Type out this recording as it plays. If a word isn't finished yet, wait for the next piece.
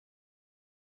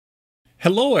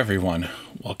Hello everyone,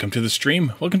 welcome to the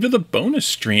stream, welcome to the bonus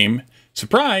stream,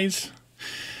 surprise!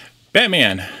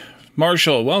 Batman,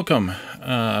 Marshall, welcome,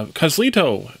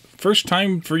 Cuzlito, first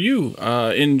time for you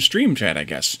in stream chat I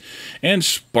guess, and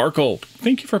Sparkle,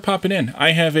 thank you for popping in.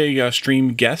 I have a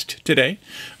stream guest today,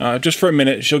 just for a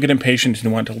minute, she'll get impatient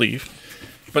and want to leave.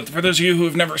 But for those of you who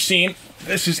have never seen,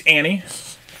 this is Annie,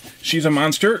 she's a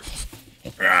monster.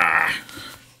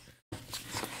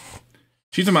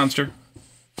 She's a monster.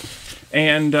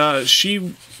 And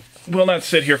she will not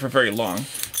sit here for very long,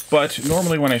 but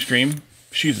normally when I stream,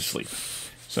 she's asleep.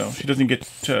 So she doesn't get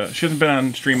to, she hasn't been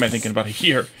on stream, I think, in about a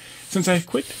year, since I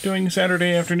quit doing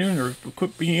Saturday afternoon, or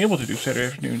quit being able to do Saturday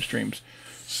afternoon streams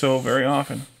so very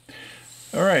often.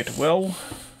 Alright, well,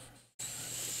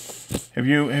 have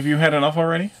you had enough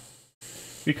already?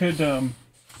 We could do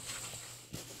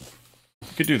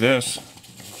this.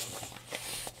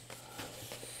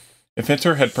 It fits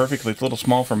her head perfectly, it's a little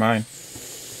small for mine.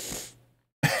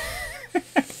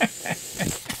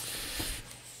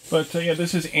 But yeah,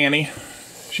 this is Annie.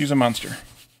 She's a monster.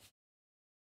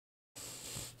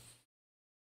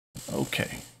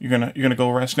 Okay, you're gonna go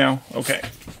rest now. Okay,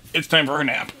 it's time for her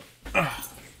nap. Ugh.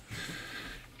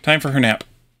 Time for her nap.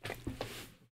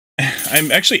 I'm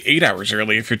actually 8 hours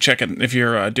early. If you're checking, if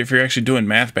you're actually doing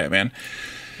math, Batman.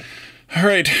 All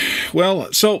right.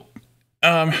 Well, so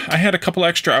I had a couple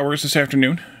extra hours this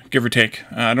afternoon, give or take.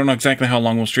 I don't know exactly how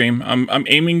long we'll stream. I'm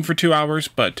aiming for 2 hours,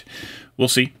 but we'll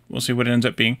see. We'll see what it ends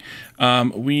up being.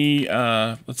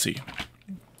 Let's see.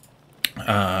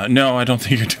 No, I don't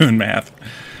think you're doing math.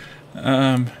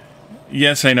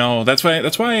 Yes, I know. That's why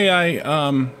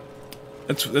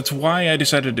I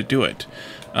decided to do it.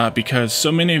 Because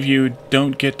so many of you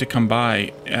don't get to come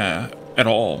by at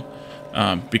all.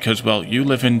 Because, well, you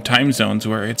live in time zones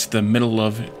where it's the middle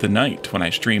of the night when I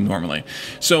stream normally.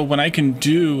 So when I can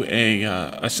do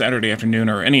a Saturday afternoon,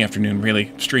 or any afternoon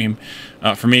really, stream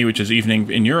for me, which is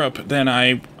evening in Europe, then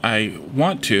I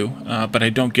want to, but I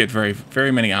don't get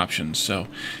very many options. So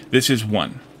this is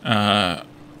one.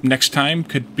 Next time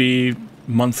could be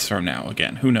months from now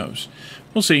again. Who knows?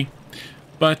 We'll see.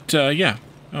 But yeah,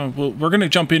 we're going to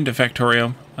jump into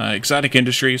Factorio Exotic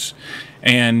Industries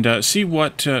and see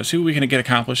what we can get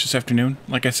accomplished this afternoon.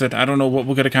 Like I said, I don't know what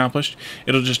we'll get accomplished.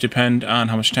 It'll just depend on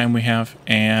how much time we have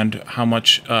and how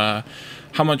much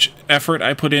effort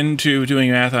I put into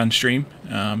doing math on stream.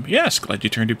 Yes, glad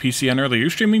you turned your PC on early. You're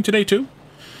streaming today too?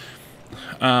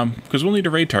 Because we'll need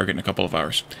a raid target in a couple of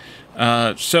hours.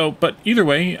 But either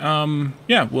way,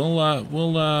 yeah,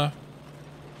 we'll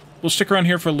stick around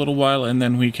here for a little while, and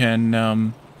then we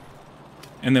can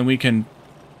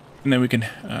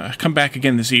come back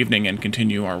again this evening and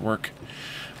continue our work.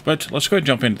 But let's go ahead and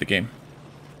jump into the game.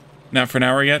 Not for an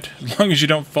hour yet, as long as you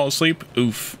don't fall asleep.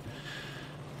 Oof.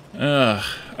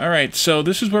 Alright, so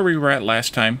this is where we were at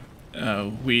last time.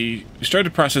 We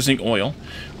started processing oil,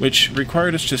 which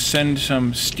required us to send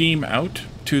some steam out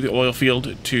to the oil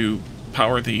field to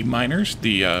power the miners,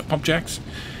 the pump jacks.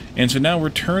 And so now we're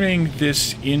turning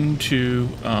this into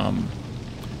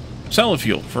solid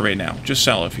fuel for right now, just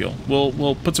solid fuel.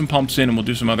 We'll put some pumps in and we'll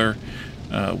do some other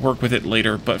work with it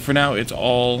later, but for now it's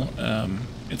all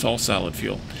solid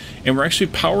fuel. And we're actually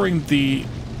powering the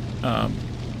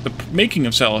making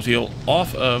of solid fuel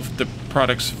off of the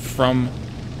products from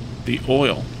the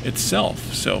oil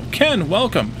itself. So Ken,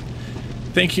 welcome.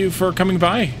 Thank you for coming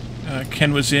by.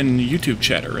 Ken was in YouTube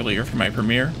chat earlier for my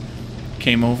premiere.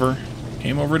 Came over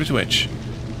to Twitch.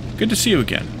 Good to see you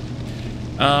again.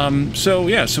 So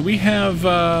yeah, so we have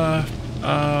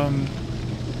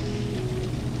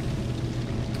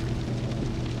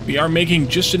we are making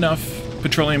just enough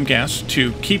petroleum gas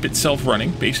to keep itself running,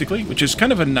 basically, which is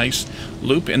kind of a nice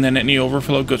loop, and then any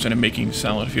overflow goes into making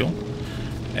solid fuel.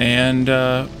 And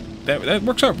that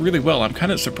works out really well. I'm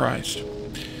kind of surprised.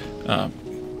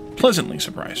 Pleasantly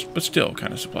surprised, but still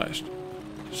kind of surprised.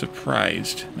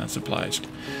 Surprised, not surprised.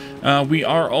 We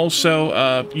are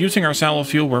also using our solid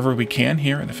fuel wherever we can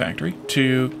here in the factory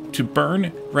to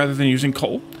burn rather than using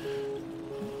coal.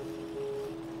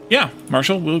 Yeah,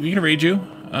 Marshall, we can raid you.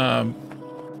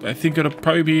 I think it'll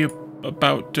probably be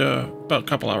about a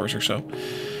couple hours or so.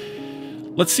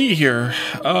 Let's see here.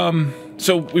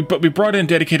 So we brought in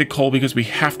dedicated coal because we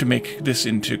have to make this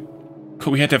into.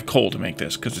 We had to have coal to make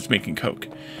this because it's making coke.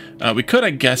 We could, I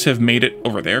guess, have made it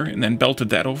over there and then belted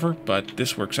that over, but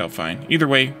this works out fine. Either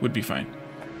way would be fine.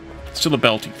 Still a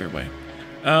belt either way.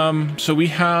 So we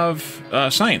have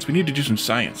science. We need to do some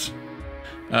science.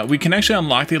 We can actually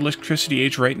unlock the electricity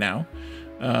age right now.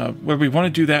 Whether we want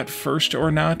to do that first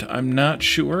or not, I'm not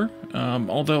sure.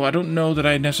 Although I don't know that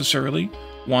I necessarily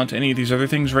want any of these other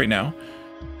things right now.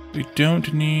 We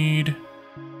don't need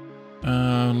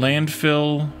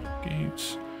Landfill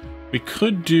gates. We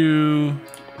could do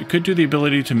the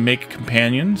ability to make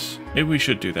companions. Maybe we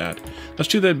should do that. Let's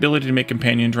do the ability to make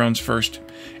companion drones first,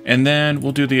 and then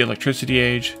we'll do the electricity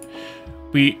age.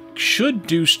 We should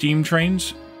do steam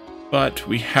trains, but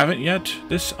we haven't yet.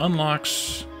 This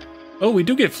unlocks... Oh, we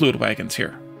do get fluid wagons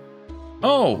here.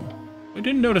 Oh, I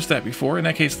didn't notice that before. In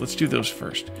that case, let's do those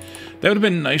first. That would have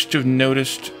been nice to have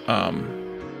noticed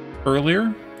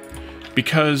earlier,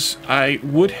 because I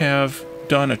would have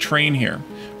done a train here,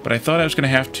 but I thought I was going to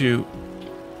have to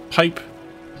pipe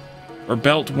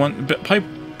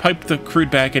the crude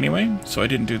back anyway, so I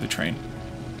didn't do the train.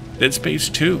 Dead Space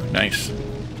 2, nice.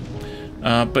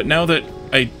 But now that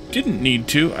I didn't need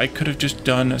to, I could have just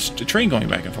done a train going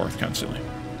back and forth constantly.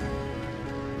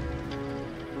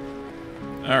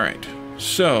 Alright,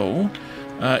 so,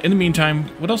 in the meantime,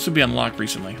 what else did we unlock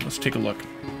recently? Let's take a look.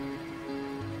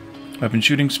 Weapon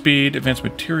shooting speed, advanced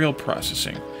material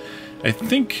processing. I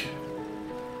think...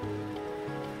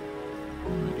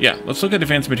 Yeah, let's look at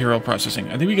advanced material processing.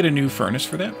 I think we get a new furnace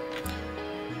for that.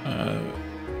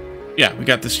 Yeah, we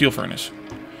got the steel furnace.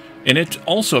 And it's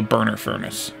also a burner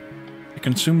furnace. It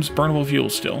consumes burnable fuel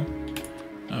still.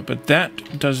 But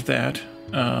that does that.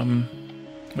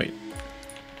 Wait.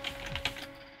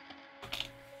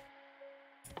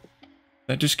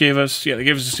 That just gave us... Yeah, they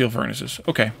gave us the steel furnaces.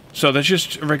 Okay, so that's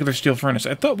just a regular steel furnace.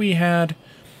 I thought we had...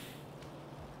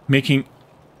 making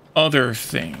other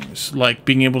things, like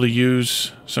being able to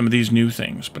use some of these new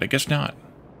things, but I guess not.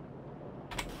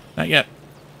 Not yet.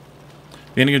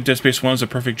 The ending of Dead Space 1 is a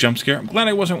perfect jump scare. I'm glad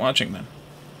I wasn't watching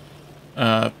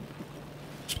then.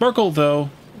 Sparkle, though,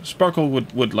 Sparkle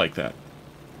would like that.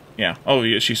 Yeah. Oh,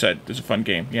 yeah, she said it's a fun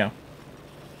game. Yeah.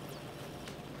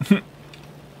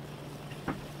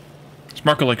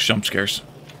 Sparkle likes jump scares.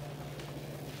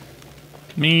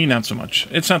 Me, not so much.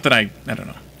 It's not that I don't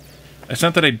know. It's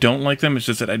not that I don't like them, it's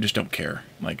just that I just don't care.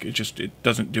 Like, it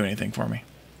doesn't do anything for me.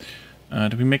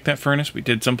 Did we make that furnace? We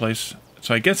did someplace.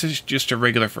 So I guess it's just a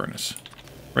regular furnace.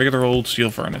 Regular old steel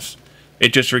furnace.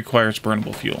 It just requires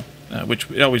burnable fuel,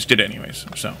 which it always did anyways.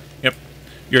 So, yep.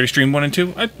 You already streamed 1 and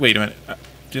 2? Wait a minute.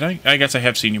 Did I? I guess I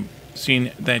have seen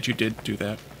that you did do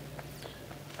that.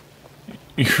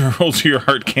 Your rolls your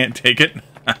heart can't take it.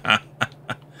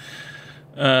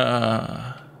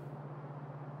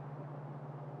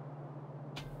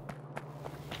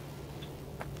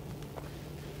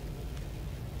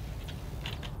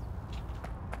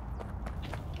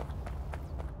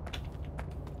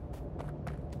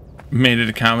 Made it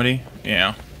a comedy?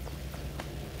 Yeah.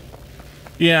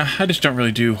 Yeah, I just don't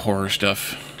really do horror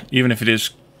stuff. Even if it is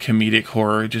comedic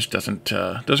horror, it just doesn't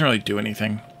really do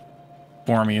anything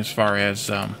for me as far as,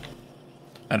 I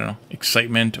don't know,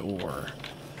 excitement or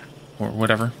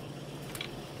whatever.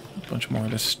 A bunch more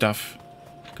of this stuff,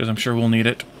 because I'm sure we'll need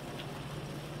it.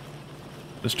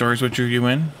 The story's what drew you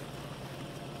in?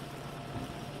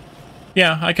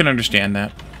 Yeah, I can understand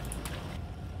that.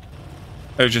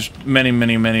 There's just many,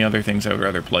 many, many other things I would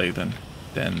rather play than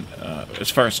as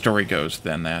far as story goes,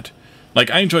 than that.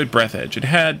 Like, I enjoyed Breath Edge. It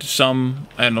had some,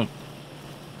 I don't know,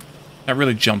 not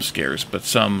really jump scares, but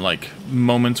some, like,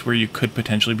 moments where you could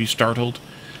potentially be startled.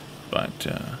 But,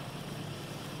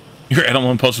 your animal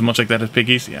impulse is much like that as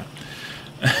Piggy's? Yeah.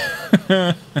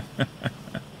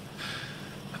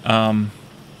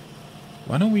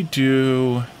 Why don't we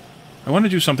do... I want to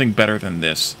do something better than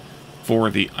this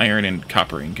for the iron and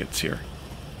copper ingots here.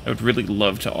 I would really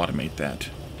love to automate that.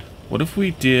 What if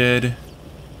we did...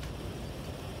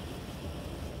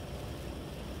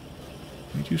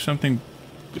 Can we do something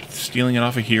with stealing it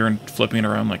off of here and flipping it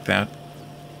around like that?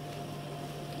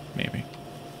 Maybe.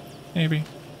 Maybe.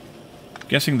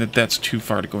 Guessing that that's too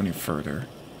far to go any further.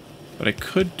 But I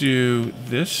could do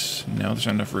this. No, there's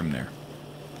not enough room there.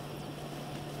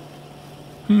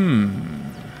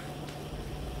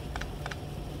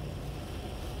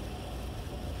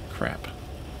 Crap.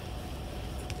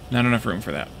 Not enough room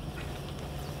for that.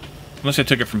 Unless I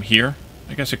took it from here.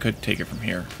 I guess I could take it from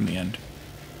here, from the end.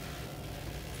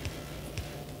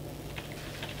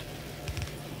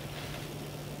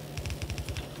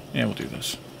 Yeah, we'll do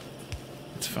this.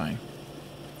 It's fine.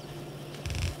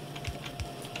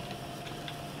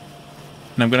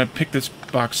 And I'm going to pick this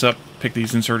box up, pick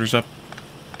these inserters up.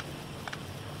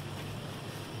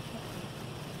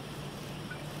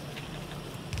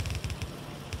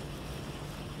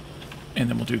 And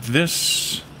then we'll do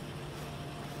this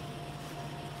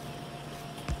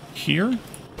here,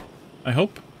 I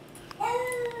hope.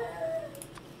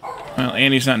 Well,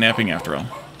 Annie's not napping after all.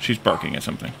 She's barking at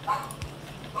something.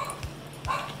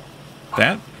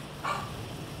 That?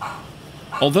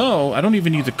 Although, I don't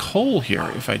even need the coal here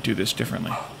if I do this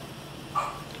differently.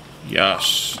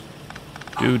 Yes.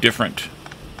 Do different.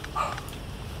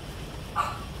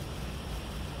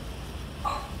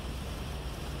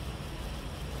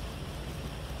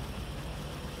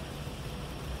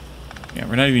 Yeah,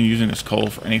 we're not even using this coal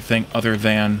for anything other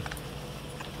than...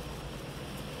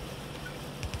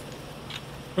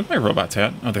 Where's my robots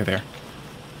at? Oh, they're there.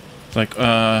 It's like,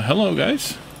 hello,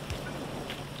 guys.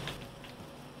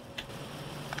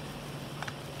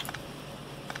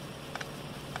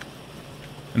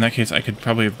 In that case, I could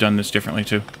probably have done this differently,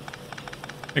 too.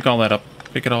 Pick all that up.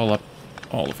 Pick it all up.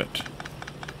 All of it.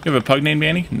 You have a pug named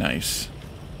Annie? Nice.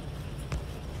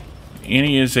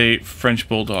 Annie is a French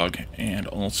bulldog and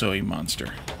also a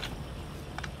monster.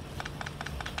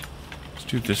 Let's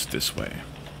do this way.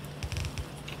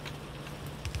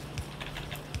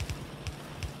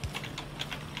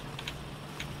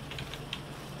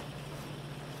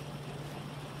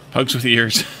 Pugs with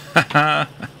ears.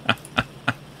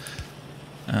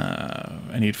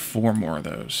 I need 4 more of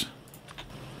those.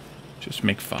 Just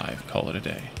make 5. Call it a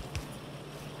day.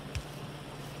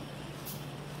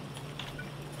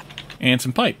 And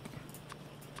some pipe.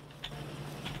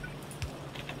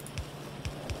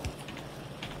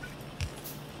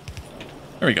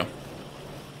 There we go.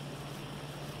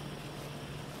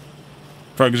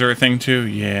 Pugs are a thing too?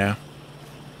 Yeah.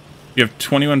 You have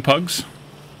 21 pugs?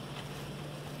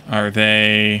 Are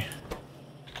they...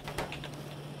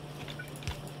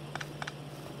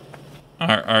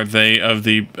 Are they of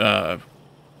the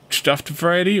stuffed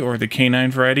variety, or the canine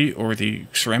variety, or the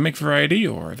ceramic variety,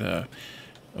 or the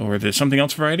something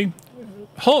else variety?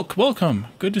 Hulk, welcome.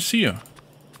 Good to see you.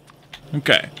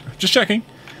 Okay, just checking.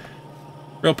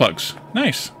 Real pugs.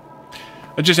 Nice.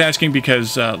 I'm just asking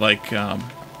because,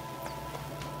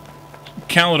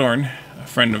 Calidorn, a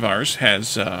friend of ours,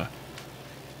 has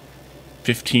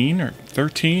 15 or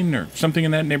 13 or something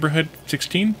in that neighborhood.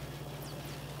 16?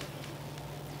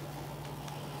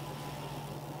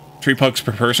 3 pugs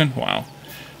per person? Wow.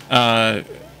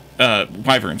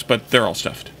 Wyverns, but they're all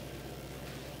stuffed.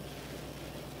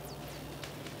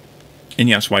 And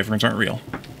yes, wyverns aren't real.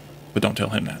 But don't tell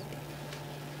him that.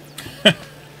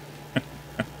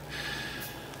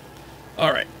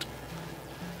 Alright.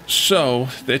 So,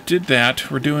 that did that.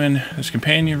 We're doing this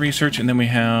companion research, and then we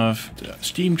have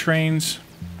steam trains.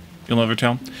 You'll never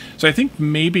tell. So I think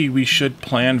maybe we should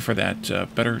plan for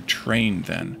that better train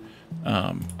then,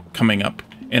 coming up.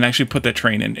 And actually put that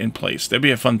train in place. That'd be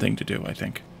a fun thing to do, I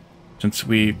think. Since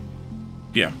we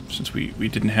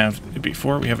didn't have it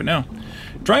before, we have it now.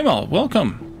 Drymal,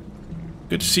 welcome.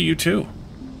 Good to see you too.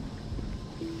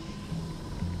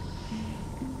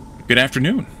 Good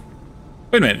afternoon.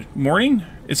 Wait a minute, morning?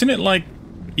 Isn't it like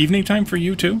evening time for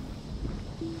you too?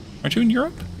 Aren't you in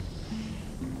Europe?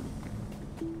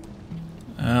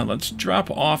 Let's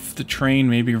drop off the train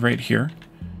maybe right here.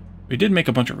 We did make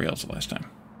a bunch of rails the last time.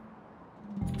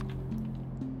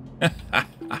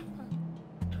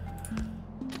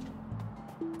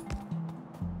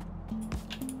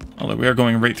 Although we are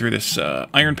going right through this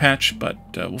iron patch, but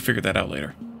we'll figure that out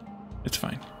later. It's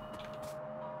fine.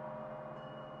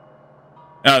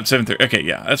 Oh, it's 7:30. Okay,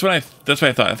 yeah, that's what I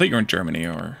thought. I thought you were in Germany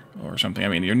or something. I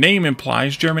mean, your name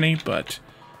implies Germany, but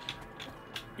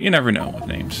you never know with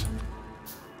names.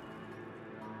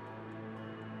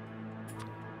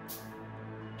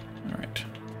 All right.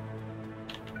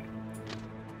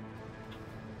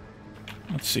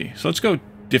 Let's see. So let's go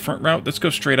different route. Let's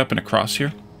go straight up and across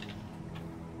here.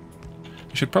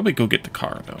 I should probably go get the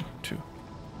car, though, too.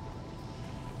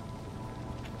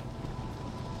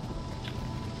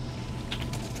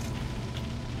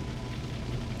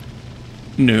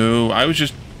 No,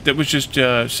 that was just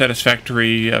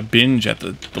Satisfactory binge at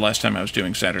the last time I was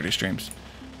doing Saturday streams.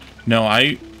 No,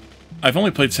 I've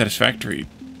only played Satisfactory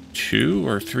 2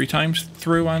 or 3 times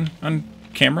through on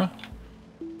camera.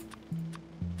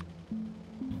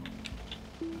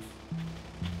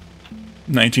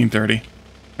 $19.30.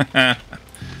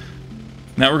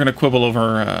 Now we're going to quibble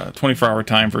over 24-hour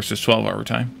time versus 12-hour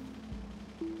time.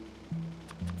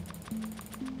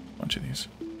 Bunch of these.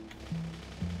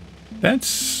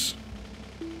 That's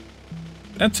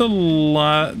a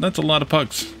lot. That's a lot of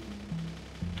pugs.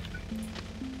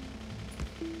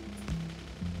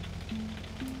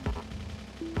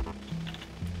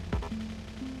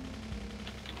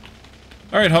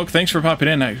 All right, Hulk. Thanks for popping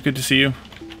in. Good to see you.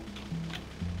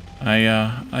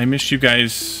 I missed you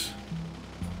guys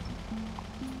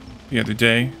the other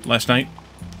day, last night,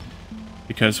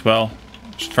 because, well,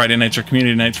 Friday nights are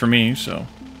community nights for me, so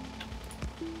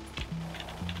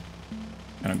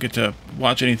I don't get to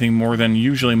watch anything more than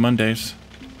usually Mondays.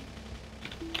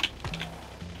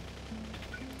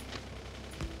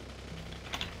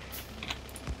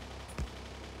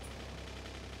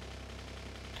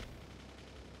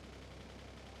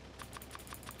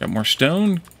 Got more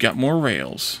stone, got more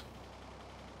rails.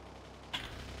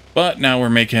 But now we're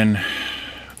making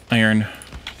iron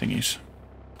thingies.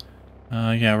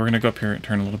 Yeah, we're going to go up here and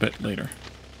turn a little bit later.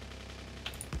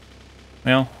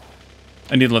 Well,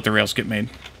 I need to let the rails get made.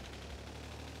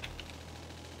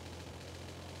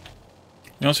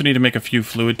 We also need to make a few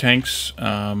fluid tanks.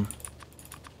 I'll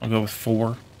go with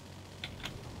 4.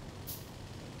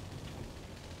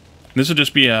 This will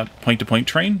just be a point-to-point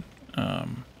train.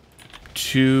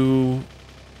 Two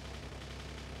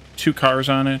cars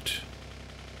on it.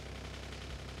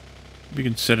 We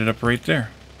can set it up right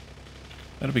there.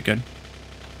 That'll be good.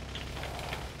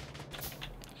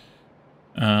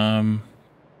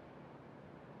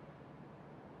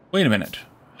 Wait a minute.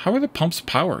 How are the pumps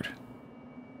powered?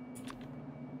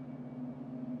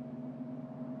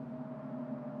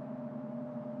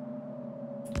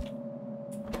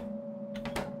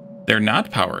 They're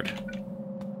not powered.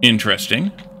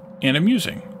 Interesting and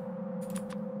amusing.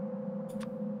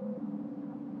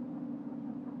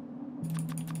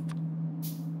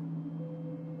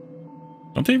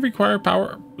 Don't they require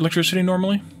electricity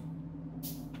normally?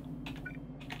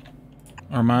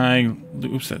 Or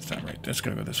oops, that's not right. That's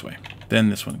gotta go this way. Then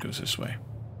this one goes this way.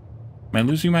 Am I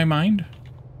losing my mind?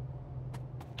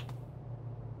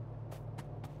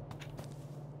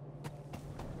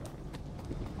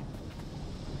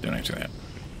 Don't answer that.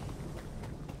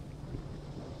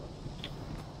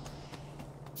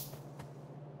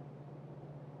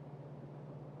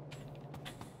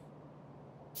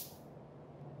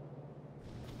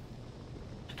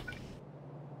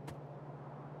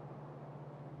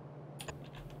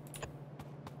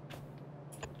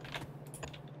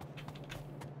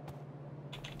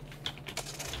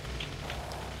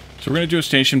 So we're going to do a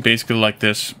station basically like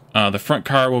this. The front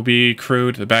car will be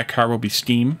crude, the back car will be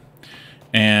steam,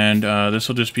 and this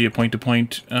will just be a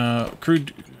point-to-point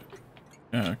crude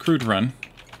run.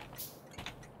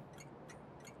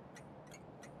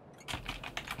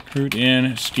 Crude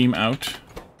in, steam out.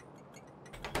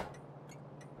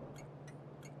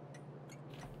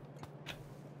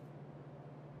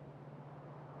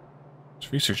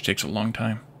 This research takes a long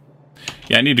time.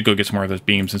 Yeah, I need to go get some more of those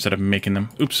beams instead of making them.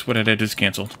 Oops, what did I just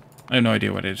canceled? I have no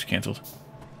idea what I just canceled.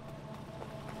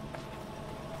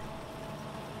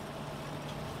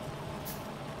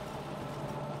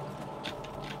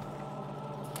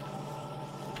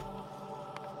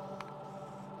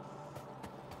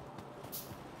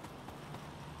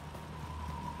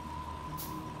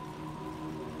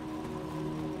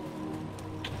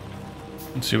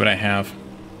 Let's see what I have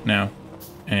now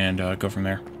and go from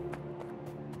there.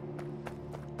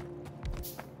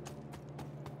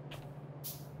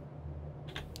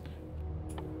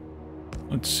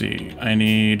 Let's see, I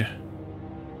need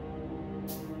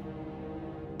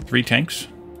 3 tanks.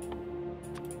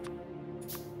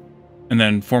 And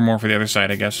then 4 more for the other side,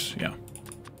 I guess. Yeah.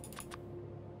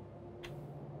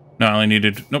 No, I only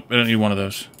needed... Nope, I don't need one of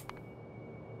those.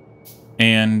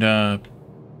 And,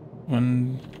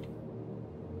 1,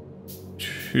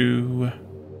 2,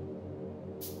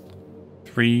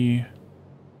 3,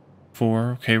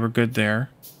 4. Okay, we're good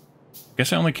there.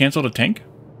 Guess I only canceled a tank?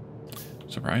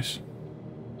 Surprise.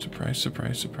 Surprise,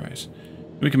 surprise, surprise.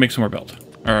 We can make some more belt.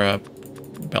 Or,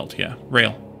 belt, yeah.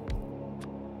 Rail.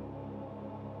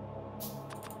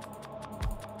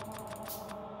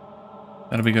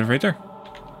 That'll be good right there.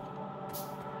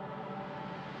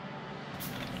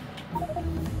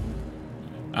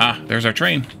 Ah, there's our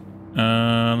train.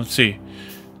 Let's see.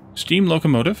 Steam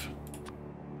locomotive.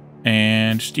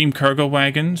 And steam cargo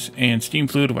wagons. And steam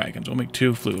fluid wagons. We'll make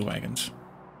 2 fluid wagons.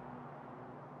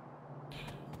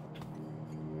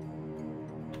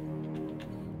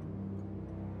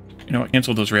 You know what?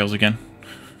 Cancel those rails again.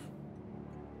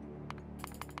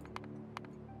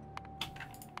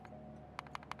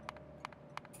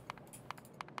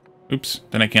 Oops.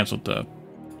 Then I canceled the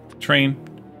train.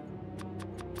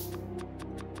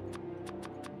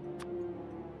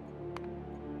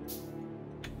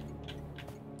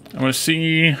 I want to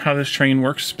see how this train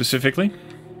works specifically.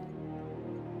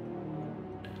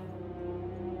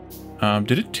 It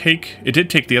did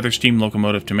take the other steam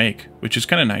locomotive to make, which is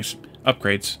kind of nice.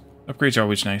 Upgrades. Upgrades are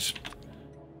always nice.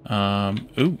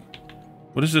 Ooh.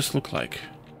 What does this look like?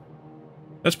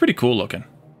 That's pretty cool looking.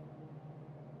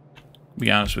 To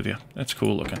be honest with you. That's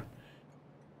cool looking.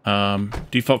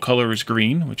 Default color is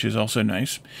green, which is also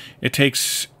nice. It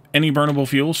takes any burnable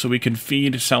fuel, so we can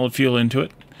feed solid fuel into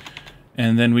it.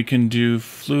 And then we can do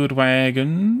fluid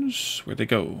wagons. Where'd they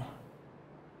go?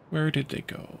 Where did they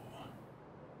go?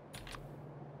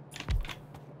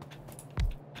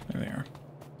 There they are.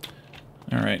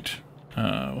 Alright.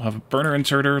 We'll have a burner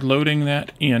inserter loading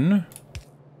that in.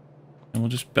 we'll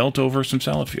just belt over some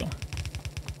salad fuel.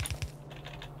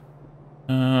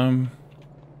 You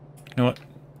know what?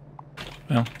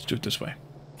 Well, let's do it this way.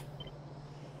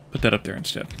 Put that up there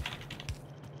instead.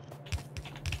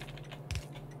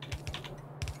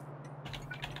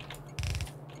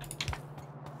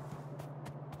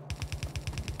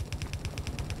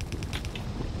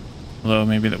 Although,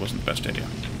 maybe that wasn't the best idea.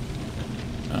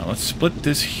 Let's split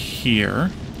this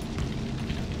here.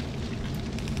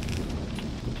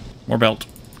 More belt.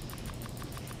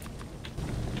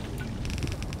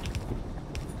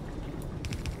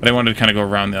 But I wanted to kind of go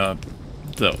around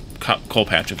the coal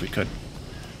patch if we could.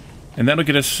 And that'll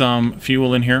get us some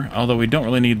fuel in here, although we don't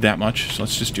really need that much, so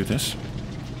let's just do this.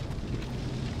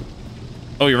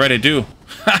 Oh, you're right, I do.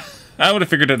 I would have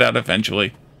figured it out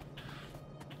eventually.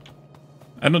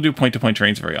 I don't do point-to-point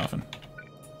trains very often.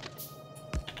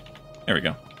 There we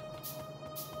go.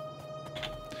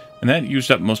 And that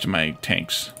used up most of my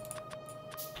tanks.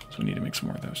 So we need to make some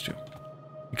more of those too.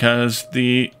 Because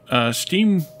the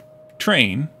steam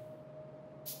train...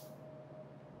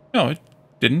 No, it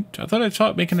didn't. I thought I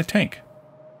saw it making a tank.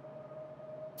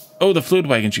 Oh, the fluid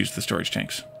wagons use the storage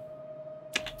tanks.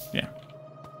 Yeah.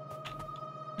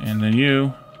 And then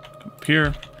you come up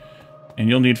here. And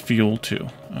you'll need fuel too.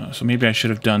 So maybe I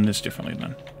should have done this differently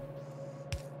then.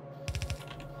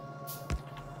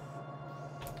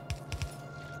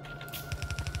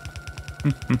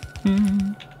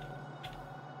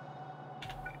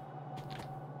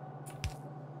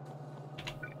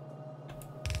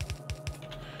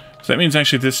 So that means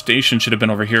actually this station should have been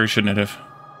over here, shouldn't it have?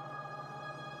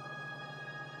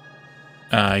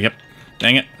 Yep.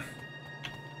 Dang it.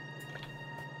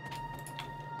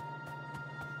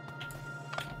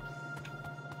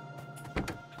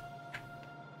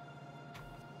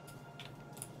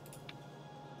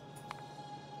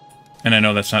 And I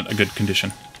know that's not a good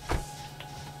condition.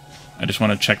 I just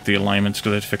want to check the alignments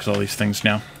because I have to fix all these things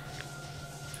now.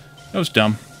 That was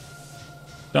dumb.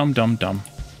 Dumb, dumb, dumb.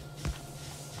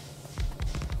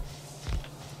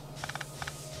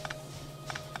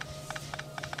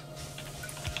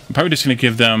 I'm probably just going to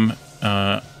give them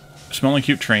smelling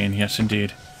cute train. Yes,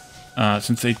 indeed.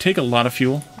 Since they take a lot of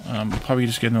fuel, we'll probably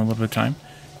just give them a little bit of time.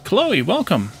 Chloe,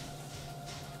 welcome.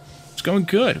 It's going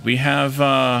good. We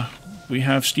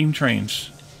have steam trains,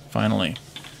 finally.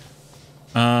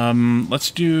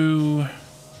 Let's do...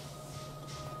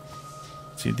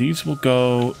 Let's see, these will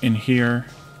go in here.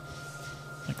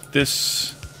 Like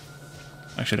this.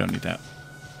 Actually, I don't need that.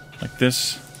 Like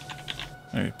this.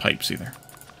 Maybe pipes either.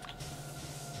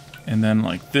 And then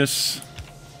like this.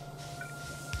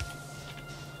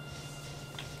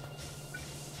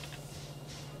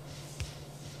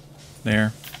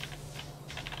 There.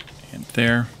 And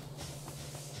there.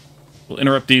 We'll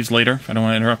interrupt these later. I don't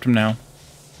want to interrupt them now.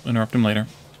 We'll interrupt them later.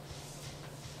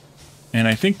 And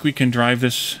I think we can drive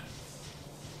this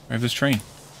train.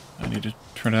 I need to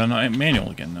turn it on manual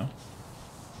again, though.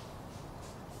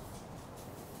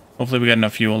 Hopefully we got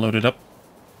enough fuel loaded up.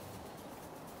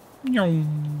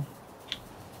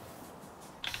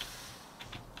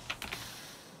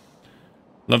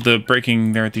 Love the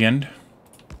braking there at the end.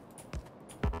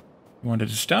 You wanted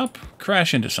to stop?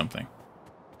 Crash into something.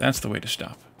 That's the way to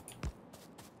stop.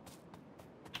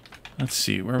 Let's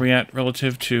see, where are we at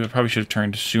relative to... I probably should have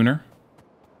turned sooner.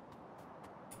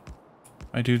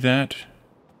 I do that.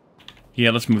 Yeah,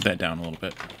 let's move that down a little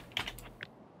bit.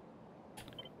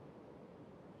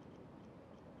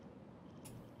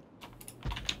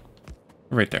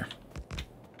 Right there.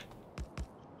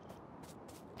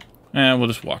 And we'll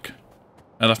just walk.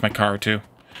 I left my car, too.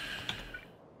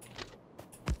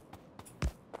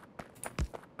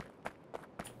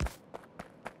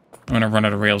 I'm gonna run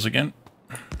out of rails again.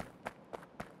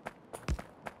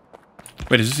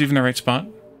 Wait, is this even the right spot?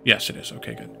 Yes, it is.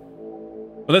 Okay, good.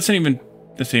 Well, that's not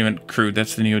even crude.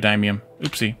 That's the neodymium.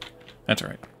 Oopsie. That's all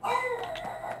right.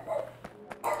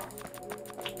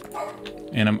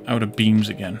 And I'm out of beams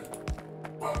again.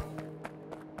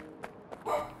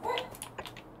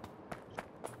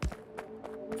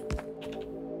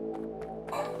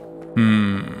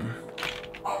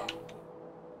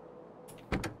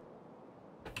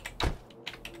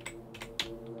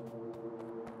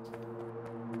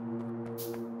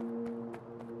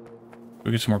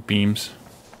 We'll get some more beams.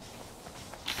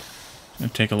 It's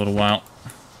gonna take a little while.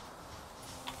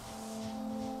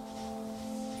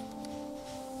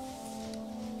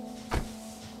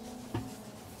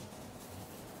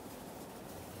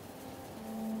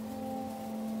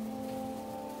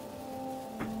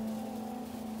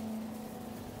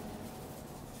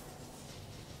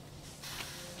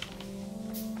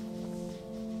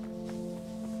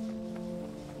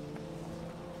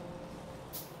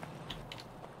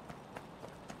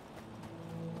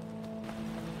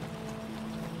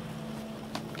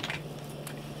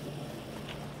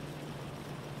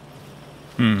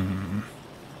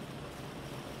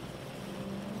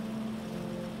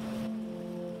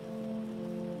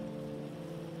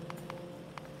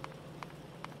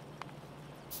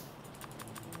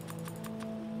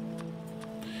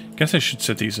 Guess I should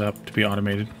set these up to be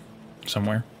automated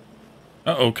somewhere.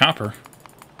 Uh-oh, copper.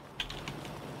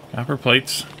 Copper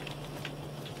plates.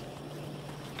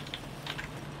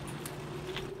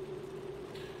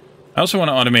 I also want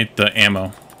to automate the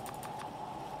ammo.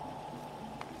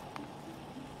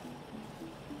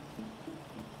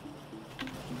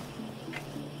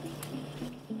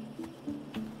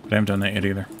 But I haven't done that yet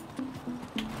either.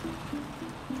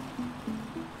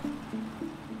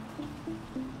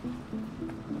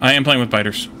 I am playing with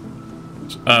biters.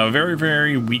 Very,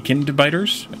 very weakened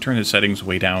biters. I turned the settings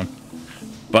way down.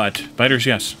 But biters,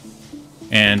 yes.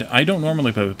 And I don't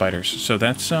normally play with biters, so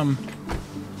that's a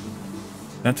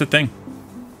thing.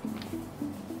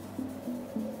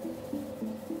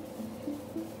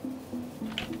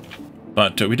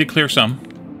 But we did clear some.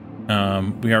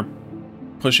 We are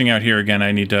pushing out here again.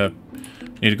 I need to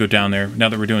go down there. Now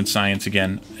that we're doing science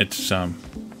again, it's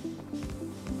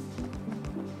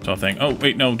all thing. Oh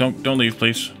wait, no, don't leave,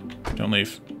 please. Don't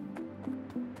leave.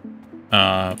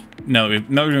 Now that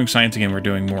we're doing science again, we're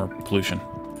doing more pollution.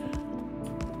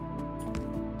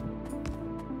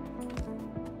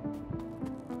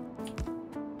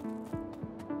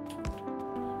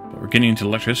 But we're getting into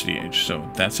electricity age,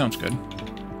 so that sounds good.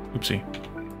 Oopsie.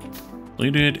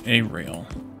 Deleted a rail.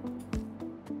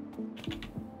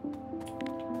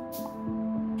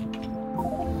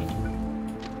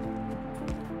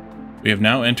 We have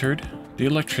now entered the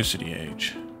electricity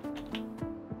age.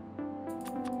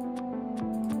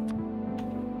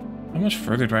 How much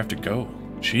further do I have to go?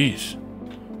 Jeez.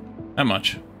 Not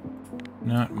much.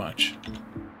 Not much.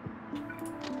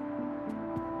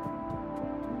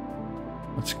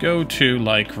 Let's go to,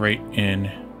 like, right in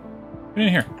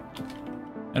here.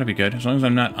 That'll be good. As long as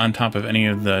I'm not on top of any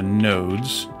of the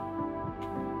nodes.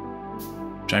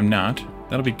 Which I'm not.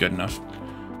 That'll be good enough.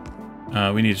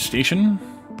 We need a station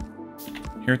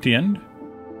here at the end.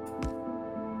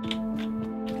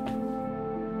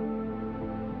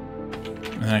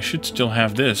 And I should still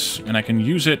have this, and I can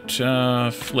use it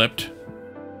flipped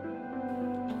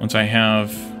once I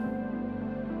have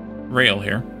rail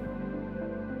here.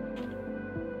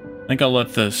 I think I'll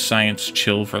let the science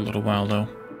chill for a little while, though,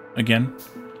 again.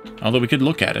 Although we could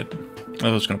look at it.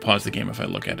 Although it's going to pause the game if I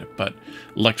look at it. But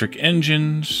electric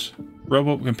engines,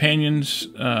 robot companions,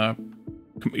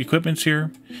 equipment's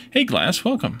here. Hey, Glass,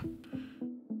 welcome.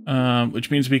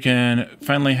 Which means we can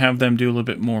finally have them do a little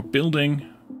bit more building.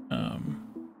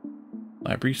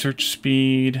 Lab research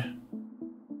speed.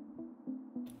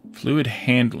 Fluid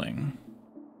handling.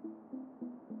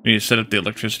 We need to set up the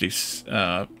electricity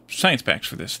science packs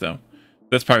for this, though.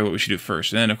 That's probably what we should do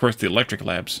first. And then, of course, the electric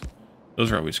labs.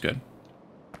 Those are always good.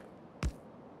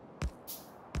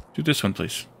 Do this one,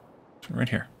 please. Right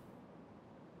here.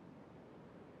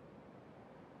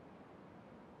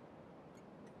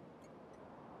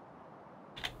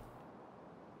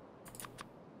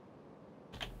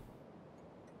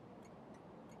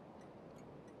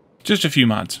 Just a few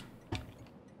mods.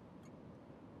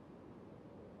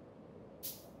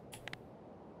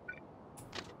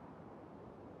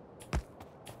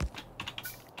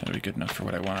 That'll be good enough for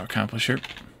what I want to accomplish here.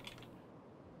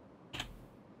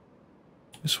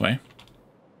 This way.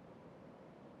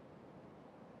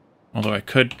 Although I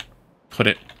could put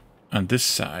it on this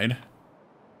side.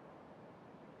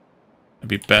 That'd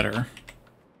be better.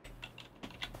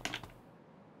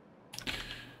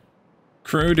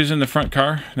 Crude is in the front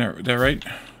car. Is that right?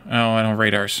 Oh, I don't have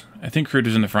radars. I think Crude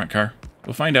is in the front car.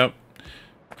 We'll find out.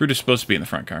 Crude is supposed to be in the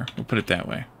front car. We'll put it that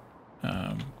way.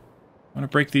 Want to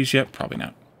break these yet? Probably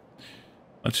not.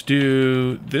 Let's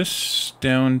do this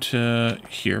down to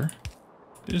here.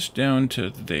 This down to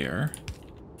there.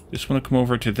 This one will come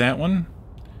over to that one.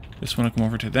 This one will come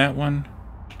over to that one.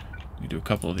 We do a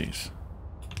couple of these.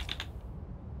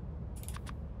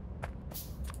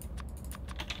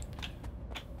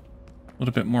 A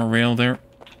little bit more rail there.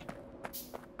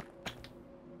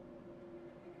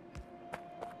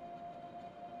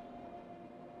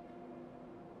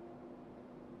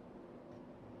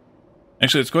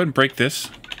 Actually, let's go ahead and break this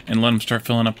and let them start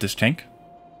filling up this tank.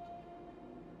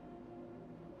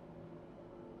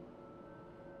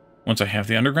 Once I have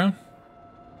the underground.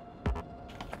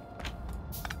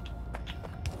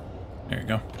 There you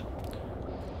go.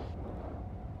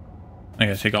 I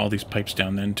gotta take all these pipes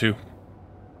down then, too.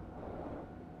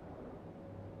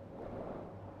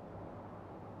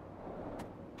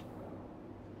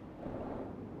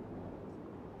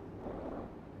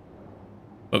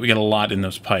 But we got a lot in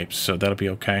those pipes, so that'll be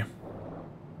okay.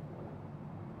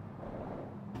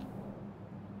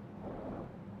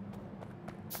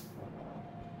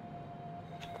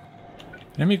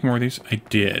 Did I make more of these? I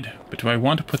did. But do I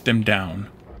want to put them down?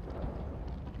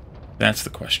 That's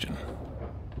the question.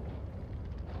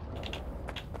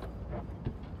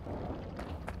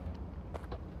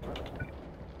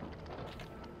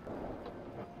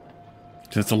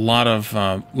 It's a lot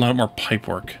more pipe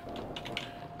work.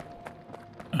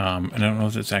 And I don't know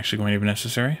if it's actually going to be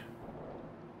necessary.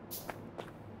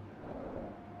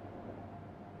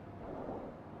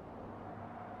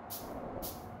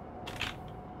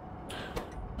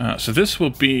 So this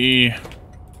will be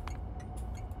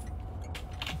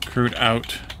crude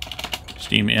out,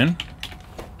 steam in.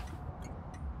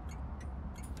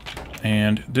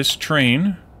 And this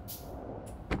train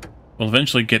will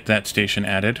eventually get that station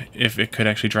added if it could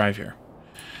actually drive here.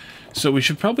 So we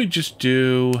should probably just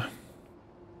do...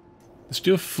 Let's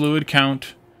do a fluid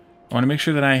count. I want to make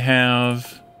sure that I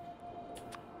have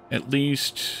at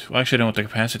least... Well, actually, I don't know what the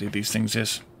capacity of these things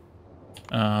is.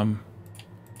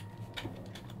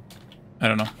 I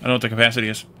don't know. I don't know what the capacity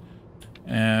is.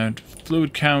 And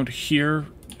fluid count here,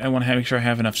 I want to make sure I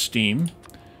have enough steam.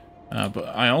 But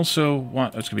I also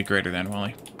want... That's going to be greater than,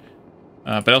 Wally.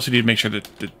 But I also need to make sure that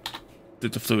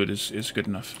the fluid is good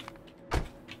enough. How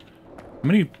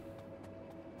many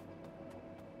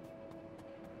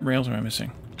rails am I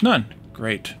missing? None.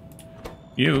 Great.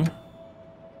 You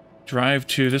drive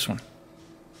to this one.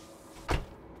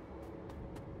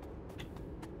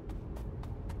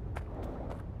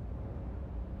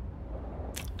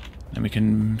 And we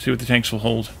can see what the tanks will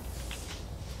hold.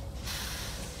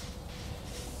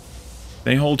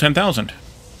 They hold 10,000.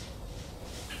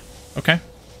 Okay.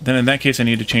 Then in that case, I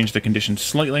need to change the conditions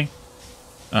slightly.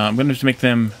 I'm going to have to make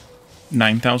them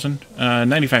 9,000.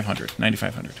 9,500.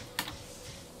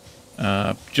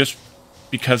 9,500. Just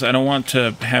because I don't want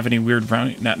to have any weird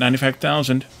rounding... Not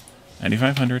 95,000.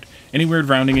 9,500. Any weird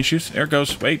rounding issues? There it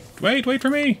goes. Wait for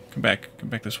me! Come back. Come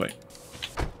back this way.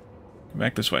 Come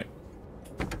back this way.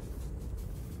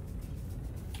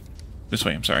 This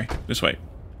way, I'm sorry. This way.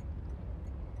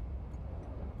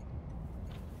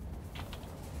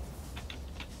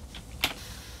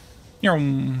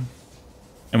 And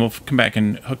we'll come back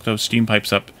and hook those steam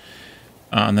pipes up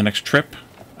on the next trip.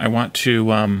 I want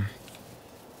to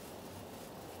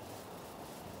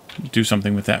do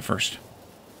something with that first.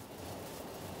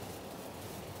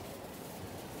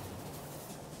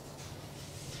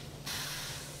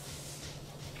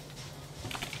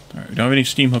 All right, we don't have any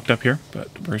steam hooked up here, but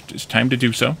it's time to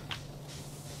do so.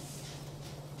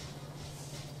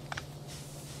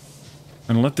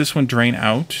 I'm going to let this one drain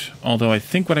out, although I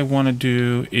think what I want to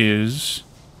do is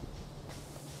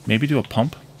maybe do a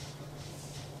pump.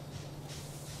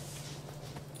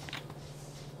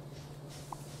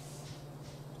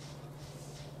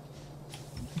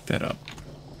 Pick that up.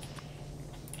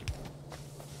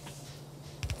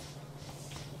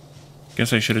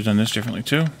 Guess I should have done this differently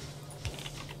too.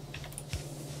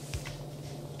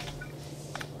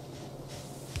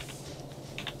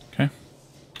 Okay.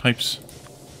 Pipes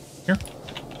here.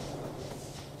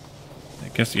 I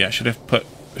guess, yeah, I should have put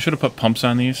pumps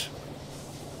on these.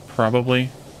 Probably.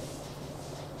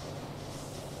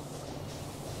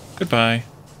 Goodbye.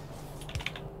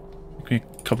 Okay,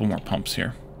 a couple more pumps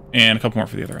here. And a couple more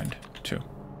for the other end, too.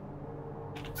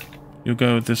 You'll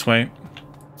go this way.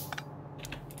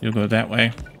 You'll go that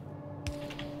way.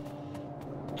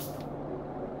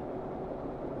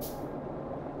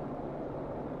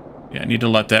 Yeah, I need to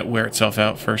let that wear itself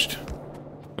out first.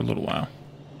 For a little while.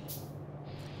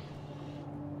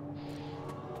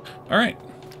 Alright.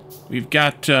 We've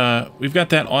got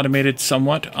that automated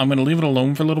somewhat. I'm going to leave it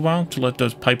alone for a little while to let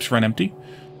those pipes run empty.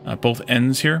 Both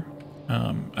ends here.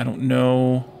 I don't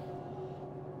know.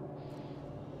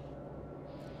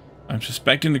 I'm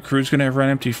suspecting the crude's going to run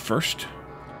empty first.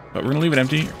 But we're going to leave it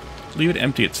empty. Leave it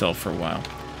empty itself for a while.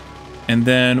 And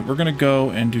then we're going to go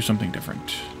and do something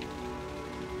different.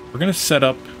 We're going to set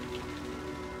up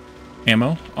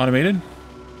ammo automated.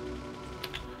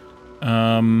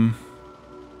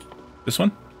 This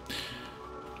one.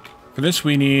 For this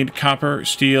we need copper,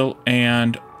 steel,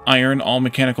 and iron, all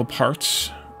mechanical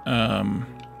parts.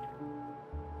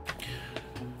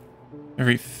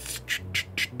 Every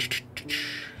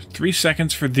 3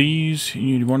 seconds for these.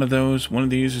 You need one of those. One of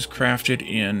these is crafted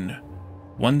in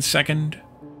 1 second.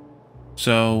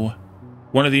 So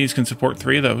one of these can support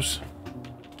 3 of those.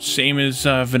 Same as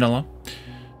vanilla.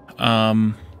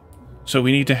 So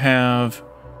we need to have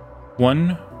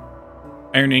 1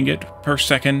 iron ingot per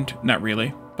second. Not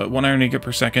really, but 1 iron ingot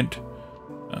per second.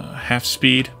 Half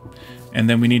speed. And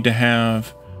then we need to have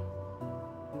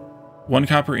 1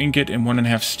 copper ingot and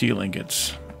 1.5 steel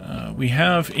ingots. We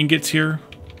have ingots here.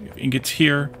 We have ingots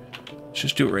here. Let's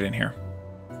just do it right in here.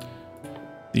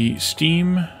 The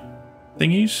steam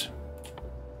thingies.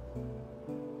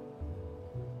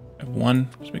 one.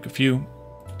 Let's make a few.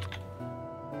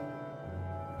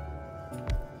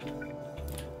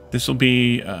 This will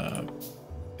be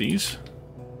these.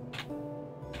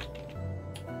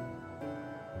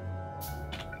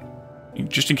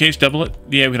 Just in case, double it.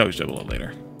 Yeah, we could always double it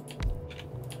later.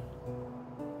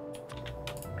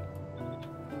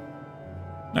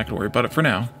 Not gonna worry about it for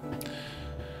now.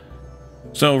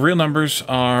 So real numbers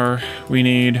are, we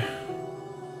need,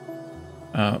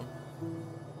 well,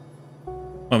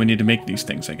 we need to make these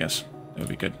things, I guess. That would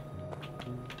be good.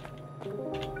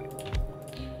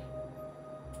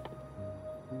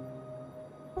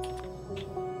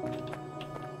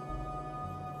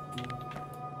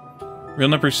 Real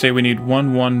numbers say we need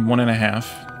 1, 1,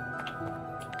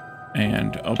 1.5.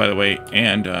 And, oh, by the way,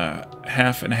 and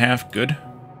half and half, good.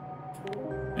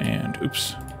 And,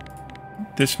 oops.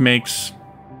 This makes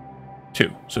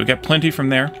 2. So we got plenty from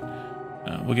there.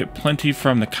 We'll get plenty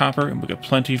from the copper, and we'll get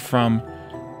plenty from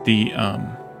the,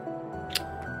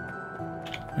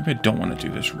 maybe I don't want to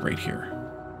do this right here.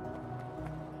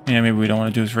 Yeah, maybe we don't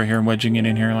want to do this right here, wedging it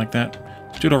in here like that.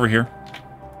 Let's do it over here.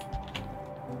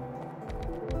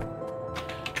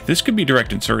 This could be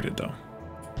direct inserted, though.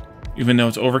 Even though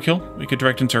it's overkill, we could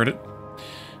direct insert it.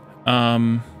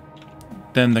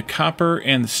 Then the copper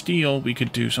and the steel, we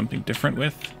could do something different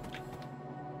with.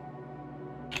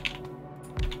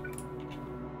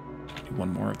 Need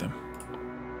one more of them.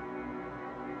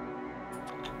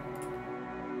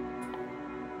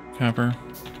 Copper.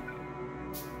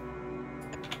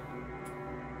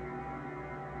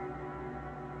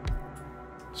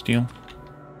 Steel.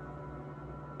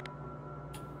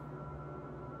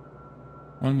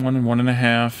 1, 1, and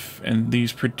 1.5, and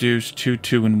these produce 2,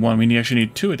 2, and 1. We actually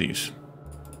need 2 of these.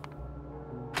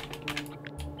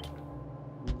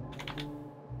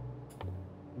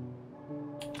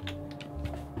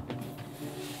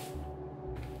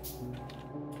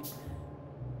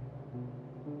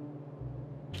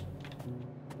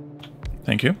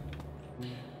 Thank you.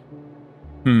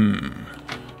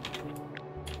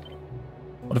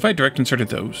 What if I direct inserted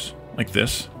those like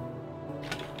this?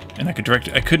 And I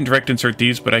couldn't direct insert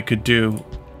these, but I could do,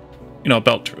 you know, a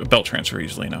belt transfer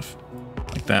easily enough.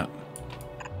 Like that.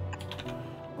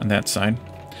 On that side.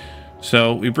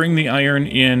 So we bring the iron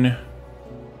in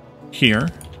here.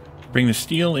 Bring the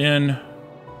steel in.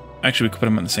 Actually, we could put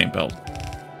them on the same belt.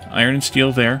 Iron and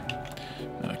steel there.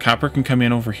 Copper can come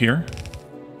in over here.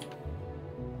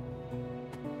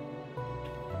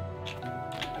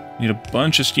 Need a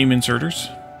bunch of steam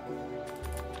inserters.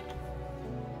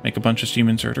 Make a bunch of steam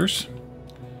inserters.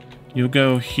 You'll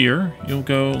go here. You'll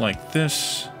go like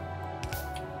this.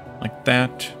 Like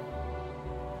that.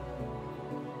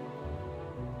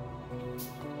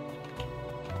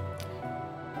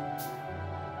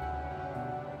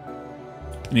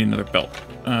 Need another belt.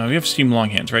 We have steam long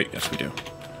hands, right? Yes, we do.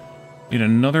 Need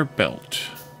another belt.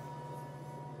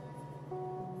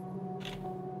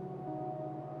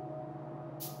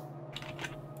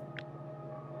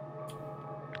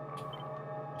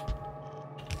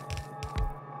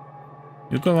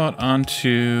 You'll go out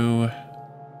onto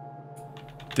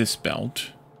this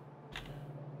belt.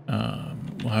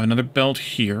 We'll have another belt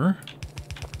here.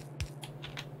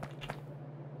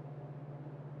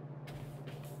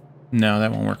 No,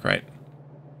 that won't work right.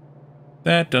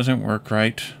 That doesn't work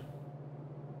right.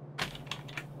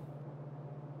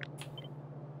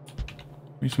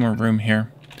 Need some more room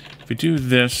here. If we do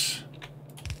this,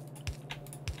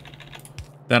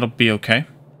 that'll be okay.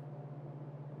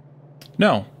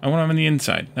 No, I want them on the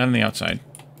inside, not on the outside.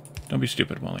 Don't be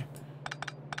stupid, Wally.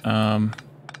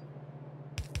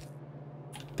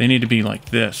 They need to be like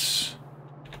this.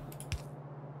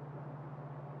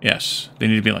 Yes, they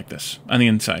need to be like this, on the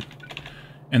inside.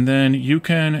 And then you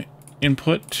can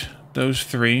input those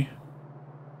 3.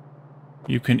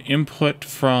 You can input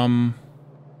from...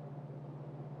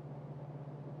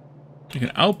 You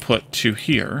can output to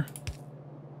here.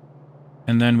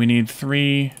 And then we need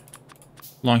 3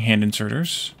 long hand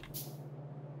inserters.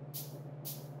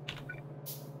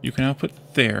 You can output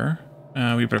there.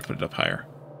 We better put it up higher.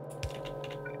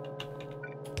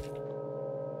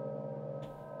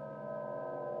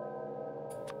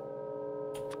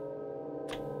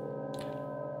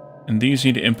 And these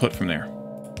need to input from there.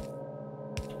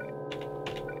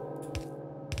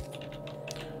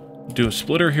 Do a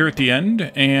splitter here at the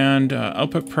end, and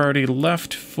output priority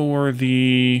left for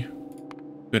the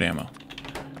good ammo.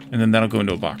 And then that'll go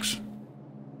into a box.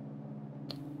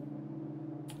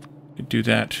 Could do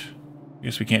that. I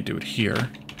guess we can't do it here.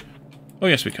 Oh,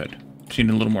 yes, we could. Just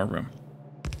need a little more room.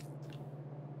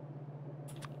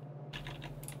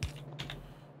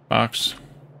 Box.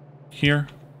 Here.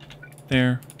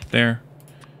 There. There.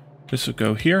 This will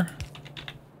go here.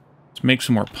 Let's make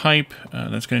some more pipe.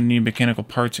 That's going to need mechanical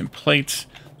parts and plates.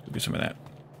 Let's go get some of that.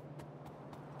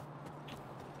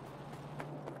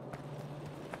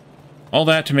 All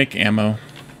that to make ammo.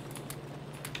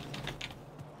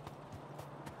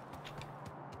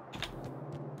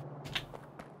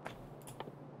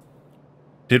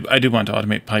 I did want to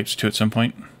automate pipes too at some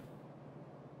point.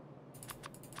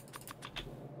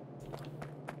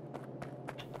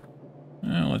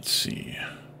 Let's see.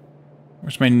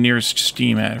 Where's my nearest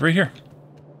steam at? Right here.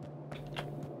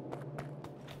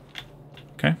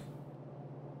 Okay.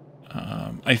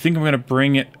 I think I'm going to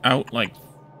bring it out like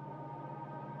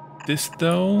this,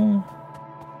 though.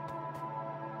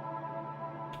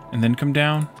 And then come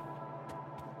down.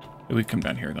 We come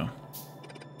down here, though.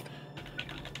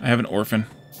 I have an orphan.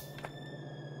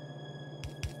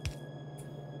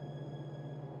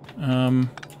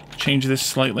 Change this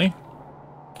slightly.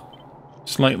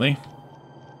 Slightly.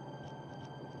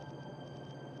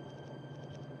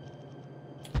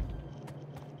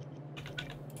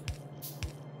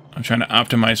 I'm trying to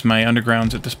optimize my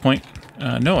undergrounds at this point.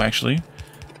 No, actually.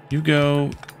 You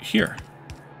go here.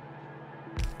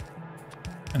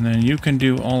 And then you can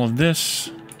do all of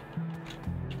this.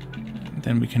 And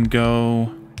then we can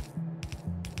go...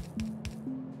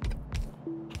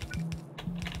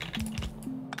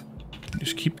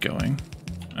 Just keep going.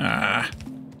 Ah.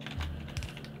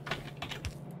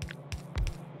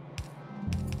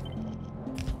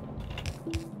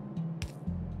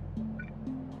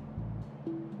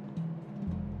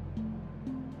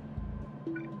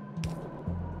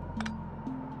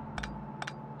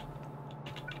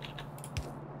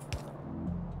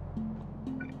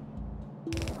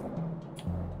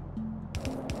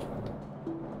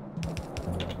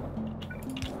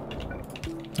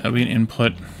 That'll be an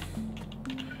input.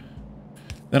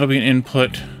 That'll be an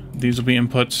input. These will be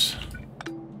inputs.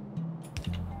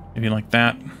 Maybe like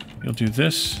that. You'll do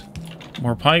this.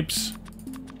 More pipes.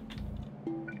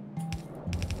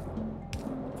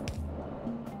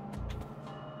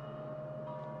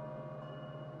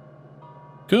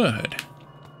 Good.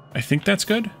 I think that's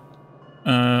good.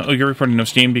 Oh, you're reporting no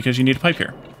steam because you need a pipe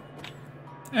here.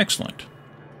 Excellent.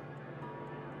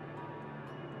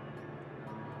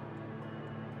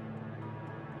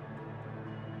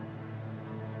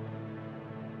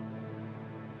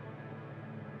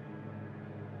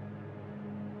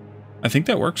 I think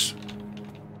that works.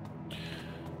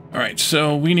 Alright,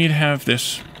 so we need to have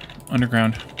this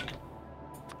underground.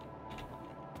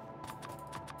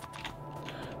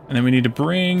 And then we need to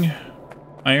bring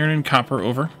iron and copper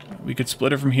over. We could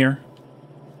split it from here.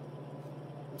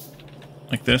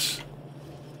 Like this.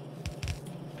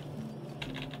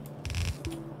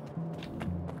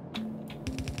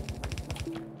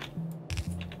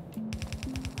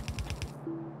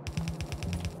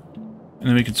 And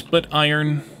then we could split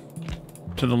iron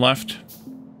to the left.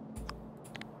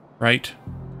 Right.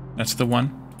 That's the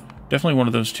one. Definitely one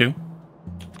of those two.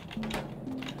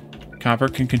 Copper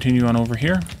can continue on over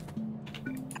here.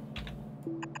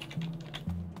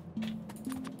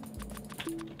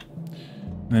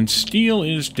 And then steel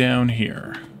is down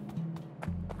here.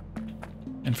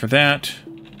 And for that,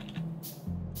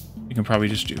 you can probably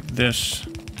just do this.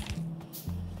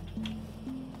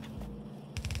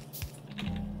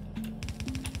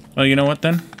 Well, you know what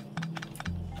then?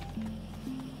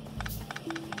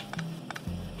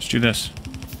 Let's do this.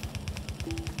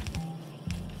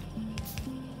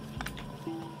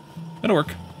 That'll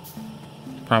work.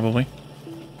 Probably.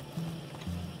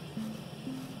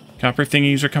 Copper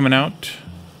thingies are coming out.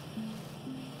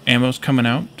 Ammo's coming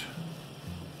out.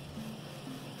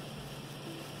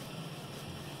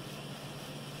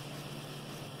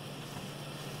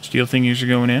 Steel thingies are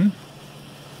going in.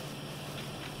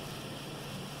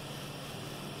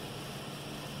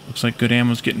 Looks like good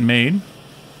ammo's getting made.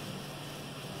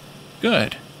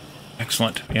 Good.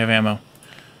 Excellent. We have ammo.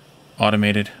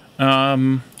 Automated. I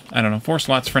don't know. 4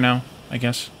 slots for now, I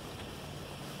guess.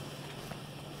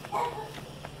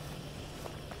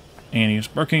 Annie's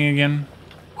barking again.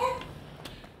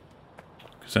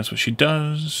 Because that's what she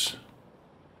does.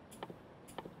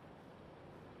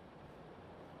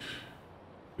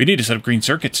 We need to set up green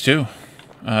circuits, too.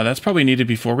 That's probably needed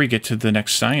before we get to the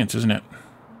next science, isn't it?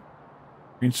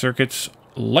 Green circuits.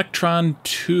 Electron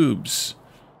tubes.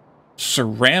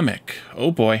 Ceramic. Oh,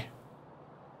 boy.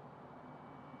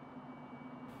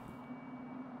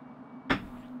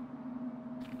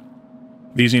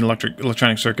 These need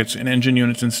electronic circuits and engine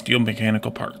units and steel mechanical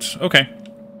parts. Okay.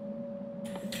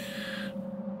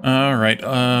 All right.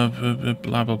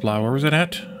 Blah, blah, blah. Where was it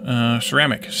at?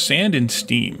 Ceramic. Sand and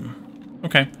steam.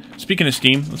 Okay. Speaking of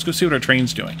steam, let's go see what our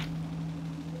train's doing.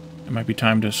 it might be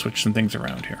time to switch some things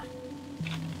around here.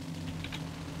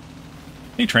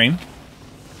 Hey, train.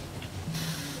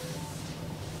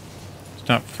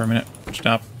 Stop for a minute.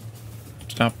 Stop.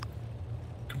 Stop.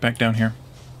 Come back down here.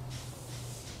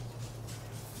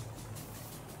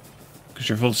 Because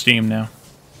you're full of steam now.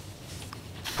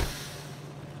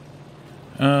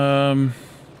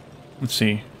 Let's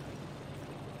see.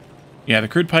 Yeah, the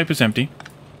crude pipe is empty.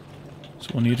 So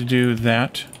we'll need to do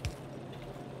that.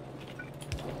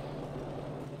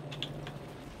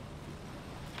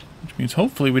 Which means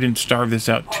hopefully we didn't starve this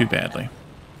out too badly.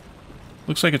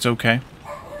 Looks like it's okay.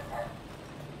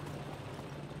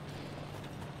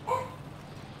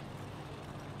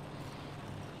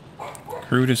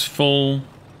 Crude is full.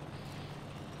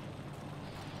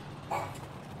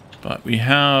 But we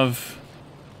have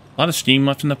a lot of steam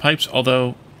left in the pipes,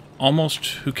 although almost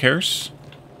who cares?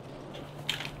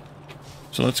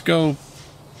 So let's go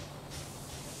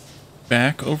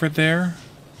back over there.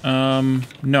 No,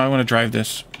 I want to drive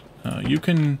this. You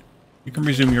can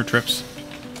resume your trips.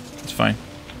 It's fine.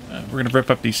 We're going to rip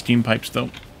up these steam pipes,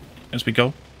 though, as we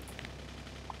go.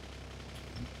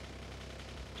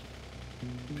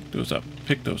 Pick those up.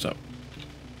 Pick those up.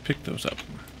 Pick those up.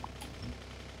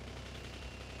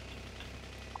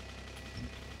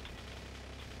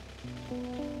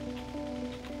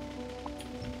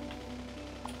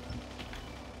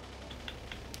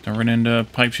 Don't run into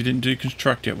pipes you didn't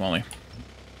deconstruct yet, Wally.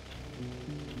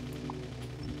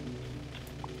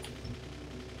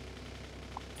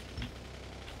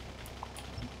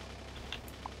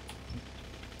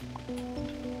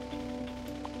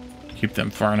 Keep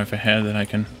them far enough ahead that I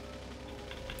can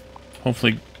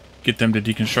hopefully get them to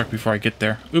deconstruct before I get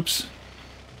there. Oops.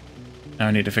 Now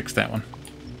I need to fix that one.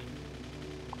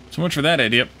 So much for that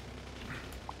idea.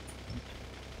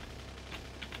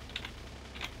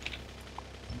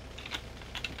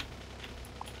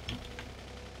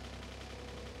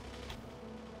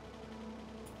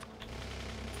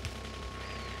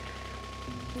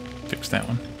 Fix that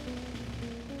one.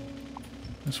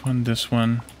 This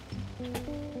one.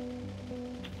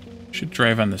 Should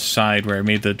drive on the side where I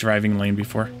made the driving lane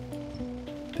before.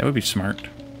 That would be smart.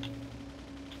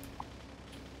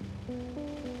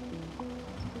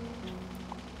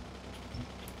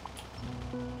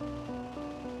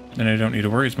 Then I don't need to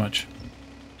worry as much.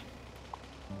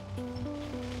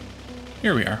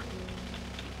 Here we are.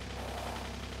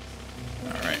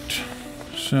 Alright.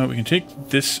 So we can take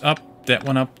this up, that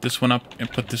one up, this one up,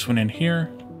 and put this one in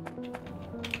here.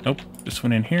 Nope, this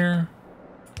one in here.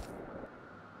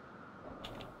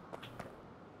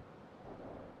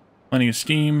 Plenty of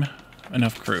steam,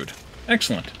 enough crude.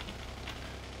 Excellent.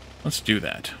 Let's do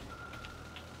that.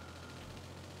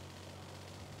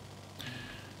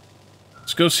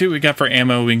 Let's go see what we got for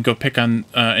ammo. We can go pick on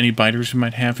any biters we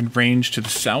might have in range to the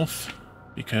south,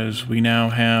 because we now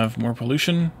have more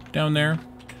pollution down there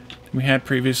than we had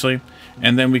previously,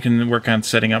 and then we can work on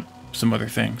setting up some other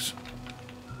things.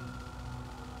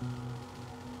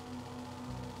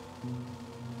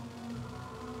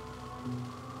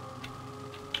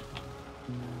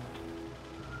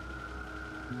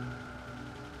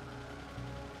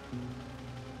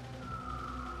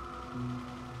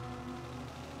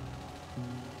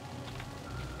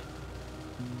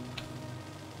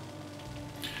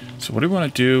 So what do we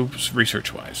want to do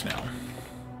research-wise now?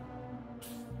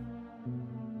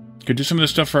 Could do some of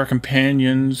this stuff for our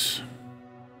companions.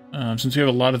 Since we have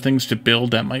a lot of things to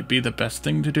build, that might be the best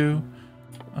thing to do.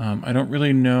 I don't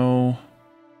really know...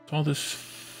 all this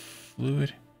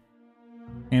fluid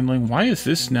handling. Why is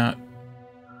this not...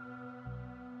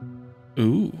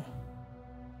 Ooh.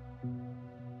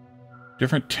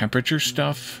 Different temperature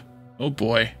stuff. Oh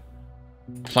boy.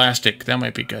 Plastic. That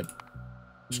might be good.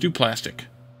 Let's do plastic.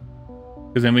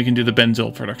 Because then we can do the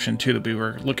benzol production too that we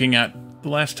were looking at the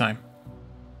last time.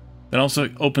 That also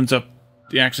opens up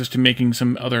the access to making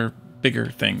some other bigger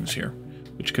things here,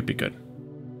 which could be good.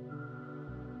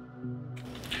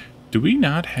 Do we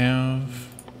not have...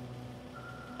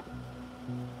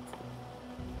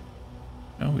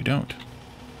 No, we don't.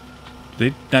 Do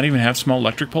they not even have small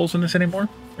electric poles in this anymore?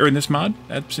 Or in this mod?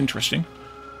 That's interesting.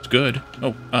 It's good.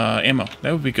 Oh, ammo.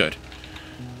 That would be good.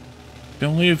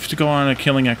 Don't leave to go on a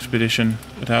killing expedition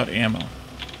without ammo.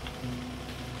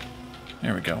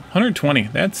 There we go. 120.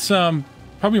 That's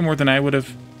probably more than I would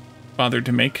have bothered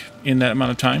to make in that amount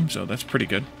of time, so that's pretty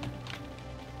good.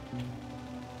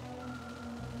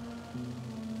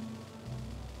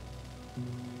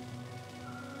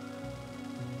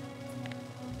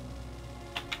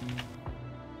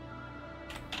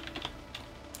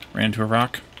 Ran into a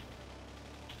rock.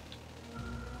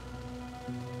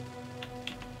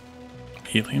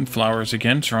 Alien flowers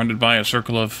again, surrounded by a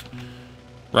circle of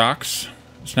rocks.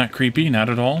 It's not creepy, not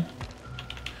at all.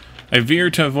 I veer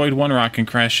to avoid one rock and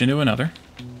crash into another.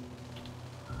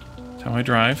 That's how I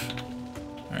drive.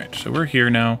 Alright, so we're here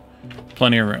now.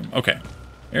 Plenty of room. Okay.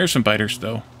 There's some biters,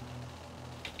 though.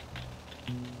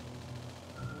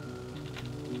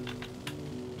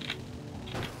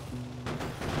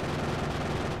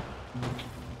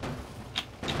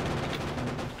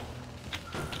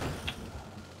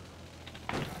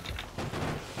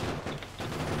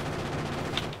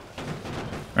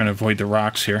 Trying to avoid the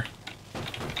rocks here.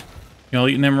 Y'all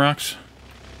eating them rocks?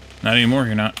 Not anymore,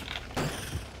 you're not.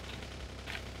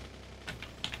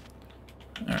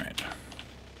 Alright.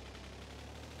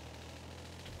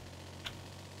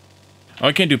 Oh,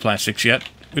 I can't do plastics yet.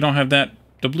 We don't have that,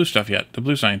 the blue stuff yet, the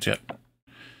blue science yet.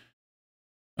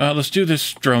 Let's do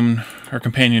this drone, our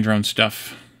companion drone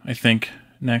stuff, I think,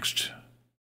 next.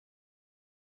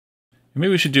 Maybe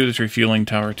we should do this refueling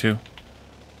tower, too.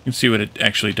 You can see what it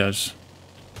actually does.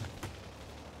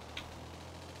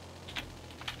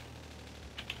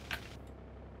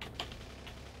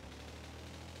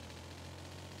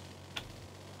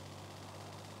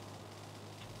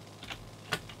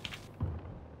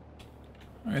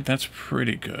 Alright, that's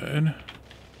pretty good.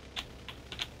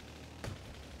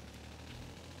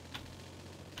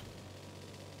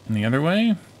 And the other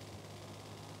way?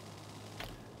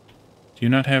 Do you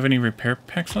not have any repair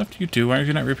packs left? You do. Why are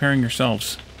you not repairing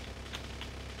yourselves?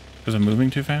 Because I'm moving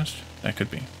too fast? That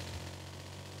could be.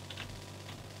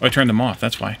 Oh, I turned them off.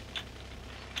 That's why.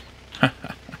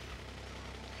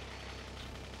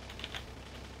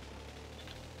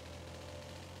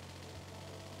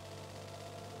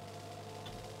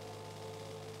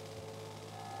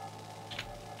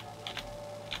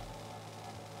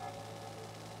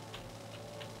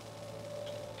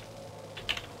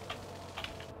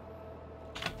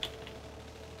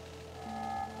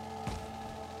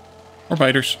 Or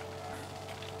biters.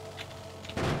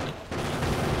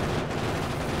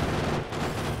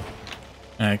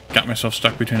 I got myself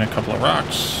stuck between a couple of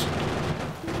rocks.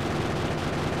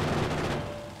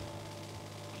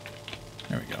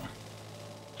 There we go.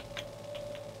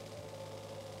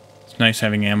 It's nice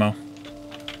having ammo.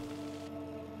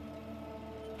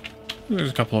 There's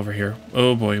a couple over here.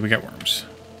 Oh boy, we got worms.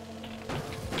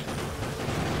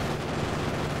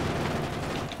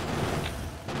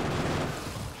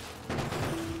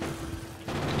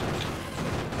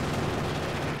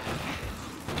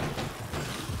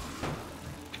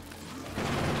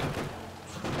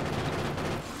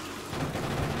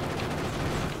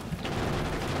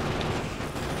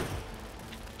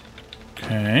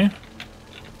 Okay.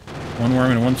 One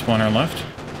worm and one spawner left.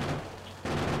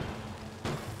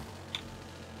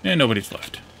 And nobody's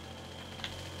left.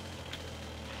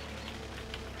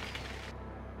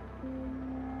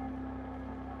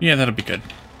 Yeah, that'll be good.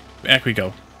 Back we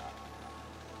go.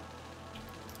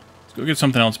 Let's go get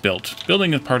something else built.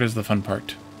 Building this part is the fun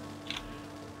part.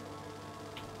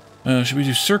 Should we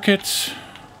do circuits?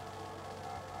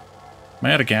 Am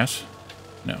I out of gas?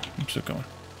 No, I'm still going.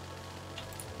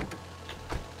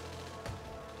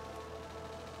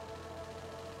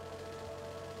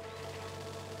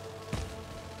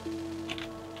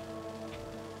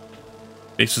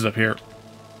 Base is up here.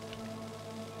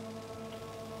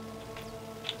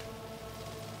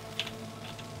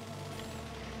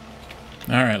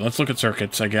 Alright, let's look at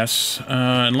circuits, I guess.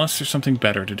 Unless there's something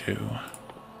better to do.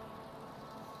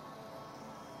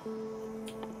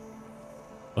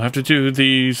 We'll have to do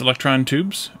these electron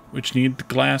tubes, which need the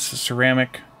glass,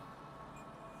 ceramic.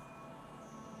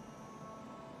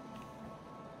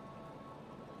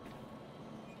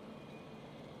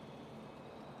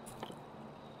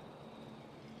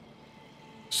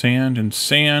 Sand and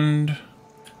sand.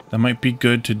 That might be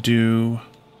good to do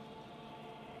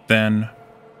then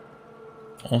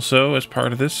also as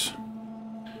part of this.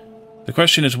 The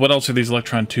question is, what else are these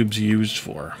electron tubes used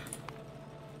for?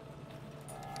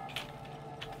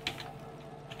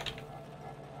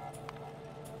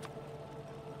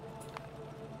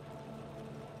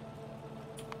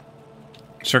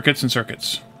 Circuits and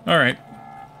circuits. Alright.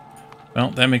 Well,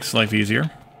 that makes life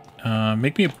easier.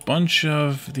 Make me a bunch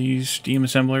of these steam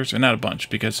assemblers, or not a bunch,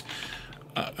 because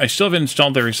I still haven't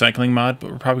installed the recycling mod, but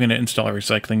we're probably going to install a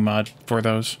recycling mod for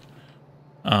those.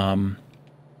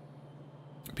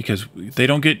 Because they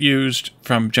don't get used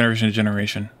from generation to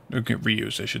generation, or get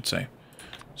reused, I should say.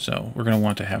 So we're going to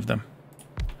want to have them.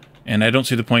 And I don't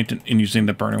see the point in using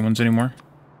the burner ones anymore,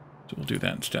 so we'll do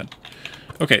that instead.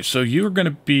 Okay, so you are going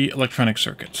to be electronic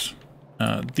circuits.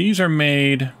 These are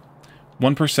made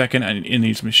 1 per second in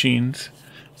these machines.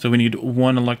 So we need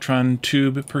 1 electron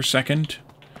tube per second.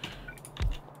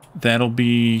 That'll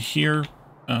be here.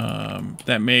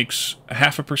 That makes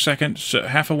half a per second, so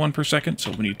half a 1 per second,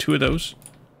 so we need 2 of those.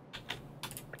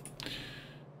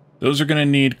 Those are going to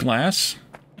need glass.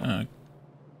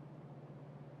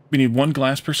 We need 1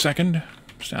 glass per second.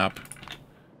 Stop.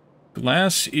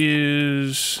 Glass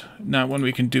is not one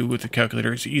we can do with the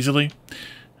calculators easily.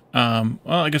 Well,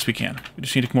 I guess we can. We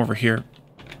just need to come over here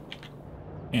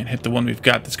and hit the one we've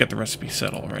got that's got the recipe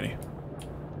set already.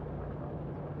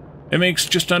 It makes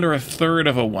just under 1/3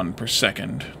 of a 1 per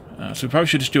second. So we probably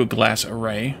should just do a glass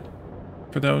array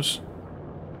for those.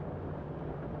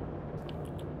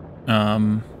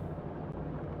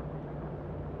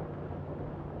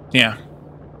 Yeah.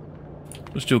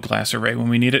 Let's do a glass array when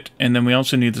we need it. And then we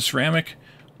also need the ceramic,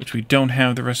 which we don't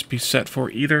have the recipe set for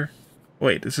either.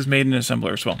 Wait, this is made in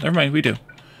assembler as well. Never mind, we do.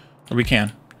 Or we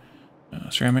can.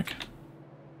 Ceramic.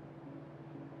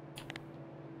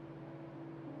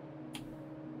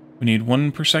 We need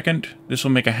 1 per second. This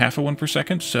will make a half a 1 per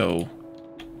second, so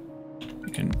we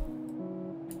can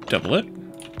double it.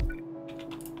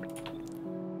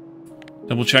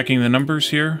 Double checking the numbers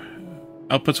here.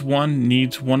 Outputs 1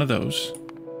 needs 1 of those.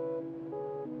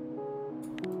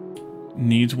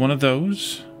 Needs 1 of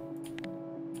those.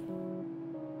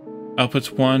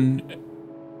 Outputs 1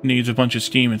 needs a bunch of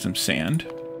steam and some sand.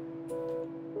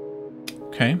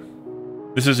 Okay.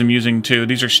 This is amusing too.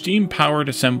 These are steam-powered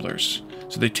assemblers.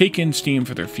 So they take in steam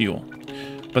for their fuel.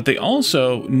 But they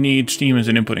also need steam as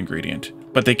an input ingredient.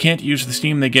 But they can't use the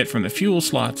steam they get from the fuel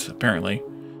slots, apparently.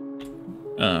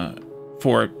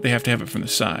 They have to have it from the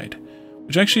side.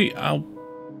 Which actually, I'll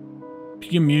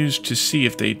be amused to see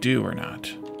if they do or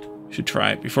not. We should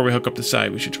try it. Before we hook up the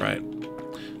side, we should try it.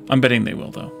 I'm betting they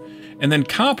will, though. And then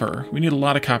copper. We need a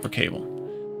lot of copper cable.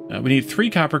 We need 3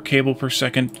 copper cable per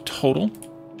second total.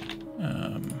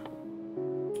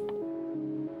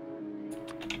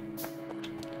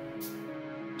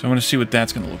 So I want to see what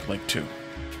that's going to look like, too.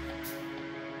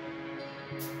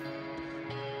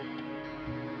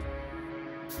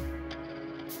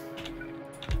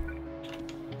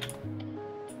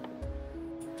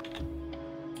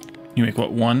 You make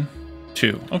what, 1?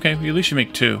 2. Okay, we at least should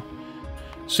make 2.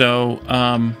 So,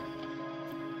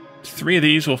 3 of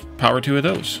these will power 2 of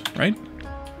those, right?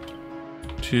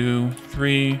 2,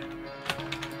 3.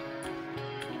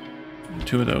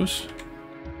 2 of those.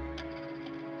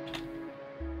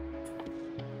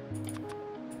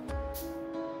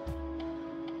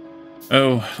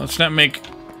 Oh, let's not make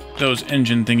those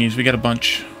engine thingies. We got a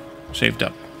bunch saved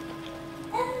up.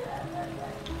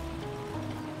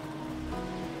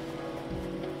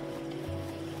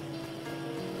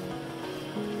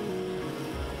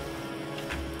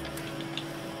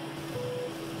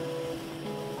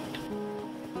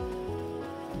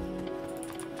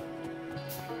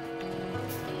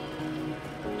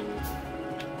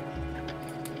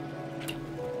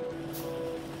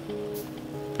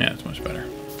 Yeah, that's much better.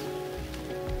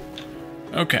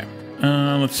 Okay,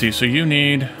 let's see. So you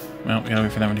need... Well, we gotta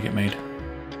wait for that one to get made.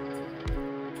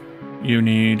 You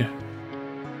need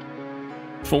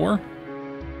 4.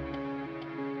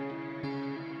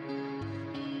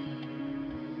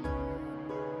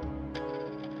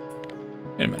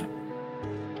 Wait a minute.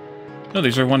 No,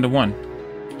 these are 1 to 1.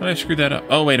 How did I screw that up?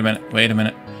 Oh, wait a minute. Wait a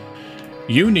minute.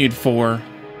 You need 4.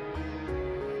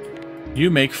 You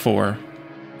make 4.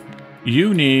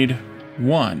 You need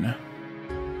 1.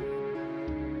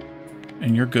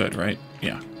 And you're good, right?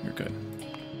 Yeah, you're good.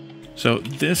 So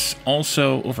this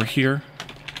also over here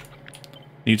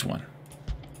needs 1.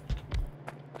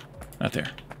 Not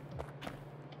there.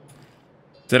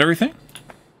 Is that everything?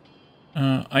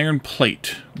 Iron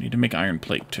plate. We need to make iron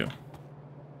plate too.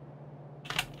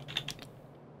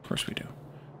 Of course we do.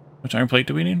 Which iron plate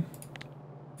do we need?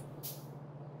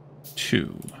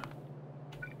 2.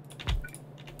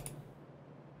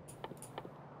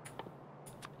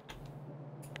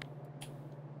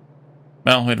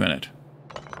 Well, wait a minute.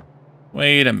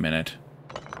 Wait a minute.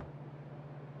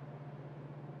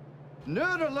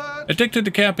 Nerd alert! Addicted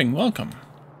to camping, welcome.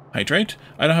 Hydrate.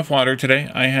 I don't have water today.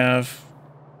 I have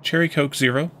Cherry Coke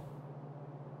Zero.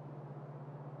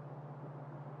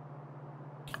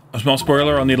 A small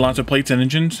spoiler, I'll need lots of plates and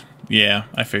engines. Yeah,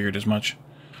 I figured as much.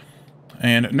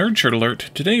 And nerd shirt alert.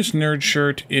 Today's nerd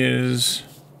shirt is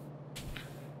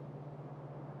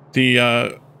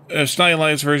the a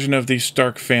stylized version of the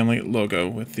Stark family logo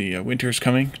with the winters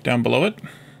coming down below it.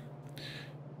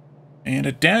 And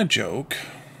a dad joke.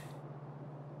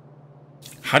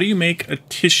 How do you make a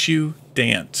tissue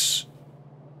dance?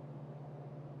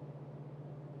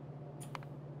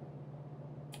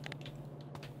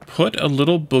 Put a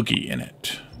little boogie in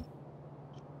it.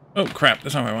 Oh crap,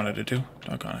 that's not what I wanted to do.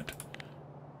 Doggone it.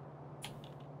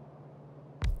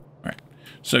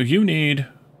 So you need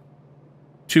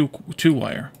two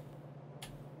wire.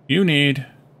 You need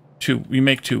two. We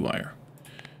make 2 wire.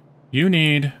 You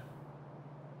need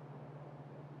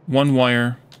 1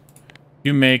 wire.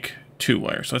 You make 2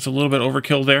 wire. So that's a little bit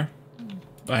overkill there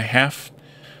by half.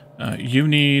 You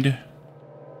need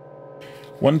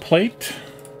 1 plate,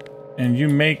 and you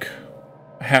make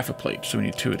half a plate. So we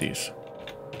need 2 of these.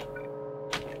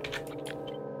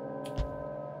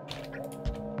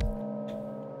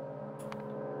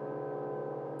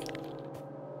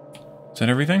 Is that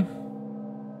everything?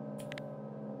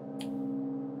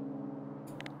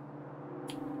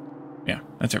 Yeah,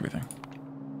 that's everything.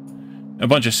 A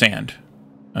bunch of sand.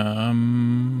 A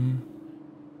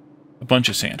bunch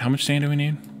of sand. How much sand do we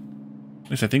need? At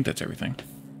least I think that's everything.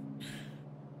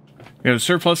 We have a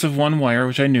surplus of 1 wire,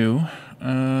 which I knew.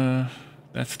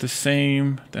 That's the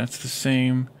same. That's the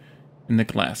same. And the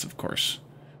glass, of course.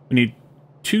 We need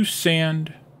 2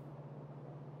 sand.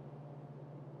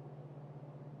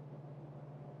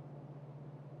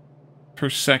 Per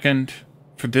second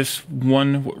for this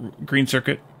 1 green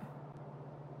circuit.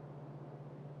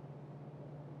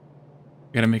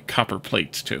 Gotta make copper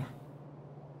plates too.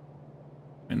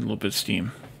 And a little bit of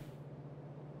steam.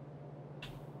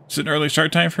 Is it an early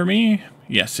start time for me?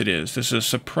 Yes, it is. This is a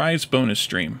surprise bonus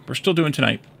stream. We're still doing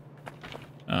tonight.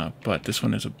 But this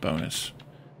one is a bonus.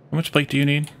 How much plate do you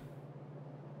need?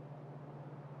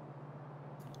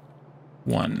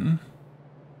 1.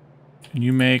 And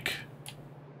you make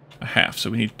a half. So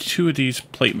we need 2 of these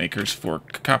plate makers for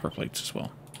copper plates as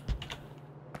well.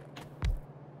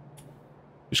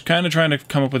 Just kind of trying to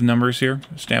come up with numbers here.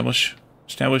 Establish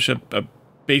a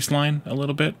baseline a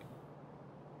little bit.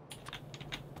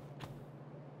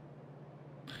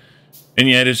 And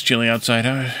yeah, it is chilly outside.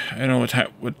 I don't know what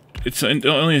it's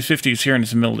only in the 50s here, and it's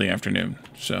the middle of the afternoon.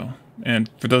 So, and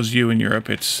for those of you in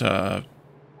Europe, it's low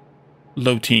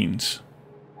teens.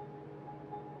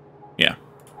 Yeah.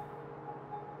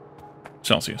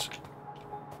 Celsius.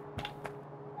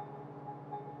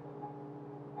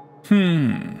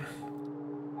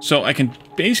 So I can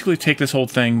basically take this whole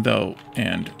thing, though,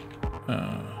 and...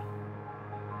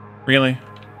 really?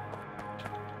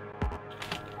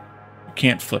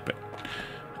 Can't flip it.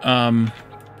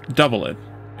 Double it.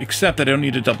 Except I don't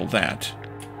need to double that.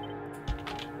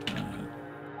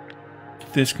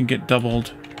 This can get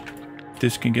doubled.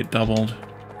 This can get doubled.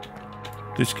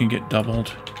 This can get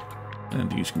doubled.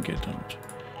 And these can get doubled.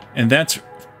 And that's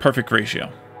perfect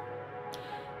ratio.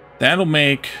 That'll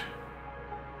make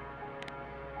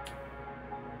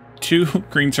 2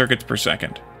 green circuits per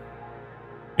second.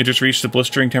 It just reached the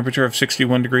blistering temperature of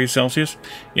 61 degrees Celsius.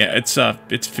 Yeah, it's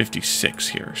 56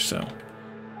 here, so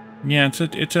yeah,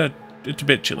 it's a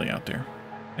bit chilly out there.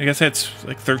 I guess that's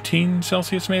like 13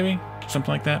 Celsius maybe,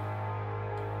 something like that.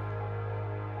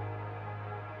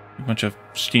 A bunch of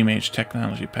steam age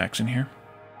technology packs in here.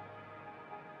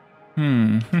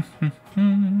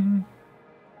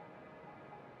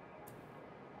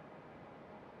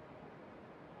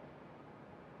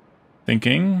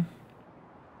 Thinking.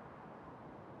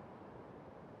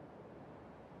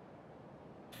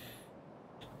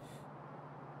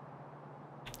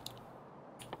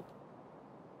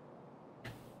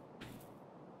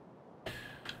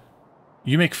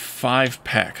 You make 5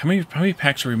 pack. How many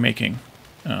packs are we making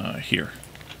here?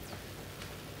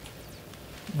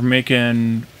 We're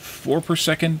making 4 per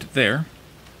second there.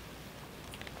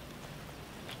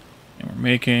 And we're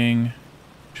making...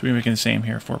 Should we be making the same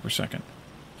here, 4 per second?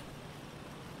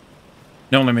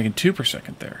 No, only making 2 per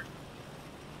second there.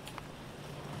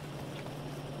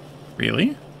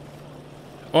 Really?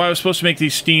 Oh, I was supposed to make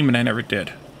these steam and I never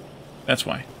did. That's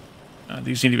why.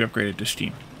 These need to be upgraded to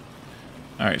steam.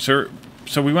 Alright, so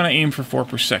we want to aim for 4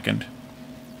 per second.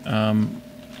 1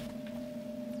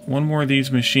 more of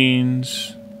these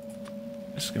machines.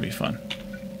 This is going to be fun.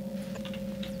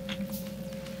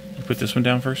 You put this one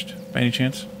down first, by any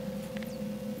chance?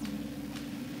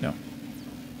 No.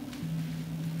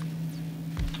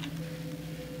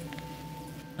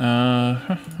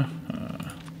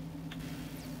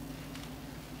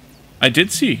 I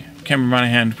did see Cameron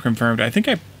Monahan confirmed. I think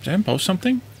did I post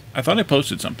something? I thought I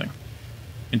posted something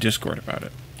in Discord about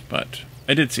it, but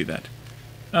I did see that.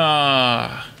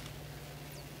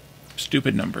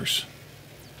 Stupid numbers.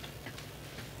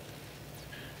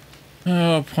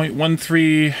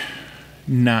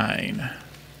 0.139.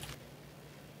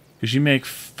 Because you make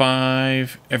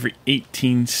 5 every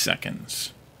 18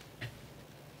 seconds.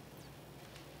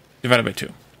 Divided by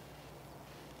 2.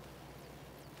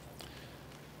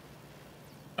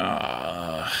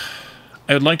 I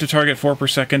would like to target 4 per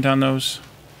second on those,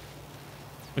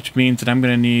 which means that I'm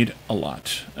going to need a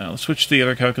lot. Let's switch to the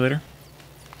other calculator.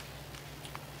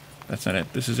 that's not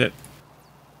it. This is it.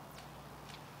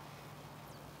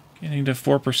 Getting to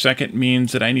 4 per second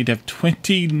means that I need to have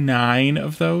 29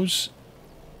 of those.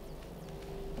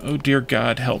 Oh, dear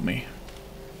God, help me.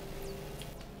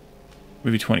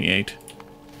 Maybe 28. I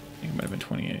think it might have been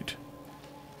 28.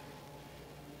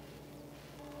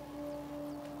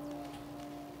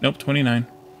 Nope, 29.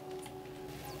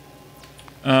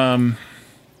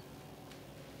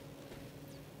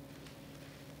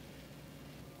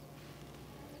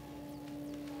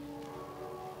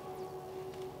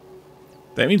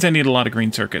 That means I need a lot of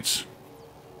green circuits.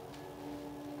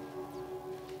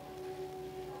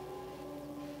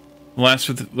 Last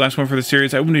one for the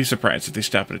series, I wouldn't be surprised if they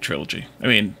stop at a trilogy. I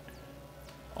mean,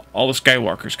 all the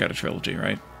Skywalkers got a trilogy,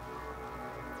 right?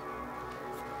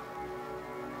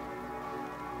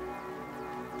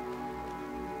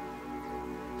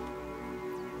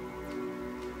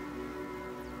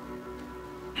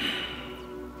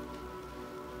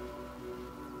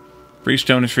 Free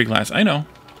stone is free glass. I know.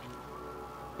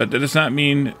 But that does not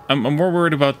mean... I'm more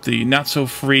worried about the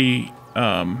not-so-free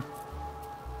iron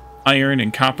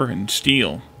and copper and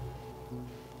steel.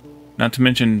 Not to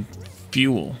mention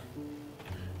fuel.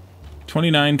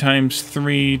 29 times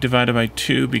 3 divided by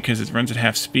 2 because it runs at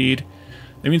half speed.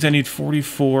 That means I need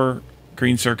 44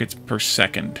 green circuits per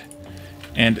second.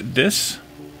 And this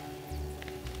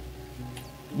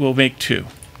will make 2.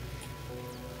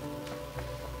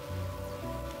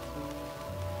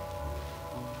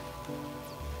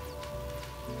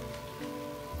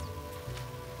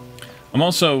 I'm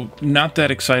also not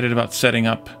that excited about setting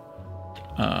up...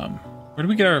 where do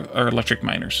we get our electric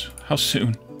miners? How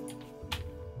soon?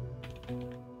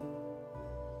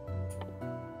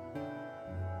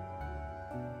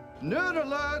 Nerd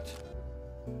alert!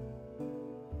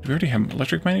 Do we already have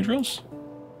electric mining drills?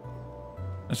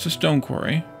 That's the stone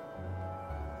quarry.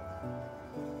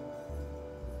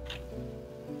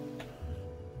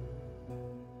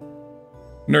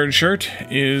 Nerd shirt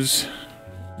is...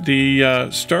 the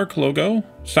Stark logo,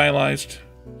 stylized,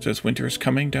 says winter is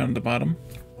coming down at the bottom.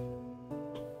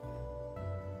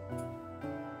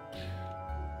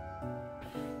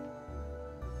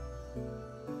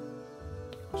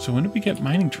 So when did we get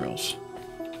mining drills?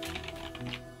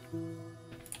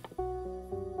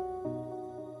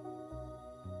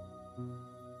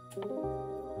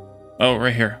 Oh,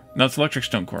 right here. No, it's electric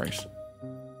stone quarries.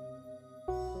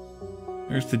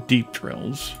 There's the deep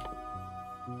drills.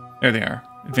 There they are.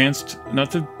 Advanced, not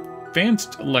the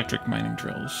advanced electric mining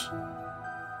drills.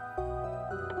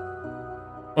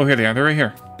 Oh, here they are. They're right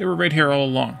here. They were right here all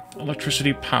along.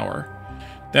 Electricity power.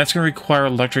 That's going to require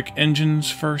electric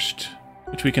engines first,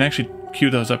 which we can actually queue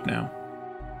those up now.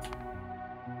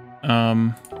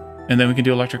 And then we can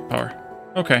do electric power.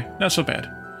 Okay, not so bad.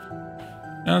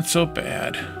 Not so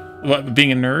bad. What,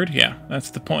 being a nerd? Yeah,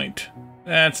 that's the point.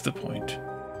 That's the point.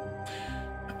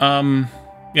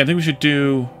 Yeah, I think we should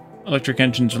do electric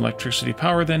engines and electricity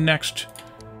power then next.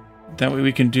 That way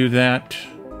we can do that.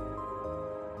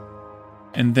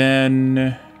 And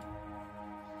then...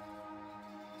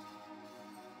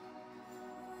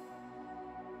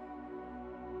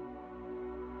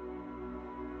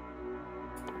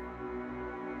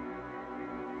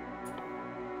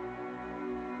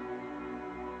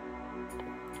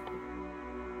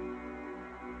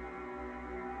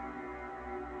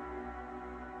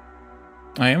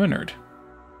 I am a nerd.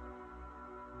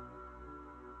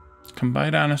 Let's come by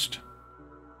it honest.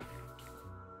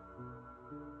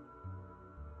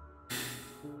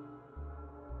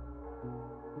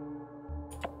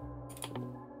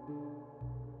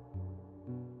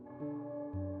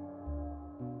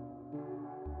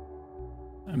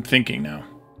 I'm thinking now.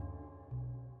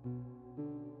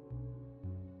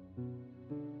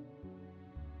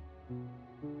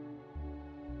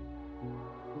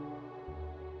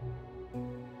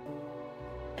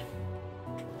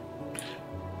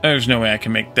 There's no way I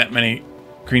can make that many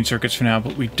green circuits for now,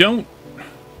 but we don't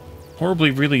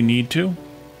horribly really need to.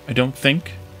 I don't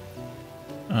think.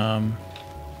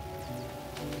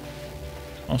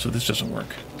 Also, this doesn't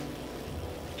work.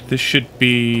 This should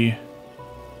be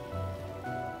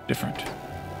different.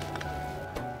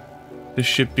 This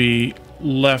should be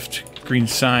left green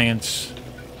science.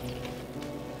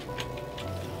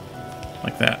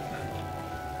 Like that.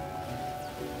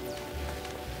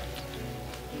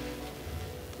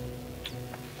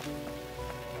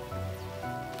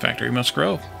 Factory must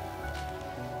grow.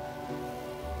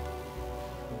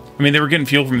 I mean, they were getting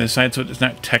fuel from this side, so it's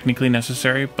not technically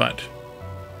necessary, but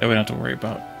we don't have to worry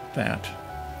about that.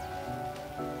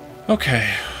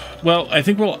 Okay. Well, I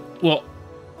think we'll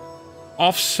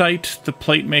off-site the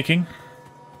plate making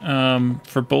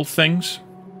for both things,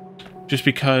 just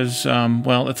because,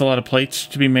 well, it's a lot of plates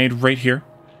to be made right here.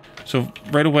 So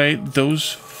right away,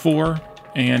 those 4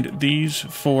 and these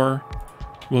 4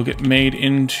 will get made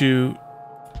into,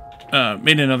 made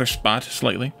in another spot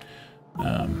slightly.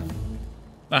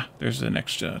 There's the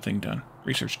next thing done.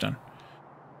 Research done.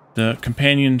 The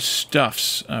companion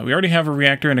stuffs. We already have a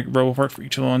reactor and a robo part for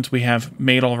each of the ones we have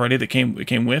made already that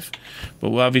came with, but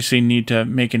we'll obviously need to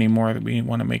make any more that we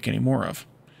want to make any more of.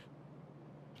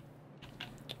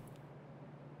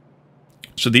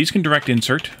 So these can direct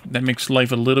insert. That makes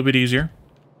life a little bit easier.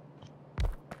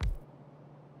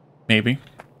 Maybe.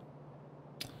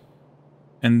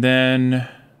 And then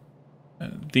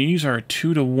these are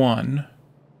 2-to-1.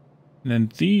 And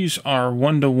then these are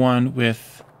 1-to-1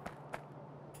 with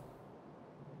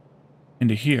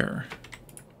into here.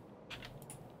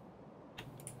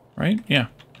 Right? Yeah.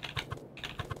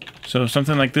 So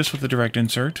something like this with a direct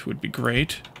insert would be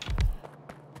great.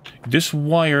 This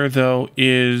wire, though,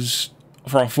 is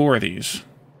for all 4 of these.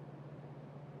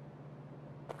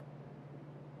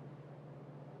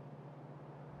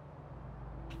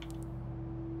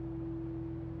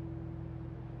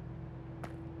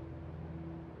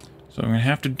 So I'm going to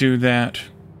have to do that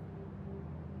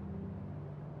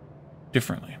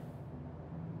differently.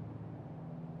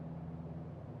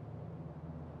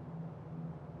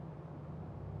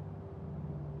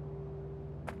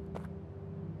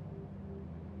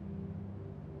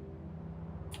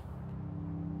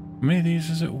 How many of these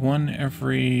is it? 1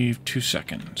 every 2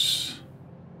 seconds.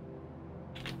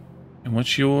 And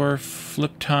what's your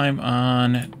flip time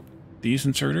on these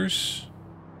inserters?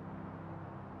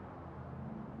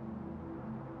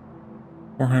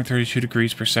 432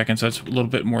 degrees per second, so that's a little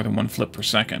bit more than 1 flip per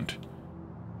second.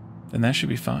 Then that should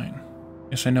be fine.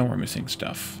 Yes, I know we're missing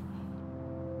stuff.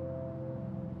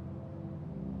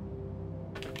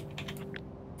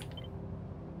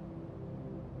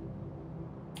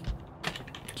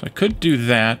 So I could do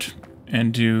that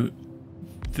and do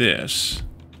this.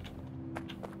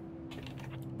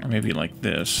 Or maybe like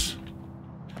this.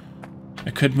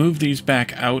 I could move these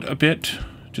back out a bit,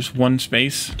 just 1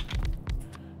 space.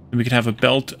 And we could have a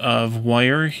belt of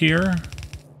wire here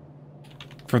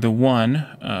for the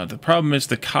 1. The problem is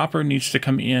the copper needs to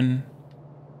come in,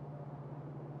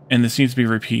 and this needs to be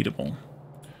repeatable.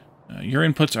 Your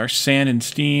inputs are sand and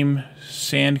steam.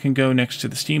 Sand can go next to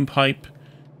the steam pipe.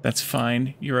 That's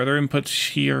fine. Your other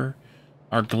inputs here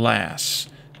are glass.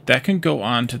 That can go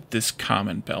on to this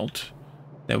common belt.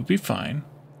 That would be fine.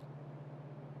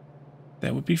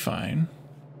 That would be fine.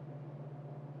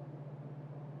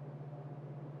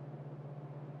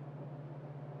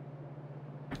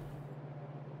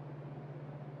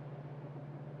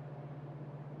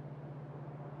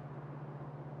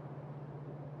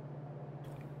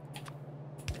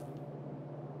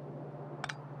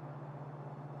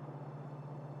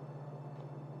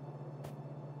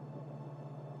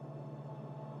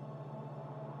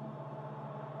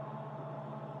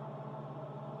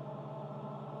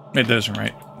 It doesn't,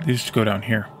 right? These go down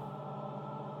here.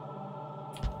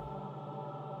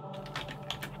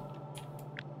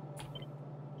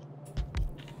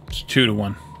 It's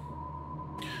 2-to-1.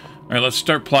 All right, let's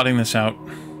start plotting this out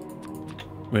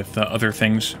with other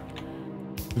things.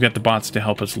 We've got the bots to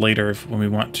help us later when we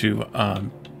want to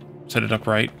set it up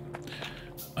right.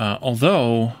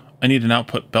 Although, I need an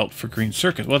output belt for green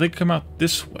circuit. Well, they come out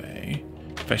this way.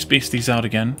 If I space these out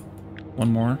again,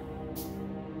 1 more.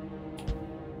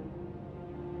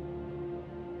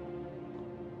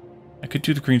 I could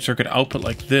do the green circuit output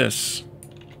like this.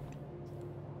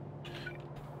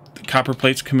 The copper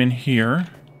plates come in here.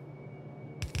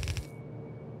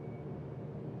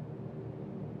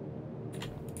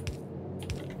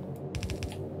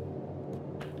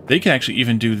 They can actually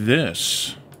even do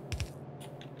this.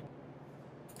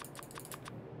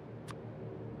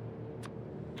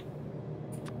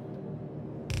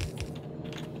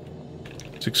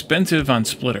 It's expensive on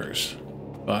splitters,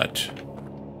 but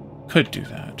could do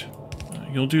that.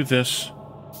 You'll do this.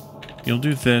 You'll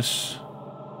do this.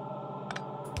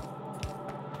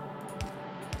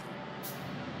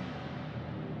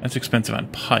 That's expensive on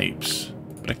pipes,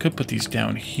 but I could put these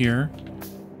down here.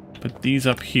 Put these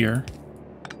up here.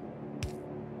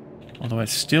 Although I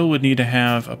still would need to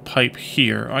have a pipe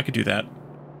here. Oh, I could do that.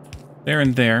 There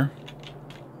and there.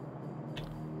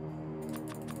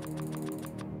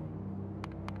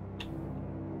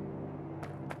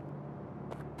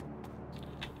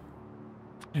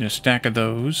 And a stack of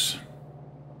those.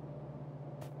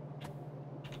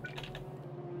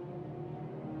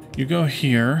 You go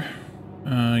here.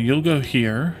 You'll go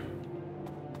here.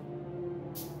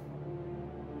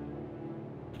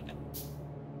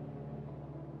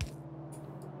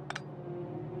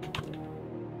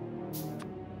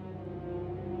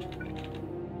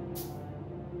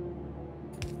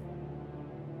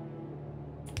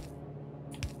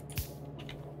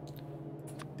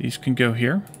 These can go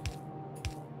here.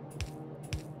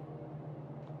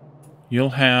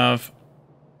 You'll have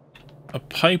a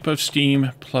pipe of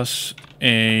steam plus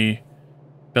a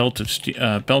belt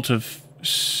of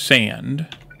sand,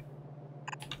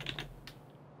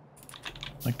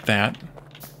 like that.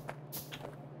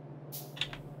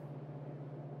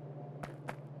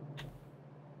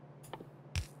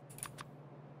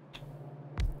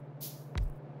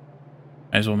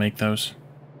 Might as well make those.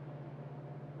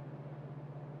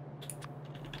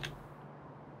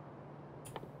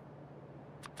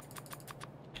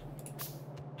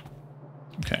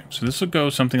 Okay, so this will go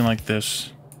something like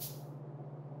this.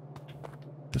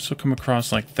 This will come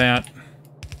across like that.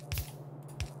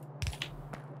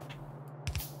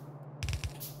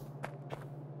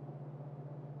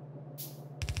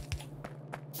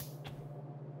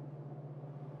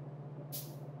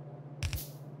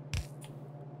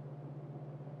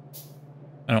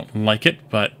 I don't like it,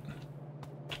 but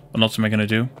what else am I going to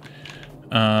do?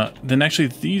 Then actually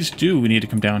these do need to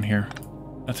come down here.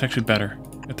 That's actually better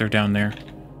if they're down there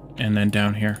and then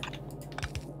down here.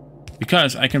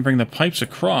 Because I can bring the pipes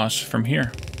across from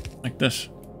here, like this.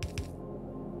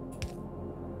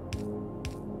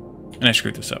 And I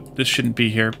screwed this up. This shouldn't be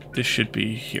here. This should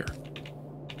be here.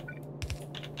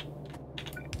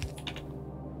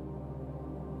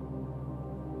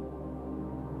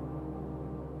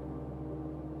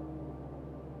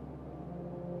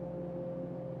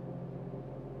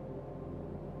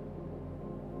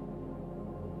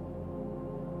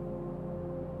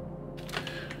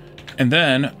 And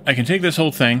then I can take this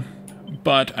whole thing,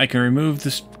 but I can remove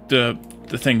this, the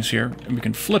things here, and we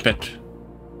can flip it.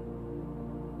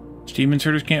 Steam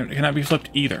inserters cannot be flipped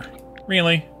either.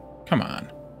 Really? Come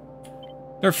on.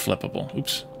 They're flippable.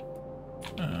 Oops.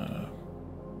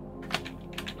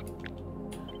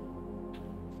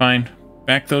 Fine.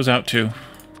 Back those out too.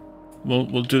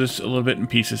 We'll do this a little bit in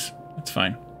pieces. It's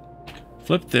fine.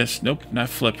 Flip this. Nope, not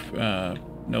flip.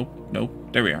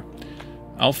 Nope. There we are.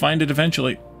 I'll find it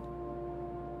eventually.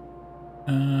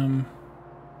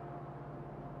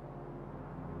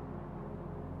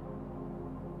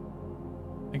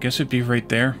 I guess it'd be right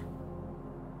there.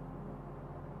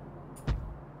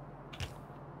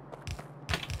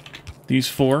 These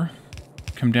 4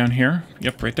 come down here.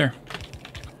 Yep, right there.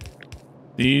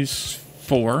 These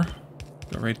 4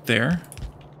 go right there.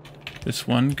 This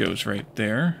one goes right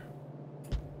there.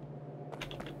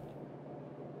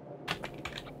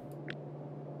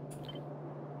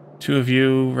 Two of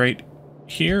you right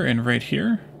here and right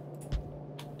here.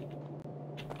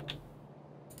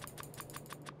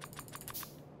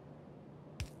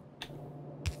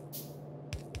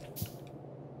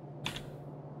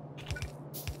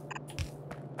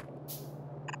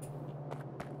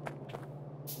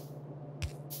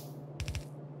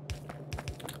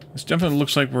 This definitely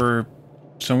looks like we're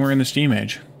somewhere in the steam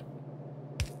age.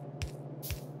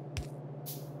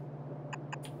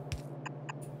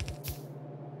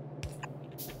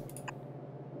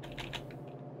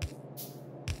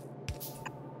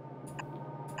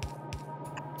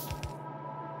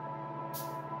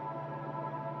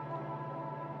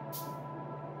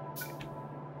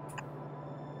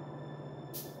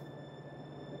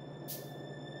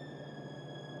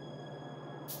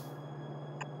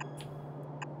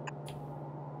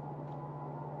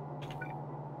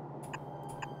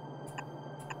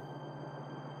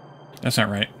 That's not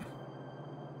right.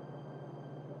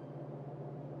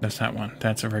 That's not one.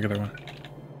 That's a regular one.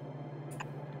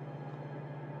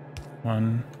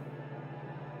 1,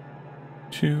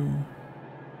 2,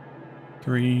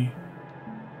 3.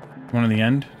 One on the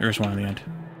end. There's one on the end.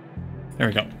 There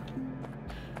we go.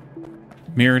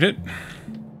 Mirrored it,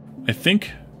 I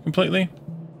think, completely.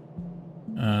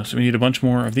 So we need a bunch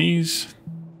more of these.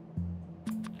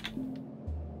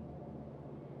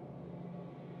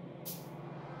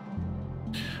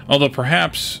 Although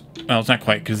perhaps, well, it's not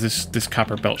quite, because this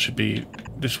copper belt should be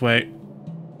this way.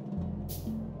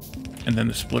 And then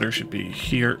the splitter should be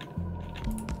here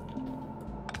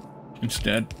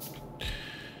instead.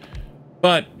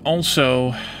 But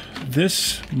also,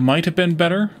 this might have been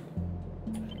better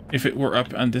if it were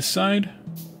up on this side.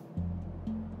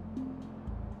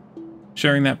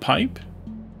 Sharing that pipe?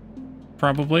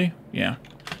 Probably, yeah.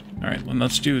 Alright, well,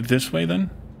 let's do it this way then.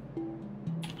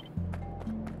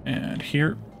 And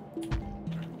here.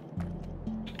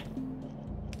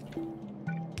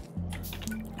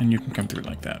 And you can come through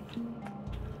like that.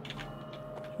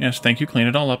 Yes, thank you. Clean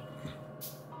it all up.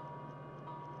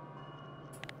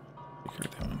 Take care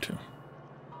of that one too.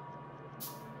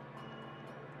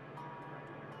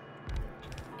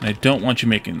 And I don't want you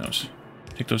making those.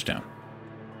 Take those down.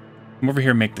 Come over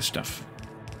here and make this stuff.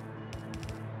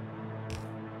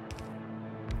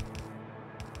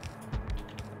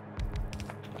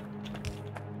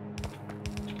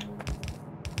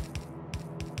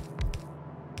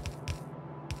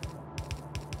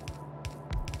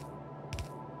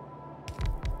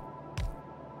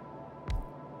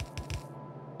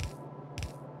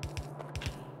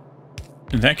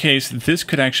 In that case, this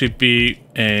could actually be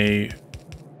a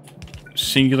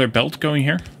singular belt going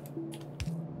here.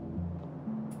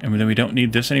 And then we don't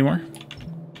need this anymore.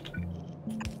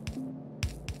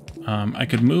 I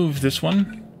could move this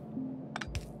one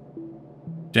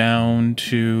down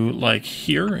to like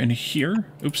here and here.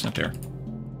 Oops, not there.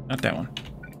 Not that one.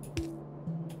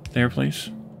 There,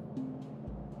 please.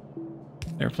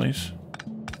 There, please.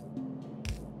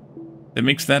 That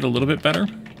makes that a little bit better.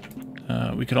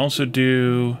 We could also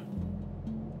do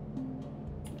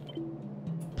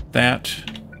that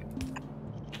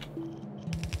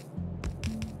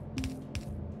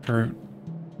for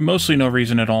mostly no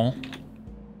reason at all.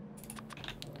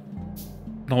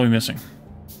 What are we missing?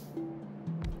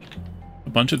 A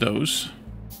bunch of those.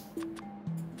 A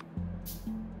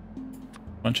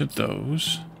bunch of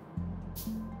those.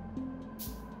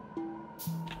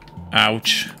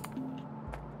 Ouch.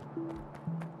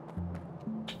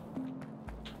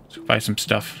 Let's buy some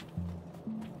stuff.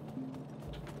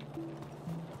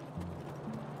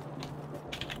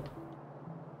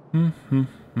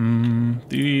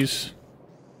 These.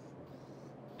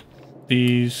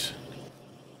 These.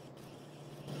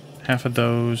 Half of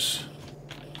those.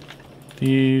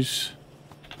 These.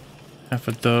 Half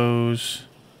of those.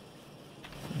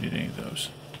 Don't need any of those.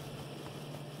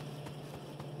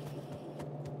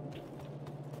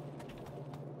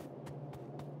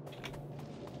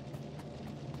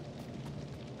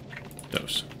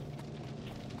 Those.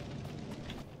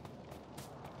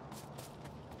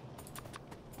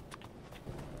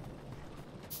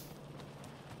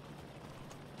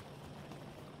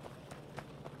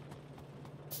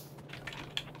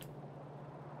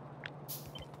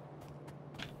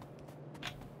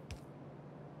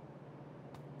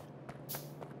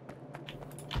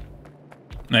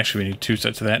 Actually, we need 2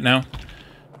 sets of that now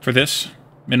for this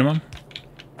minimum.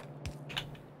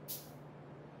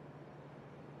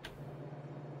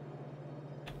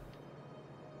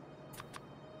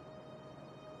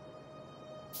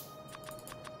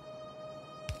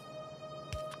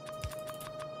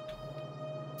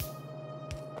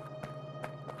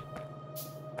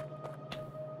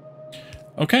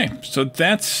 Okay, so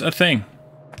that's a thing.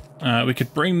 We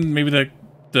could bring maybe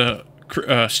the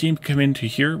steam come into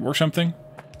here or something.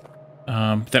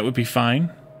 That would be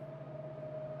fine.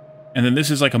 And then this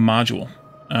is like a module.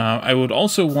 I would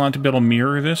also want to be able to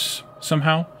mirror this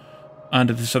somehow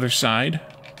onto this other side,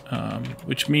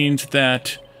 which means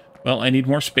that, well, I need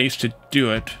more space to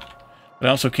do it, but I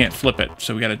also can't flip it.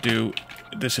 So we got to do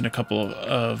this in a couple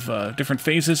of different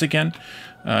phases again,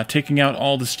 taking out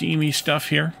all the steamy stuff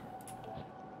here,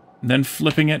 and then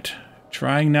flipping it,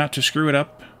 trying not to screw it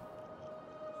up.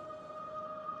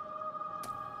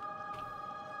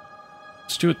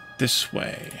 Let's do it this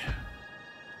way.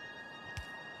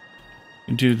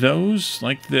 And do those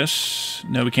like this.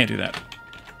 No, we can't do that.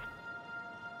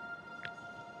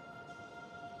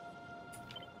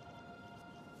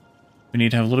 We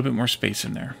need to have a little bit more space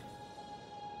in there.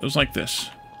 Those like this.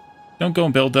 Don't go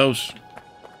and build those.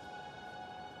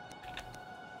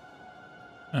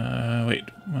 Wait.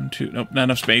 1, 2. Nope, not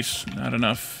enough space. Not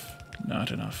enough.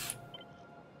 Not enough.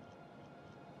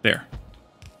 There.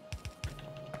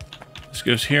 This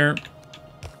goes here.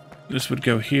 This would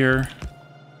go here.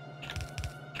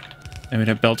 Then we'd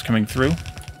have belts coming through.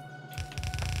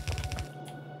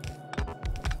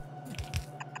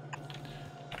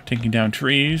 Taking down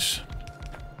trees.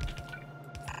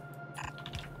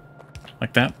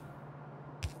 Like that.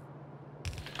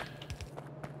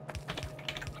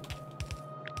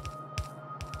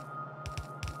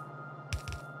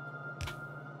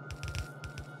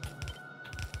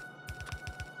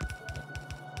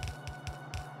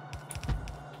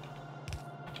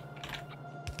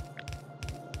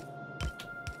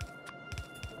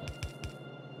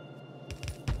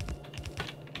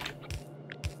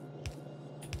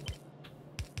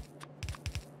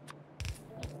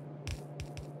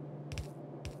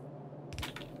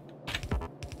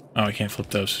 Oh, I can't flip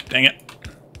those. Dang it.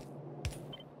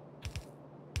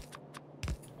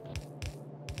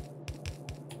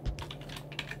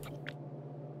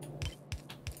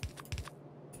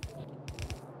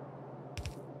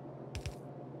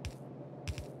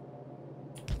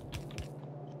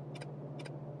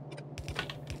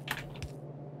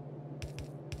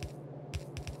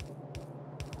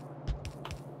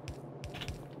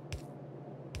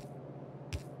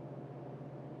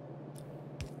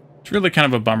 It's really kind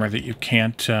of a bummer that you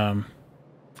can't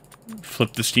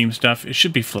flip the steam stuff. It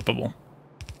should be flippable.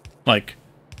 Like,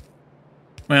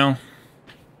 well,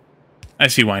 I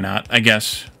see why not, I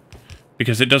guess.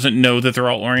 Because it doesn't know that they're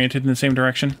all oriented in the same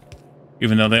direction.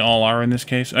 Even though they all are in this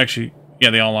case. Actually, yeah,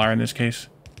 they all are in this case.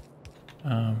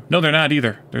 No, they're not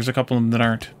either. There's a couple of them that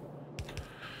aren't.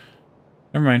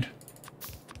 Never mind.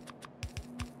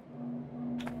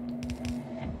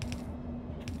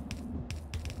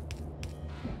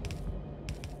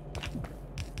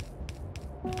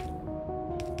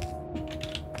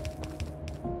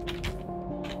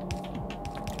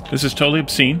 This is totally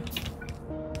obscene,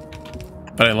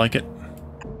 but I like it.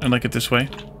 I like it this way.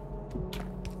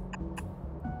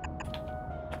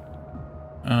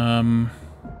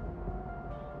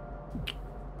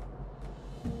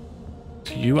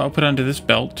 So you output onto this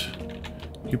belt.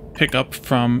 You pick up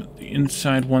from the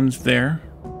inside ones there.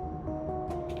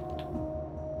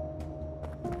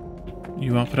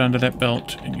 You output onto that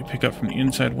belt, and you pick up from the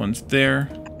inside ones there.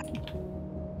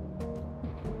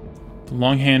 The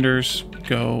long handers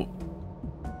go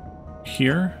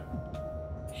here,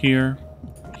 here,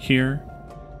 here,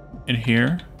 and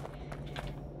here.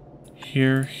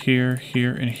 Here, here,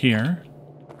 here, and here.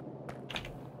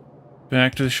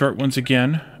 Back to the short ones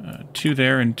again. 2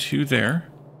 there and 2 there.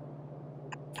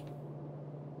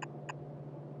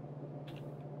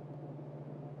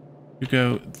 You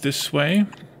go this way.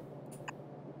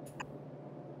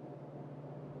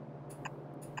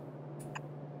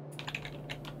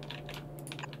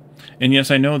 And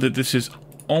yes, I know that this is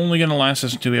only going to last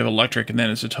us until we have electric, and then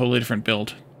it's a totally different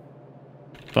build.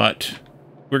 But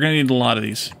we're going to need a lot of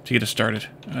these to get us started.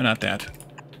 Not that.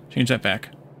 Change that back.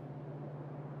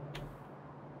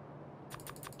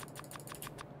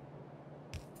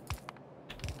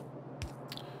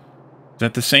 Is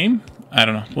that the same? I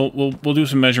don't know. We'll do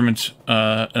some measurements in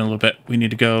a little bit. We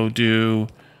need to go do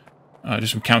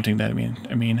some counting. That I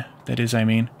mean,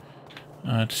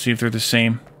 to see if they're the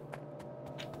same.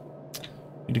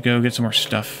 Need to go get some more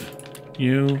stuff.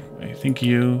 I think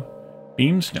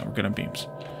beams? No, we're good on beams.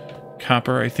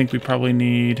 Copper, I think we probably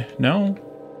need... No.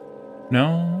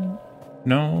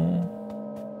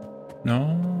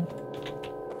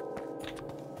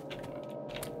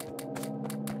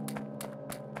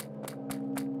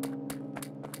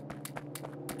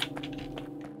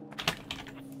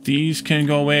 These can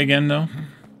go away again, though.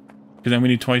 Because then we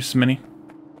need twice as many.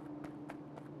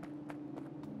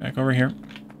 Back over here.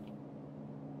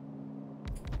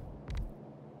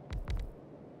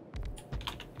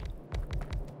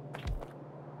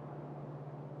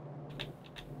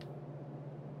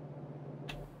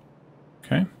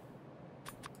 Okay.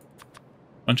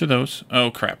 Bunch of those. Oh,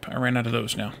 crap. I ran out of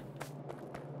those now.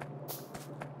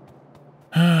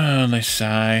 Ah, nice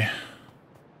sigh.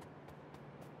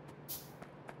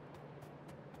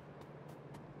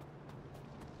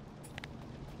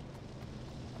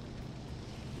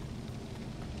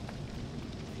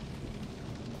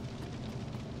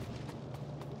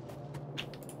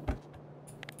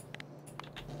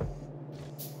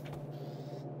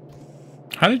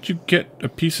 How did you get a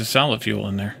piece of solid fuel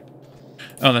in there?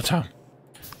 Oh, that's how.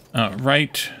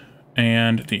 Right,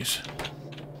 and these.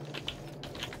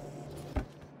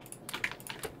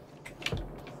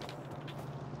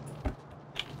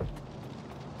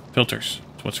 Filters.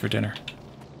 That's what's for dinner.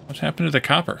 What's happened to the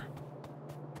copper?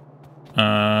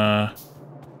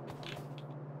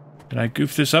 Did I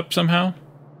goof this up somehow?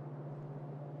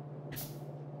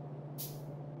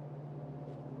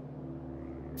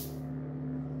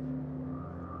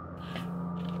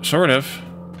 Sort of.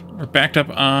 We're backed up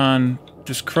on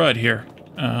this crud here.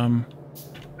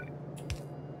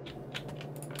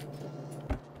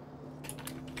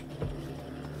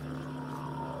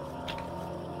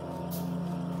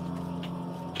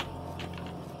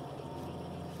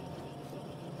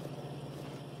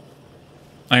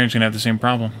 Iron's gonna have the same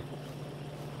problem.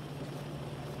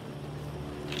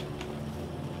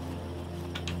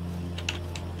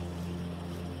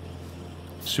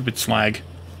 Stupid slag.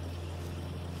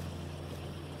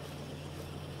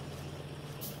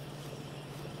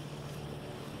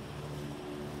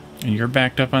 And you're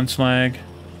backed up on slag.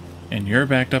 And you're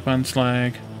backed up on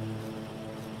slag.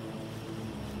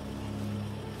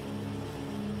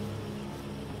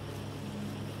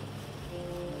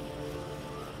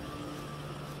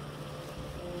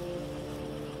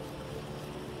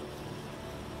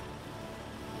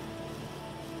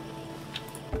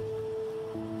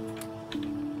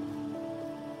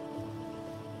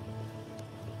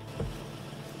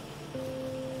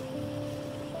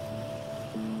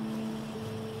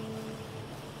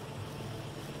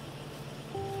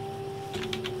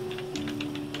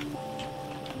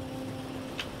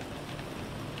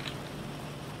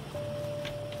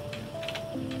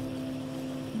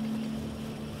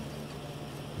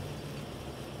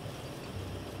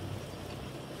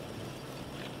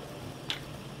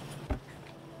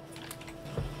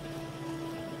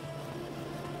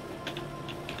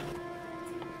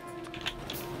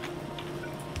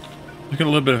 got a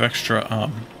little bit of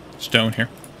extra stone here.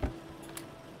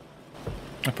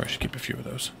 I probably should keep a few of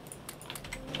those.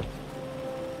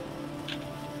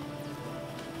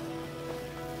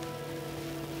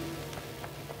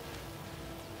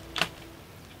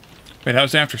 Wait, I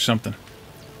was after something.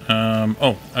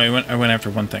 Oh, I went after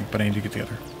one thing, but I need to get the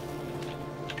other.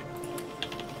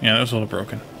 Yeah, that was a little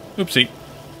broken. Oopsie.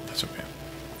 That's okay.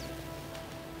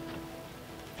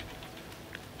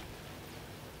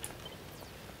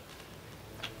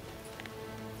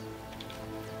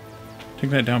 Take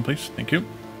that down, please. Thank you.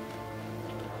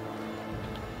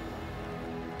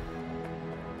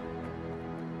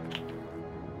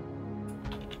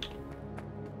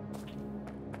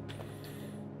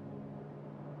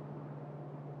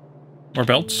 More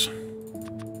belts.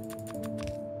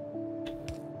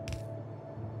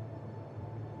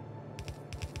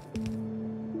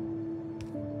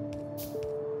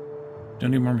 Don't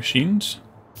need more machines.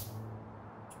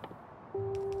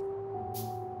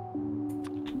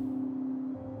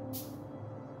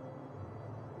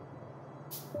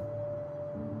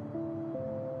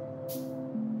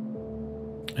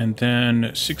 And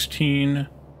then 16.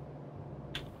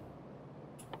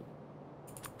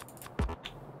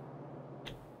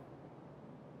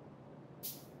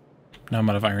 Now I'm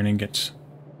out of iron ingots.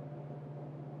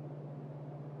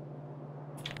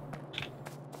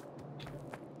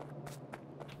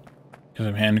 Because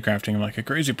I'm handcrafting like a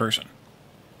crazy person.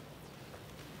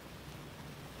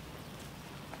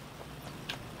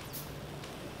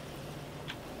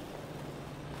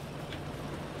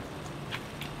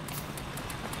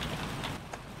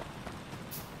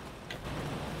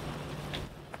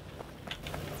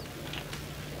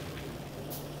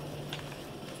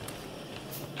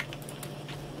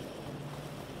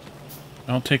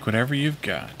 I'll take whatever you've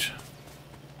got.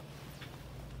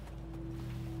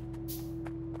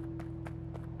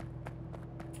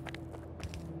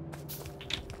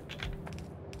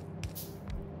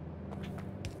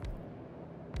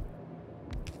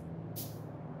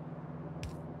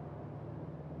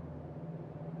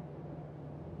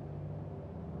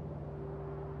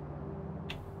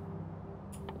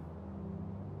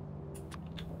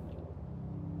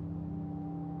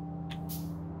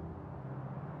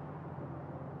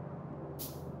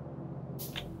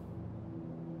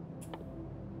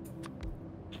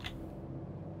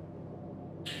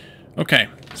 Okay,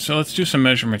 so let's do some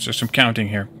measurements or some counting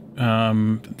here.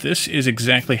 This is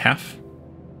exactly half.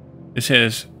 This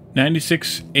has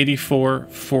 96, 84,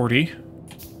 40.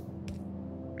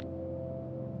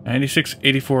 96,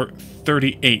 84,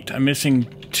 38. I'm missing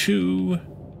 2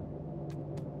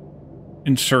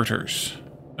 inserters.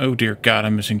 Oh dear God,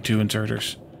 I'm missing 2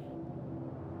 inserters.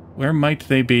 Where might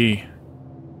they be?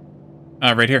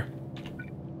 Right here.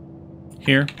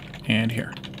 Here and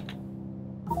here.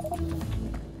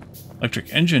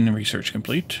 Electric engine research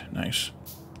complete. Nice.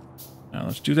 Now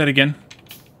let's do that again.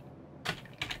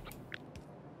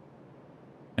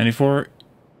 94,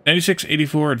 96,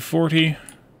 84, and 40.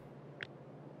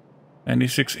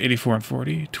 96, 84, and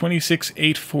 40. 26,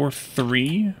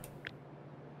 843.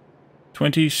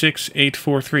 26,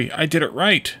 843. I did it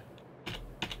right.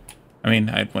 I mean,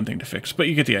 I had one thing to fix, but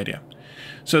you get the idea.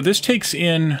 So this takes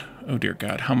in... Oh dear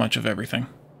God, how much of everything?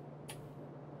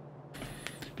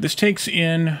 This takes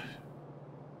in...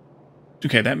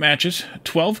 Okay, that matches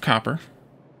 12 copper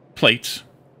plates,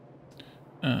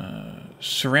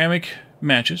 ceramic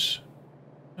matches,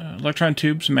 electron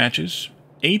tubes matches,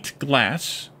 8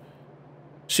 glass,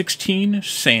 16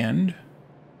 sand,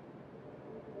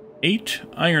 8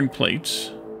 iron plates,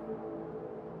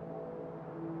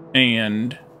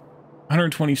 and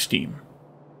 120 steam.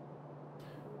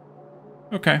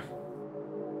 Okay.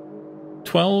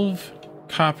 12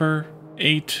 copper,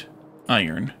 8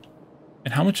 iron.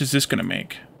 And how much is this going to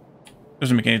make?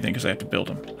 Doesn't make anything because I have to build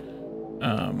them.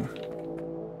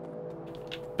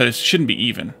 But it shouldn't be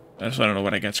even. That's why I don't know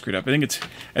what I got screwed up. I think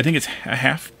it's a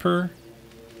half per.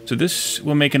 So this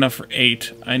will make enough for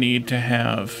 8. I need to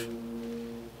have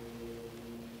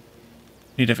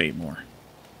 8 more.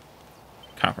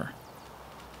 Copper.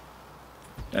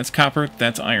 That's copper.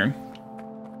 That's iron.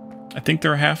 I think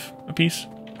they're a half a piece.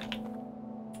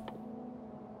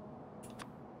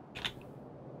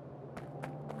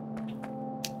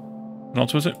 What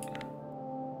else was it?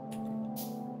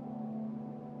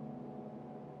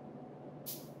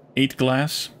 Eight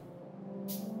glass,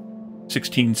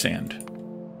 16 sand.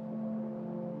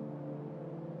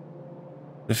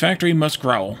 The factory must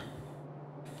growl.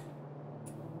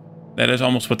 That is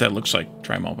almost what that looks like.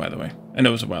 Trimall, by the way. I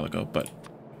know it was a while ago, but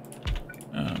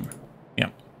yeah.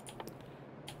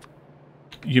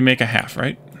 You make a half,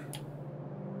 right?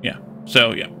 Yeah.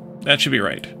 So yeah, that should be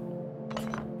right.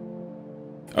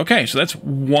 Okay, so that's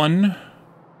one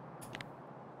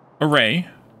array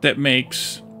that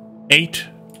makes 8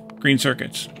 green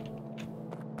circuits.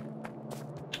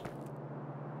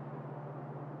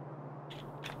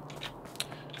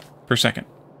 Per second.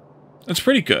 That's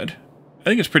pretty good. I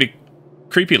think it's pretty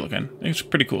creepy looking. I think it's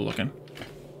pretty cool looking.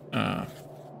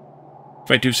 If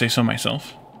I do say so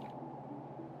myself.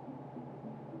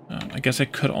 I guess I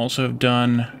could also have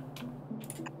done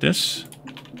this.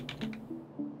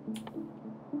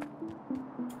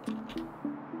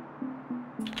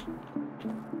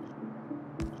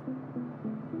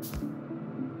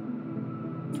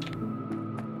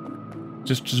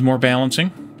 Just more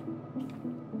balancing.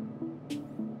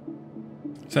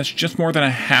 So that's just more than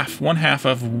one half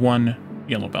of one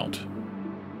yellow belt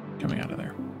coming out of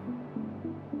there.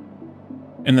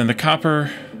 And then the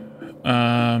copper,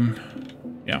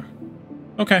 yeah.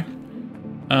 Okay.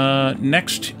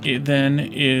 Next then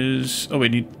is, oh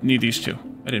wait, need these two.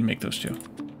 I didn't make those two.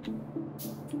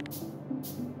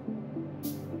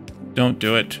 Don't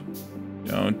do it.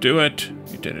 Don't do it.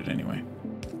 You did it anyway.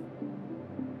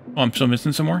 Oh, I'm still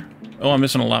missing some more? Oh, I'm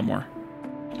missing a lot more.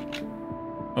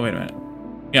 Oh, wait a minute.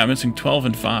 Yeah, I'm missing 12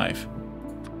 and 5.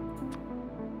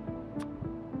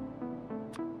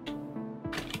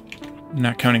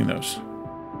 Not counting those.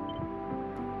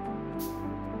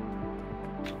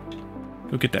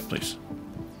 Go get that, please.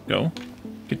 Go.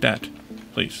 Get that,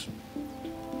 please.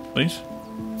 Please?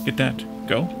 Get that.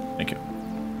 Go. Thank you.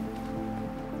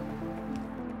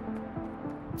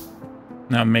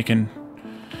 Now I'm making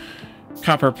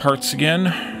copper parts again.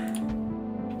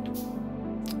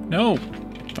 No.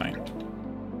 Fine.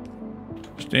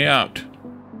 Stay out.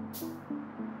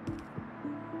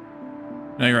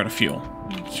 Now you're out of fuel.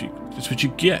 That's what you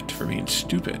get for being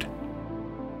stupid.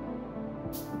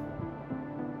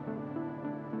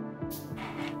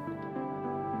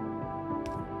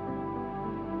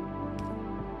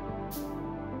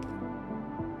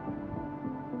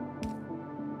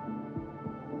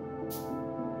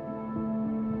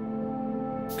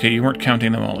 Okay, you weren't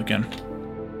counting them all again.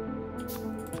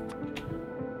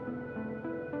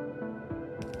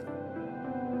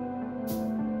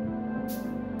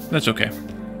 That's okay.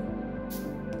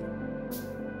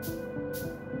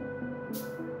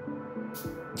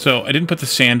 So, I didn't put the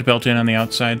sand belt in on the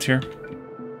outsides here.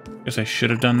 Guess I should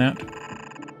have done that.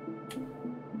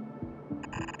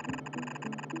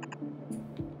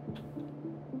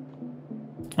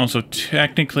 Also,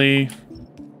 technically,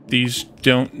 these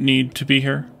don't need to be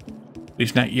here. At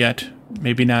least not yet.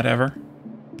 Maybe not ever.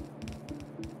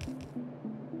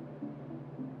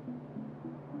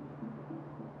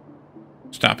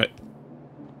 Stop it.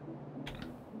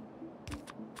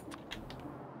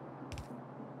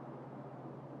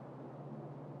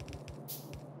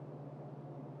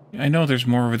 I know there's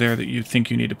more over there that you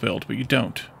think you need to build, but you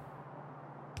don't.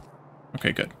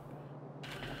 Okay, good.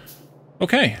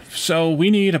 Okay, so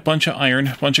we need a bunch of iron,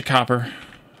 a bunch of copper,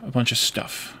 a bunch of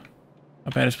stuff.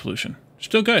 How bad is pollution?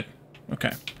 Still good.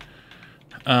 Okay.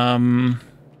 We'll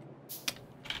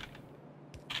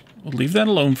leave that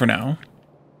alone for now.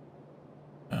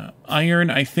 Iron,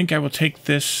 I think I will take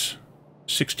this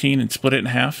 16 and split it in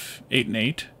half. 8 and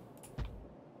 8.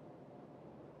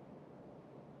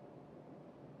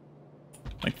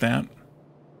 Like that.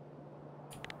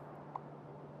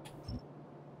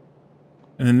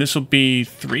 And then this will be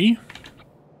 3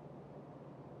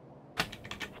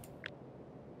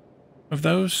 of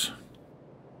those.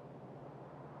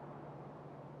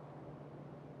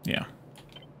 Yeah.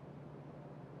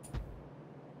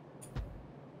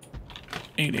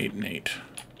 8, 8, and 8.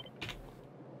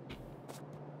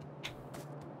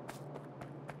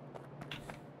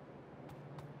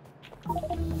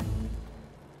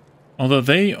 Although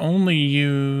they only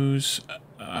use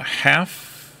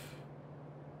half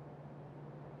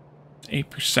 8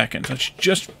 per second. That's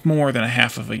just more than a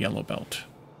half of a yellow belt.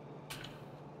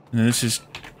 And then this is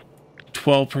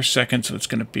 12 per second, so it's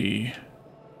going to be...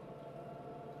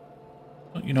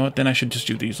 Well, you know what? Then I should just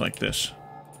do these like this.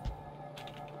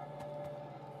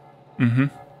 Mm-hmm.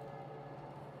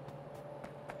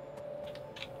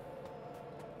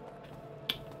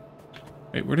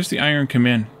 Wait, where does the iron come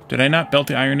in? Did I not belt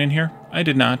the iron in here? I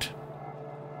did not.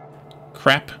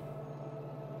 Crap.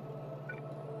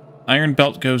 Iron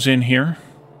belt goes in here.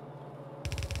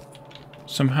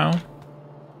 Somehow.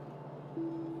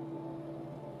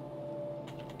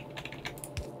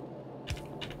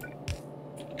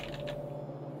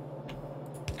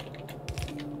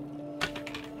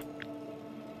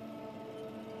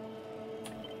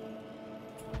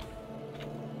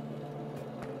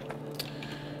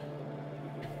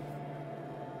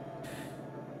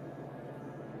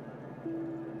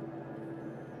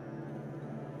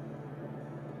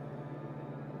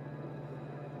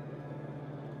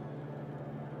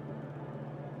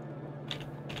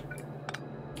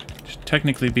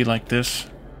 technically be like this.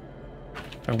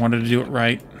 If I wanted to do it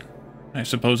right. I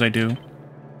suppose I do.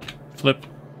 Flip.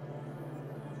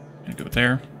 And go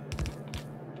there.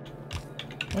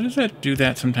 Why does that do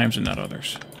that sometimes and not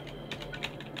others?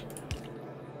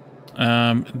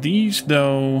 These,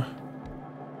 though...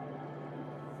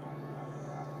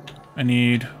 I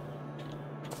need...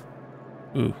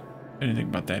 Ooh, I didn't think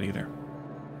about that either.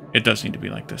 It does need to be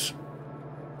like this.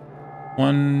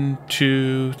 1,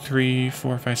 2, 3,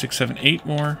 4, 5, 6, 7, 8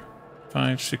 more.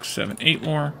 5, 6, 7, 8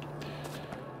 more.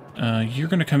 You're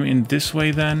going to come in this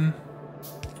way then,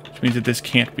 which means that this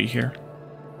can't be here.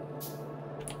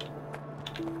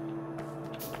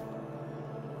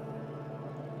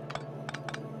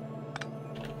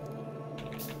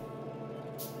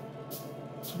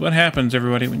 So what happens,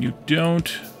 everybody, when you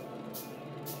don't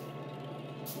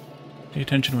pay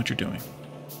attention to what you're doing?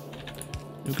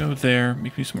 You go there.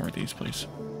 Make me some more of these, please.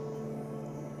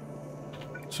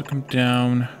 So come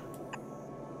down.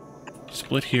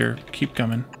 Split here. Keep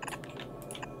coming.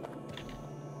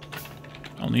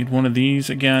 I'll need one of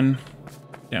these again.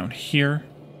 Down here.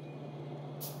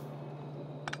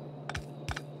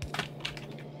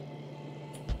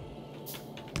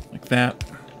 Like that.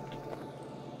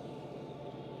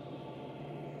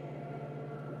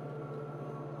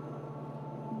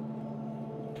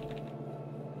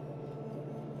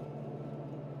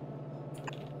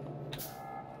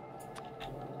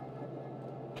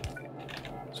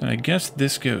 So I guess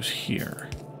this goes here.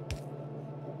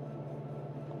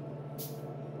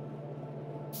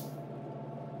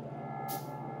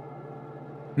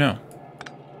 No.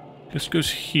 This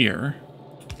goes here.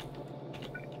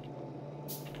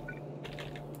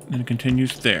 And then it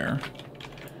continues there.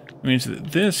 It means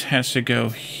that this has to go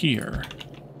here.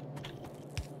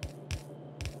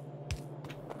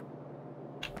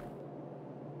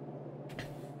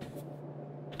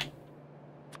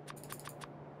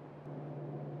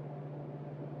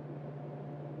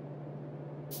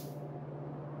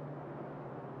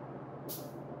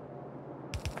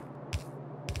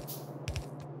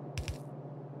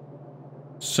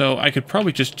 So I could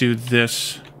probably just do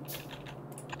this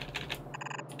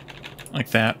like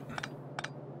that.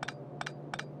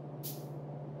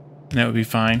 And that would be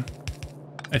fine.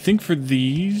 I think for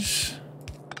these,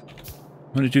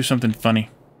 I'm going to do something funny.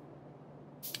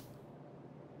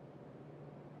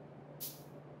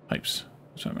 Pipes.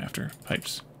 That's what I'm after.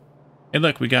 Pipes. Hey,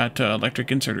 look, we got electric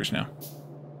inserters now.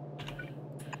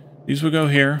 These will go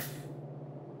here.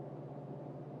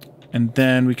 And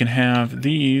then we can have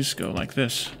these go like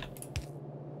this.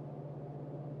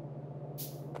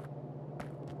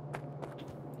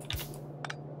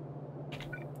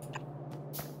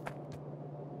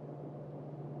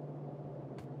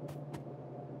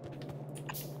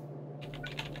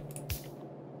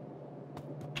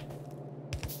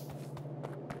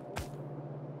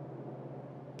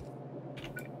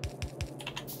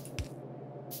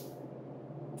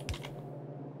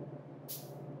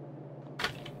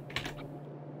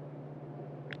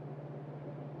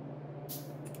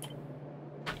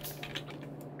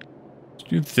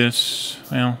 Do this.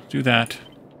 Well, do that.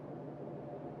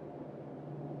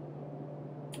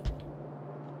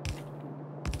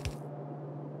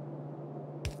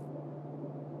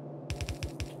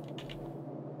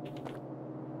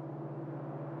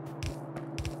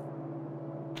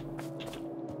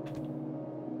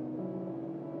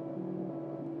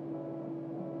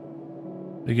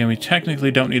 Again, we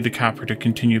technically don't need the copper to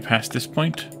continue past this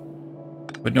point,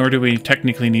 but nor do we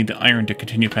technically need the iron to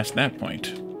continue past that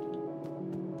point.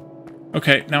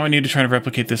 Okay, now I need to try to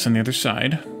replicate this on the other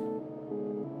side.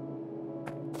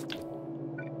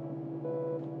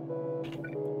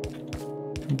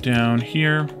 Down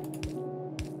here.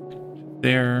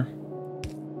 There.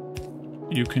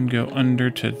 You can go under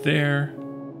to there.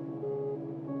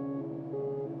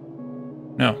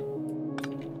 No.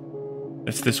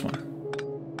 That's this one.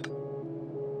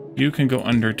 You can go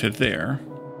under to there.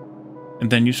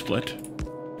 And then you split.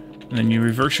 And then you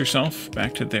reverse yourself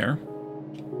back to there.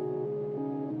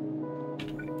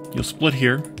 You'll split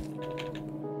here,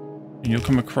 and you'll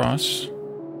come across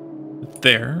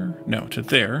there, no, to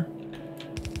there.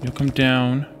 You'll come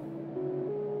down,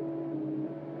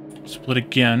 split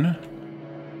again,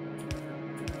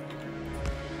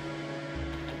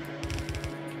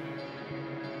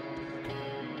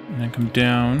 and then come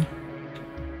down,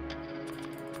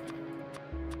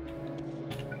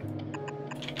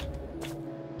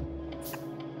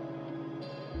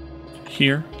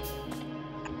 here.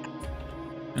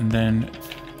 And then,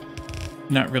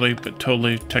 not really, but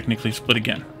totally, technically split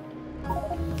again.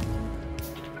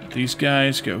 These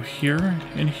guys go here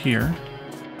and here.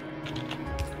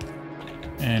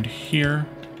 And here,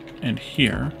 and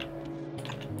here.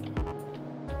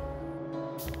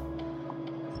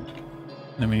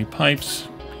 And then we need pipes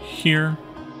here,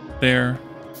 there,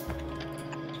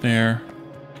 there,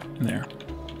 and there.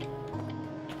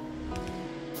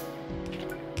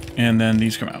 And then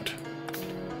these come out.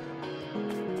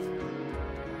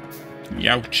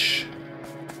 Youch.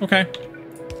 Okay.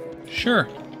 Sure.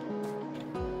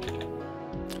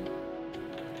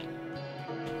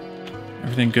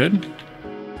 Everything good?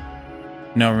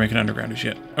 No, we're making underground as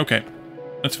yet. Okay.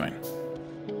 That's fine.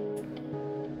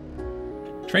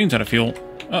 Train's out of fuel.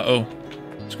 Uh-oh.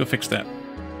 Let's go fix that.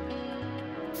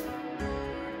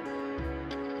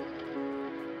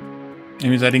 It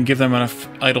means I didn't give them enough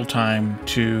idle time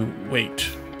to wait.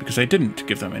 Because I didn't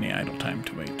give them any idle time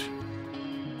to wait. I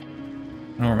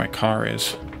don't know where my car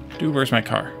is. Dude, where's my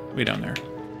car? Way down there.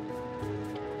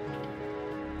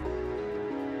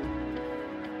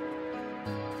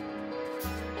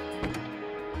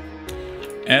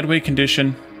 Add weight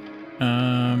condition.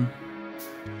 Time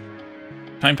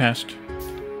passed.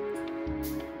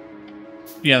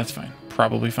 Yeah, that's fine.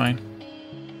 Probably fine.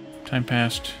 Time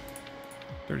passed.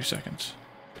 30 seconds.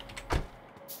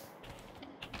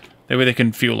 That way they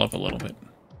can fuel up a little bit.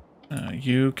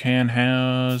 You can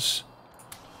house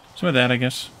some of that, I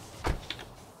guess.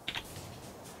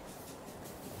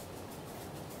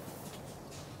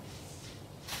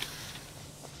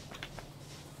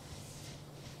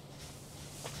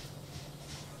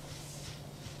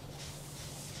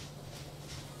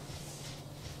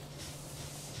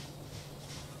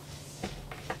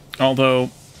 Although,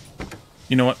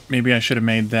 you know what? Maybe I should have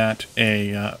made that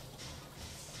a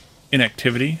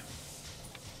inactivity.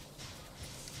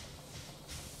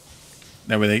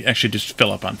 That way they actually just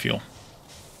fill up on fuel.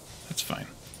 That's fine.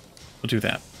 We'll do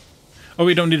that. Oh,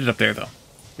 we don't need it up there, though.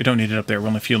 We don't need it up there. We're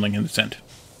only fueling in the cent.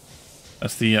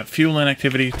 That's the fuel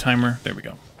inactivity timer. There we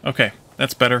go. Okay,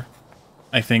 that's better,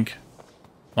 I think.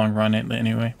 Long run,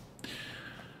 anyway.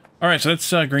 Alright, so that's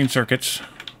green circuits.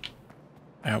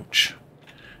 Ouch.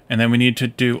 And then we need to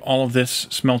do all of this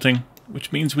smelting,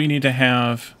 which means we need to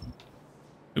have...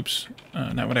 Oops,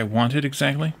 not what I wanted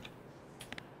exactly.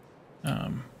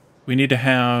 We need to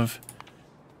have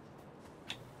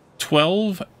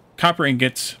 12 copper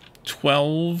ingots,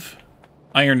 12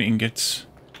 iron ingots,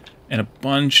 and a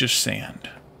bunch of sand.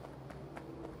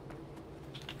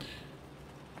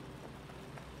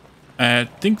 I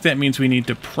think that means we need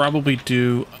to probably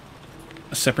do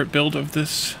a separate build of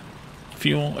this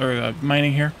fuel, or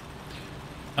mining here.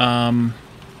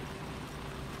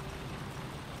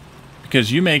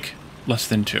 Because you make less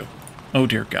than 2. Oh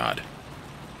dear God.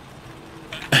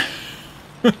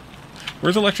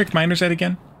 Where's electric miners at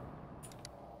again?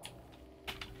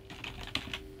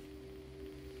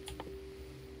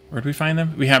 Where'd we find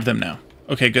them? We have them now.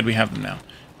 Okay, good, we have them now.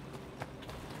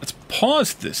 Let's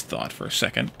pause this thought for a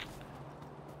second.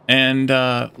 And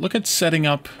look at setting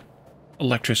up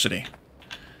electricity.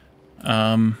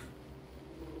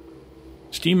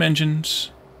 Steam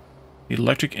engines, the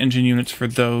electric engine units for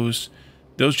those.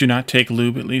 Those do not take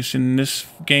lube, at least in this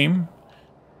game.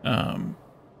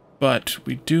 But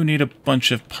we do need a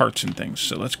bunch of parts and things.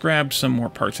 So let's grab some more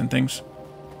parts and things.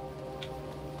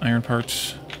 Iron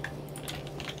parts.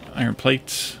 Iron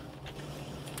plates.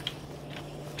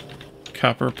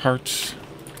 Copper parts.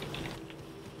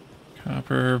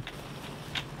 Copper.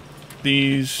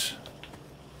 These.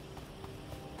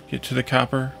 Get to the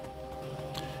copper.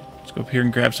 Let's go up here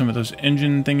and grab some of those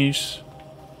engine thingies.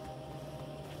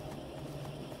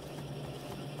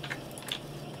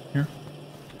 Here.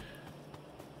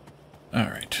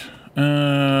 Alright.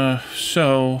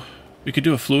 So, we could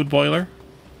do a fluid boiler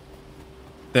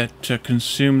that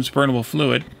consumes burnable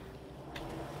fluid.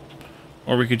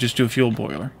 Or we could just do a fuel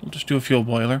boiler. We'll just do a fuel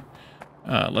boiler.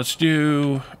 Let's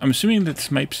do... I'm assuming that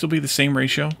this might still be the same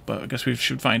ratio, but I guess we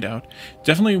should find out.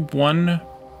 Definitely one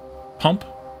pump,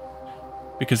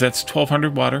 because that's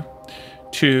 1,200 water,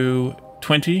 to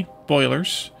 20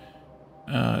 boilers.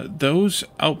 Those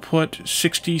output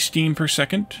 60 steam per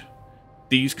second.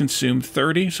 These consume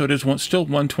 30, so it is still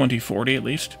 120/40 at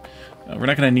least. We're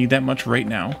not going to need that much right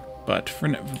now, but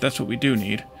that's what we do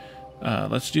need.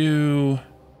 Let's do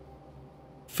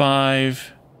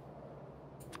 5,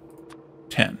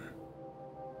 10.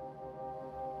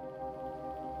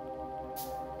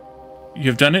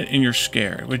 You've done it and you're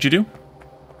scared. What'd you do?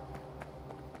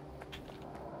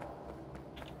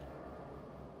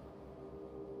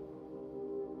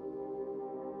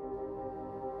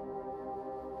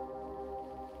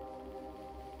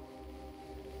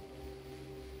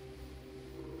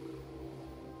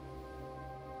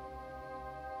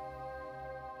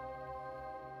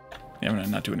 Yeah, I'm going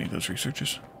to not do any of those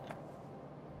researches.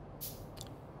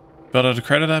 Build out a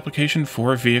credit application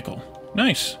for a vehicle.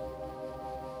 Nice.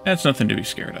 That's nothing to be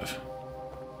scared of.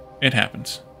 It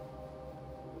happens.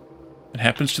 It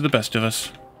happens to the best of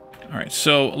us. Alright,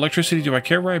 so electricity, do I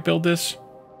care where I build this?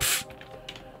 Pfft.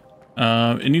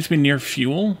 It needs to be near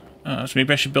fuel, so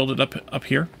maybe I should build it up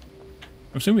here.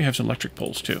 I'm assuming we have some electric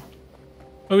poles too.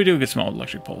 Oh, we do get some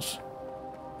electric poles.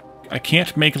 I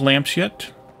can't make lamps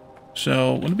yet,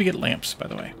 so when do we get lamps, by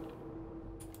the way?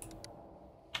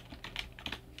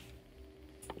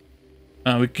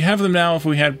 We could have them now if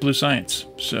we had blue science,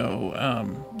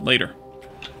 so later.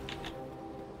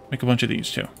 Make a bunch of these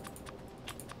too.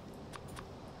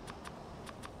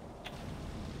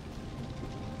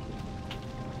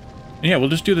 Yeah, we'll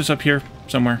just do this up here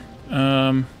somewhere.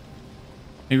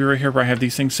 Maybe right here where I have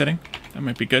these things sitting. That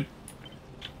might be good.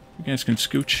 You guys can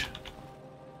scooch.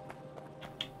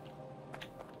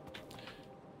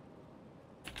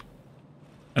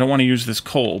 I don't want to use this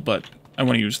coal, but I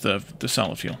want to use the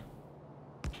solid fuel.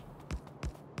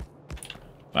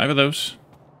 5 of those.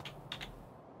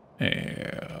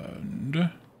 And...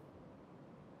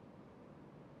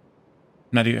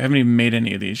 I haven't even made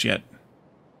any of these yet.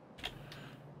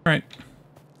 Alright.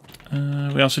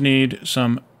 We also need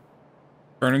some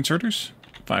burn inserters.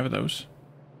 5 of those.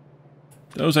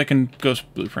 Those I can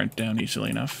ghost blueprint down easily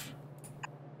enough.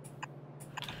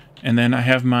 And then I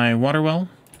have my water well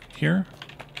here.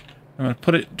 I'm going to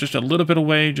put it just a little bit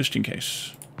away just in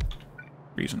case.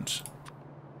 Reasons.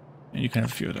 And you can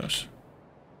have a few of those.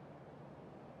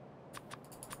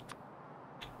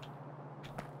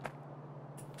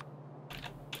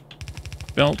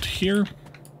 Belt here.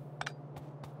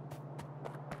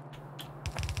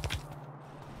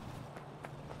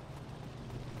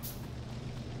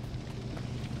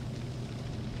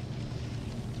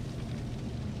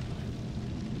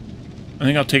 I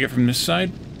think I'll take it from this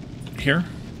side, here.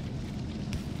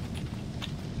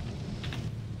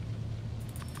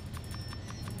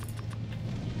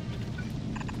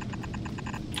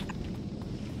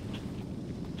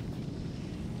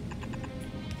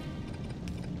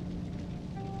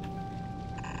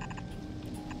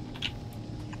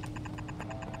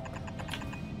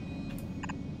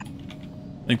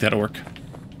 I think that'll work.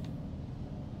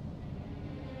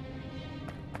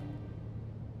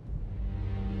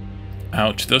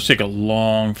 Ouch, those take a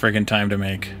long friggin' time to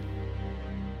make.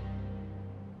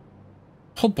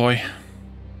 Oh boy.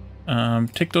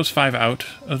 Take those 5 out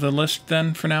of the list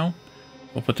then for now.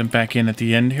 We'll put them back in at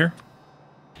the end here.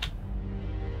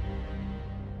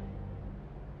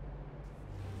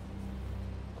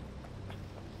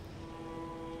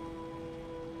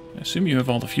 I assume you have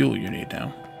all the fuel you need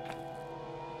now.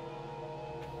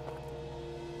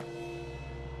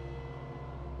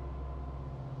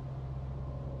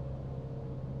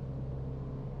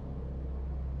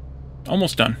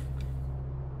 Almost done.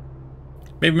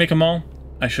 Maybe make them all?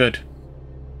 I should.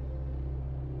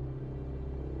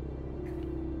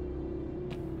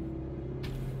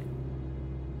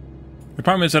 The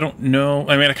problem is I don't know...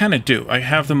 I mean, I kind of do. I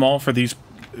have them all for these...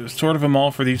 Sort of them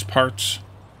all for these parts.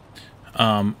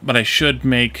 But I should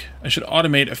make... I should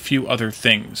automate a few other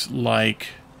things, like...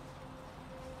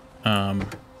 That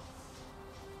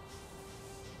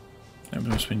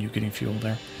must have been you getting fuel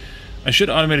there. I should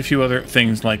automate a few other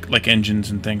things like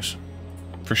engines and things,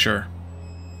 for sure.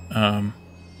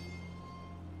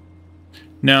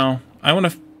 No, I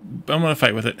want to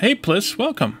fight with it. Hey, Pliss,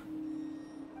 welcome.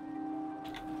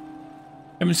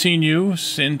 Haven't seen you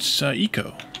since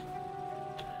Eco.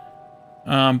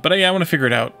 But yeah, I want to figure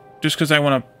it out. Just because I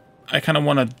kind of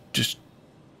want to just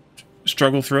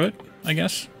struggle through it, I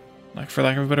guess, for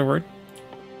lack of a better word.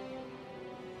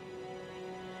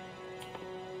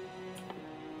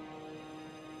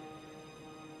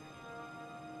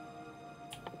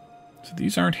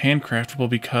 These aren't handcraftable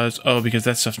because... Oh, because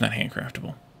that stuff's not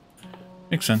handcraftable.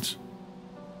 Makes sense.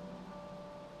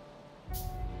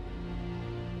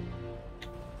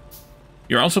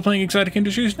 You're also playing Exotic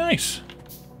Industries? Nice.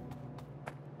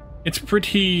 It's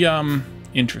pretty,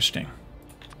 interesting.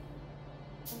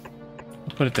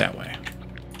 I'll put it that way.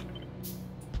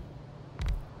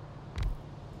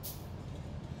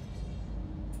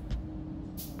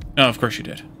 Oh, of course you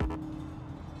did.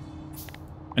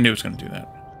 I knew it was going to do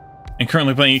that. And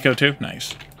currently playing Eco too?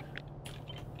 Nice.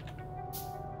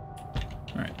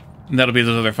 Alright. And that'll be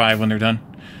those other 5 when they're done.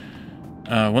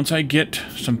 Once I get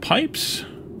some pipes,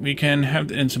 we can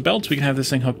have... and some belts, we can have this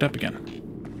thing hooked up again.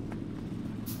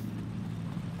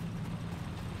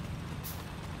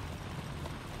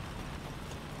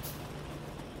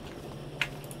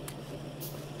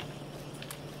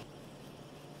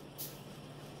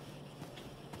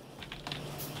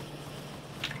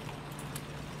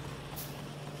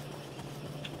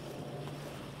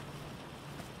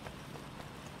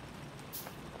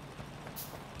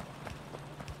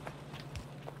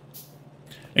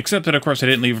 Except that, of course, I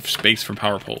didn't leave space for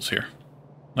power poles here.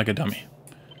 Like a dummy.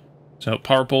 So,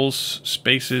 power poles,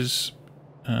 spaces...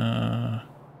 actually,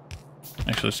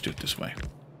 let's do it this way.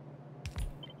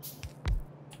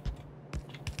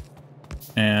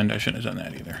 And I shouldn't have done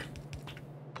that either.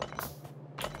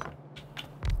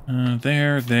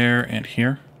 There, and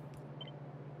here.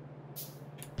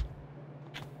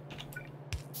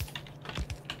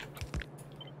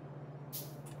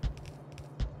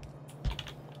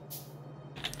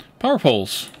 Power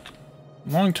poles.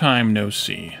 Long time no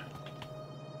see.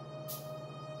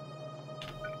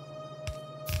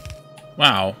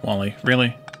 Wow, Wally,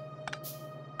 really?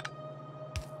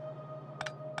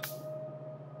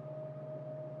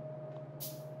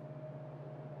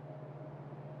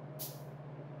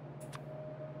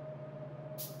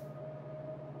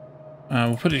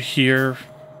 We'll put it here.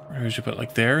 Or should put it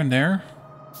like there and there?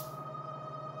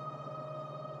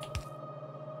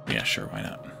 Yeah, sure, why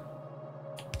not?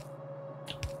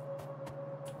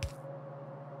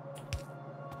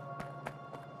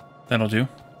 That'll do.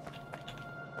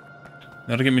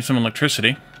 That'll give me some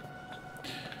electricity.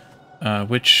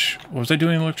 What was I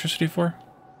doing electricity for?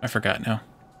 I forgot now.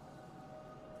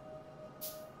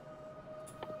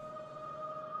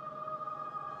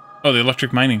 Oh, the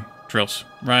electric mining drills.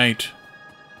 Right.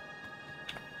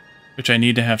 Which I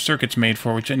need to have circuits made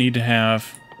for, which I need to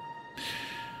have...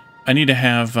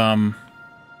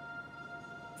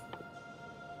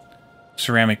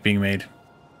 ceramic being made.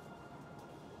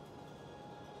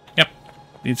 Yep.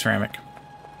 Need ceramic.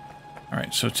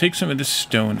 Alright, so take some of this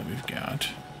stone that we've got.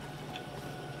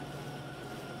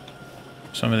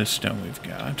 Some of this stone we've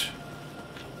got.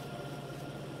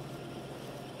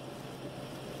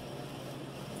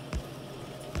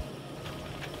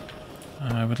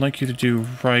 I would like you to do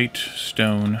right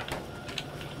stone.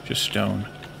 Just stone.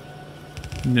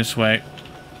 And this way.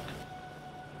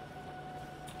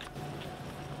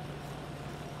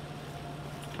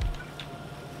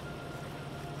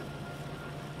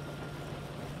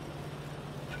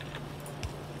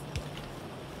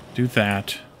 Do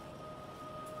that.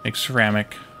 Make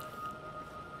ceramic.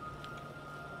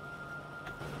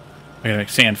 I gotta make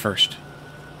sand first.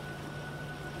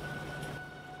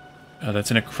 That's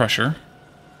in a crusher.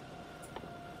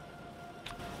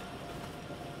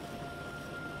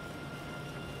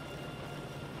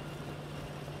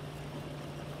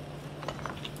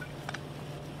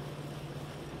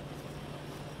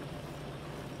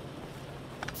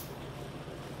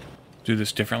 Do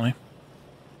this differently.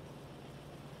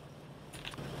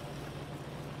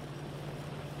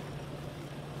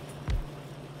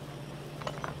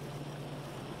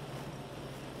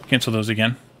 Cancel those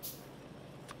again.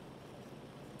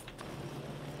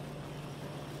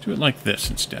 Do it like this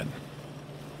instead.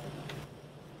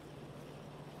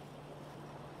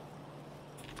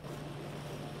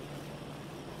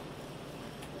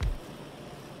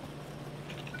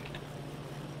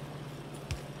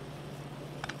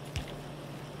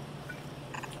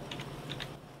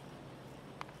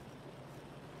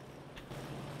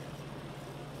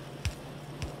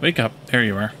 Wake up. There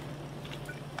you are.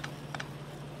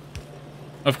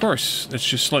 Of course, it's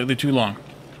just slightly too long.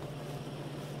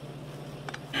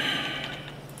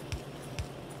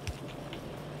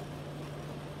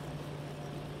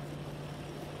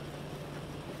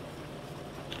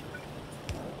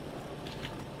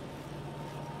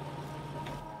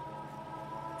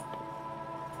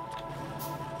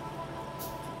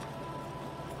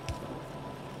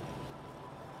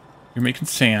 You're making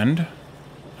sand.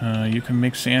 You can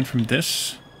make sand from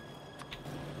this.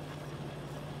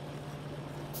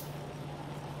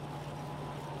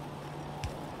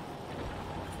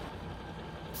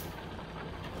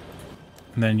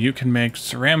 And then you can make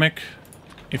ceramic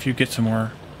if you get some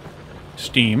more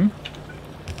steam.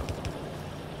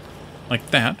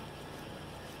 Like that.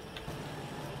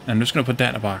 And I'm just going to put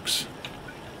that in a box.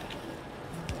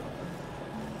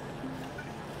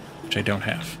 Which I don't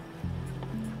have.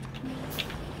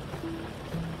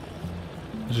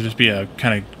 This will just be a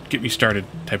kind of get me started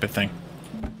type of thing.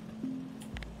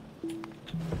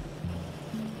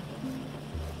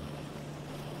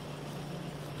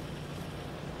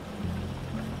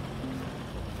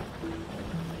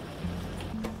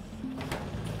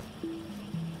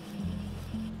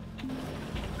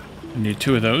 I need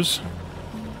 2 of those.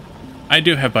 I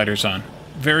do have biters on.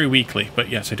 Very weakly, but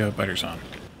yes, I do have biters on.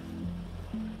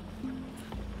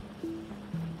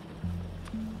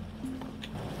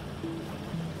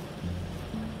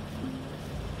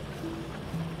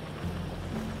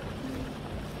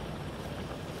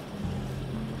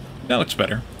 That looks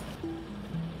better.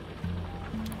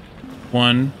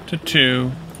 1 to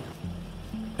 2,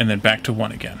 and then back to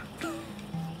 1 again.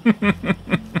 A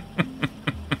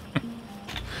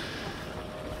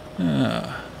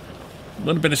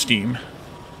little bit of steam.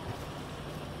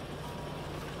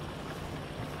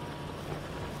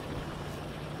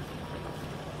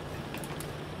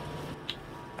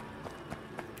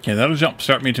 Okay, that'll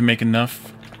jumpstart me to make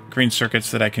enough green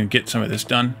circuits that I can get some of this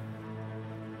done.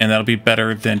 And that'll be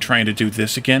better than trying to do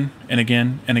this again and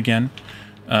again and again.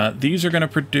 These are going to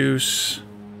produce...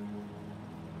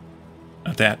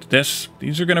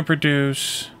 These are going to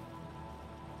produce...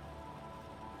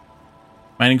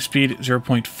 Mining speed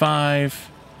 0.5.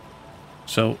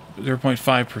 So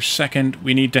 0.5 per second.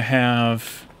 We need to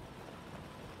have...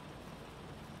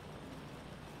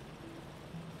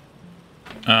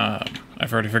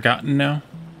 I've already forgotten now.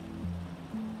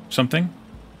 Something?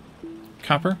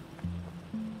 Copper?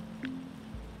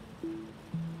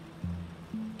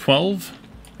 12?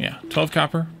 Yeah, 12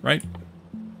 copper, right?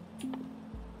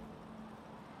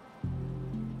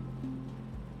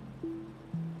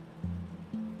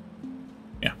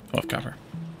 Yeah, 12 copper.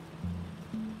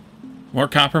 More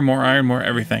copper, more iron, more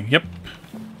everything. Yep.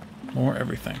 More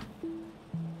everything.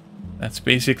 That's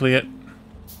basically it.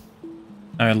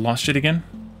 I lost it again?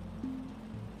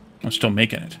 I'm still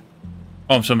making it.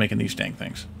 Oh, I'm still making these dang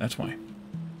things. That's why.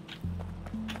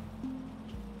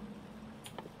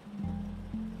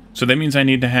 So that means I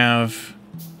need to have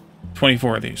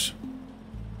 24 of these.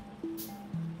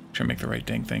 Try to make the right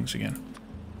dang things again.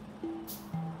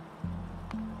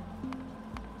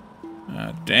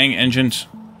 Dang engines.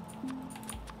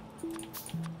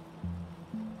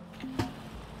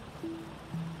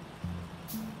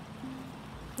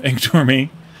 Ignore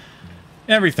me.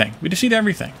 Everything. We just need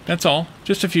everything. That's all.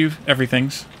 Just a few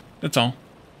everythings. That's all.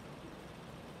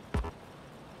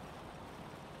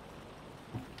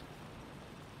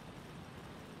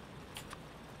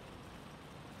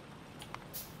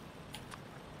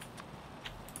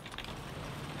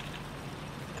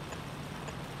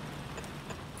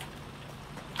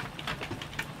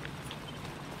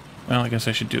 Well, I guess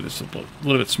I should do this a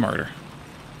little bit smarter.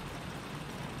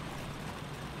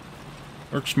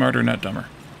 Work smarter, not dumber.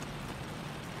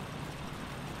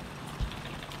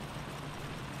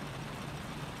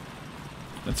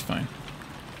 That's fine.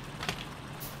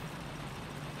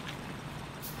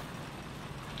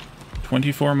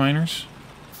 $24 miners?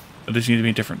 Oh, these need to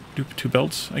be different. Two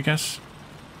belts, I guess?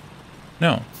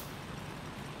 No.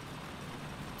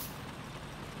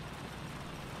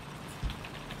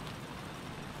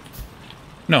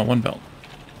 No, one belt.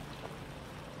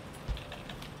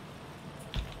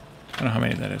 I don't know how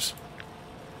many that is.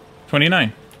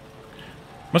 29.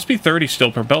 Must be 30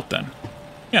 still per belt then.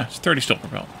 Yeah, it's 30 still per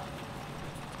belt.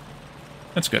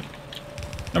 That's good.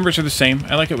 Numbers are the same.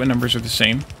 I like it when numbers are the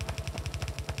same.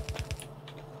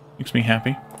 Makes me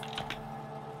happy.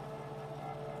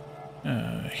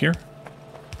 Here.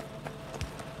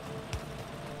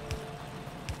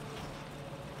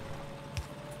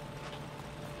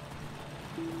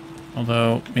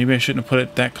 Although, maybe I shouldn't have put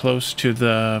it that close to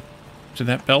the... to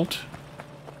that belt.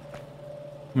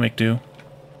 We'll make do.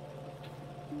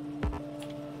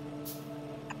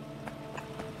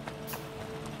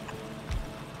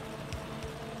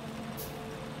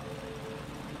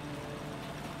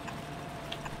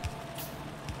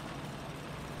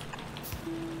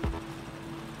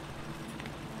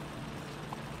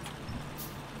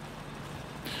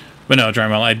 But no,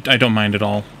 Drymel, I don't mind at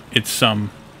all. It's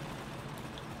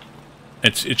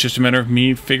just a matter of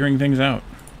me figuring things out.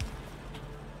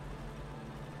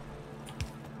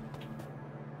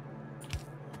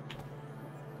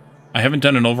 I haven't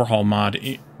done an overhaul mod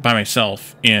by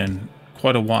myself in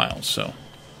quite a while, so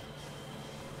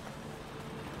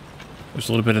there's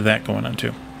a little bit of that going on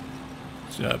too.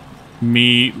 It's,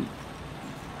 me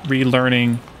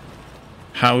relearning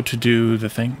how to do the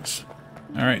things.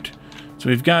 All right, so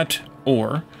we've got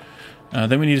ore.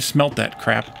 Then we need to smelt that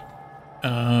crap.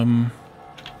 I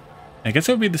guess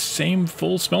that would be the same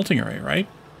full smelting array, right?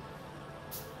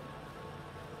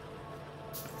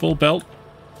 Full belt.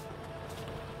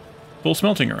 Full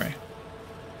smelting array.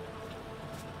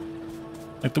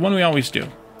 Like the one we always do.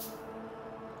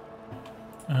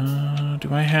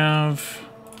 Do I have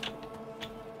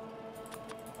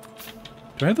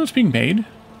those being made?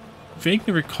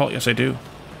 Vaguely recall. Yes, I do.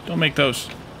 Don't make those.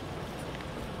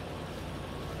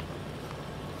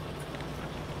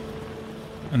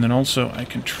 And then also I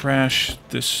can trash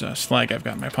this slag I've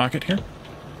got in my pocket here.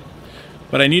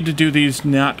 But I need to do these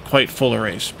not quite full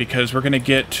arrays because we're going to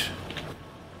get...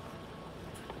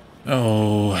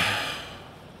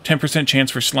 10% chance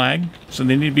for slag. So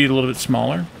they need to be a little bit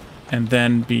smaller and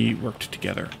then be worked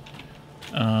together.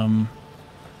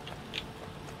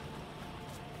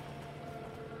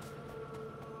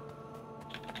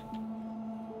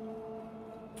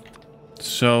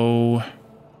 So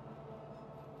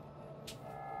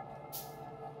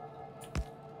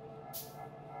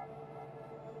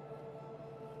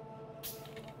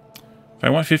if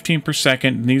I want 15 per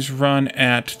second, and these run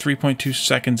at 3.2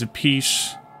 seconds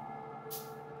apiece,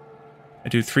 I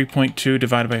do 3.2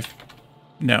 divided by...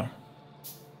 No.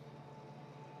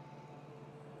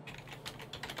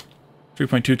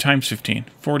 3.2 times 15.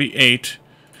 48.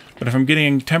 But if I'm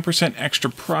getting 10% extra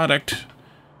product,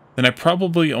 then I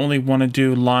probably only want to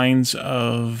do lines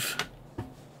of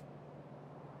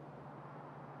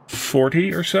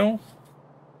 40 or so.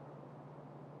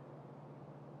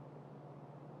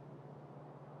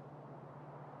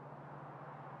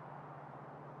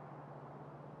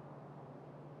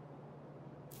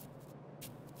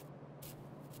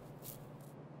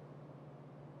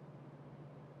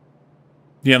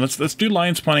 Yeah, let's do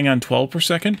line spawning on 12 per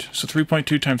second. So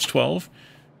 3.2 times 12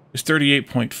 is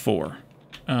 38.4.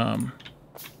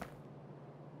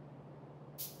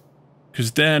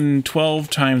 Because then 12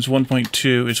 times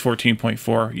 1.2 is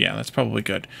 14.4. Yeah, that's probably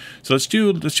good. So let's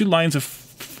do lines of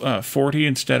 40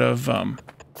 instead of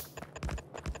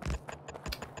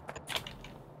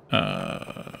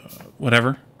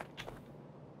whatever.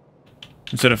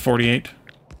 Instead of 48.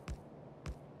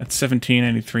 That's 17.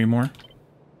 I need 3 more.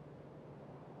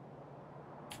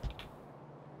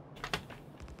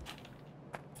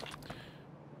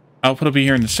 Output will be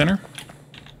here in the center.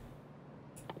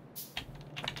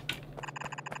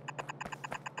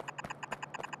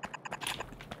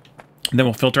 And then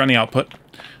we'll filter on the output.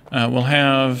 We'll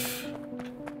have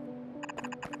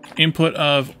input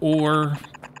of ore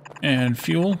and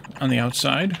fuel on the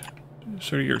outside.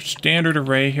 Sort of your standard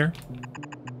array here.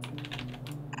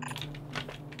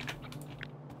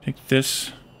 Take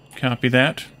this, copy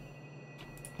that.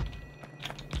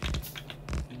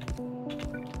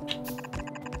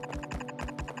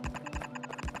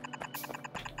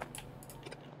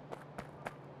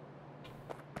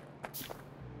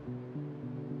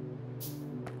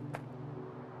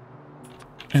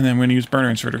 And then we're going to use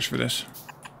burner inserters for this.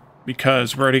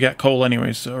 Because we already got coal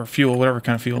anyways, or fuel, whatever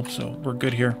kind of fuel, so we're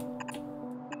good here.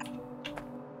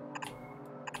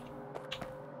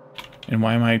 And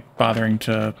why am I bothering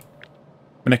to...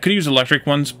 I mean, I could use electric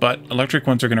ones, but electric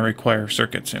ones are going to require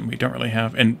circuits, and we don't really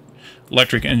have... And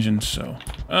electric engines, so...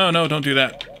 Oh, no, don't do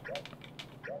that.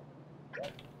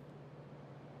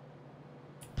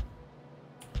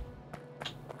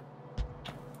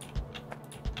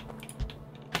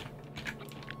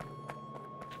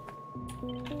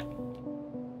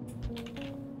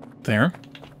 There.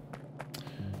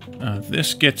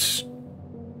 This gets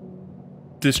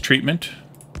this treatment,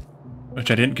 which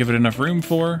I didn't give it enough room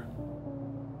for.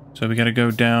 So we got to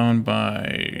go down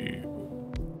by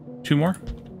 2 more.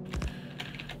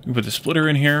 We put the splitter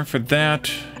in here for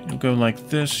that. You'll go like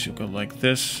this. You'll go like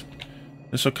this.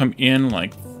 This will come in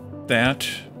like that.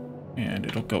 And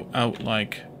it'll go out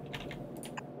like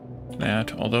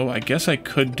that. Although I guess I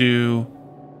could do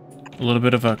a little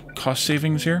bit of a cost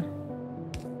savings here.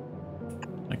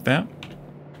 Like that.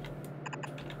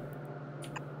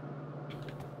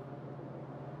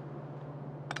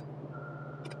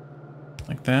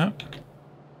 Like that.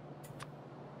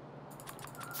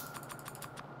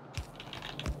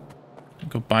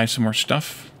 Go buy some more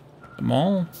stuff at the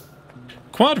mall.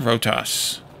 Quad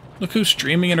Rotas. Look who's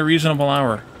streaming at a reasonable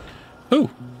hour. Who?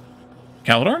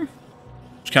 Calidorn?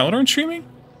 Is Calidorn streaming?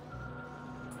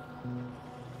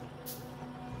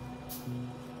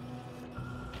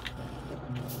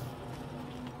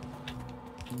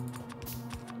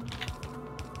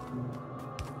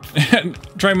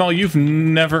 Drymal, you've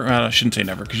never... I shouldn't say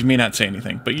never, because you may not say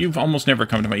anything, but you've almost never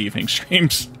come to my evening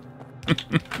streams.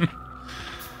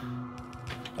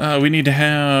 We need to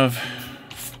have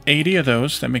 80 of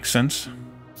those. That makes sense.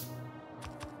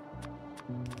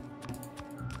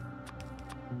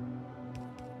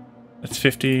 That's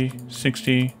 50,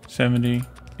 60, 70,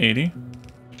 80.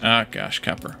 Ah, gosh,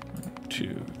 copper. 1,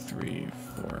 2, 3,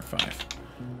 4, 5.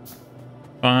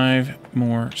 5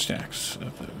 more stacks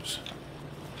of those.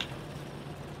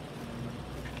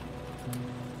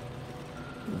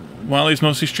 Wally's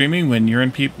mostly streaming when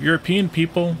European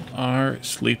people are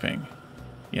sleeping.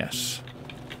 Yes.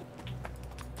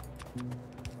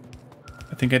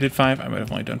 I think I did 5. I might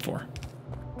have only done 4.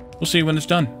 We'll see when it's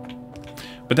done.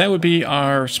 But that would be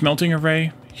our smelting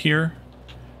array here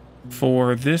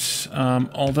for this.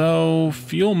 Although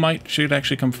fuel should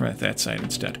actually come from that side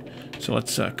instead. So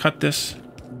let's cut this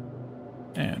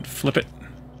and flip it.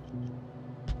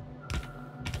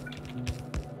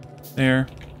 There.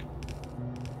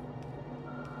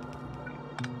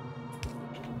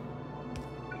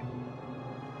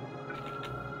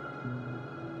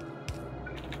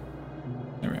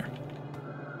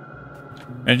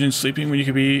 Imagine sleeping when you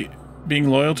could be being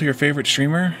loyal to your favorite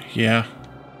streamer? Yeah,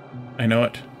 I know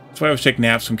it. That's why I always take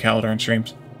naps from Calidar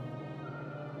streams.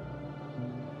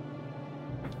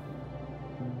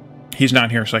 He's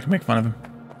not here, so I can make fun of him.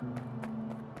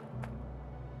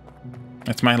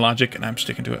 That's my logic, and I'm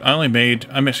sticking to it. I'm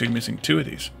actually missing 2 of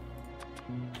these.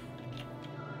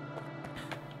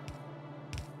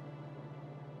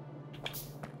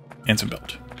 And some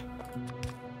belt.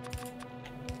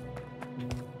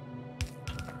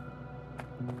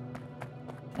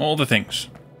 All the things.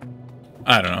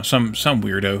 I don't know, some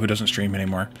weirdo who doesn't stream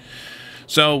anymore.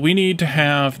 So we need to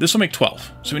have, this will make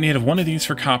 12. So we need to have one of these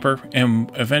for copper,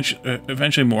 and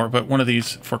eventually more, but one of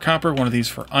these for copper, one of these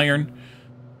for iron.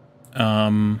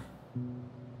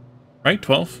 Right,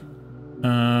 12.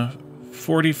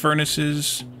 40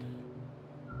 furnaces.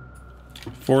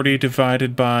 40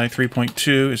 divided by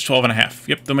 3.2 is 12.5.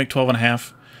 Yep, they'll make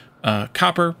 12.5.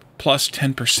 Copper plus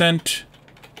 10%.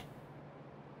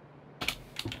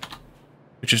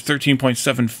 Which is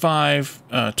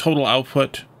 13.75 total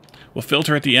output. We'll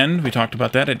filter at the end. We talked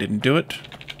about that. I didn't do it.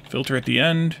 Filter at the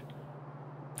end.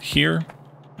 Here.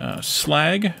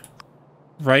 Slag.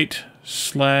 Right.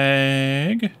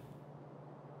 Slag.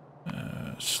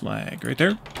 Slag right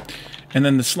there. And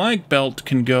then the slag belt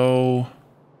can go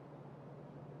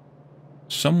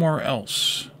somewhere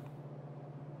else.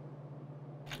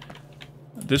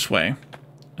 This way.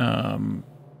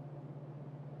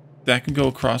 That can go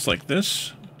across like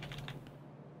this.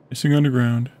 Missing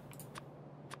underground.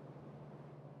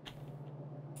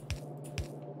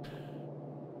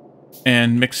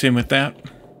 And mix in with that.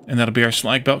 And that'll be our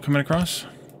slag belt coming across.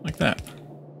 Like that.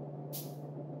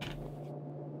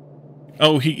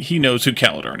 Oh, he knows who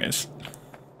Calidar is.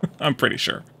 I'm pretty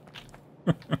sure.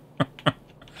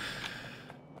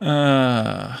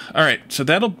 Alright, so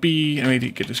that'll be... I need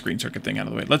to get this green circuit thing out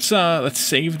of the way. Let's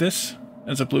save this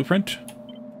as a blueprint.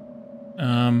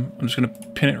 I'm just going to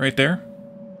pin it right there.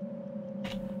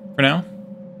 For now.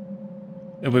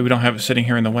 That way we don't have it sitting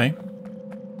here in the way.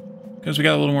 Because we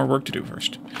got a little more work to do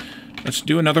first. Let's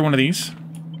do another one of these.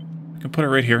 I can put it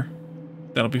right here.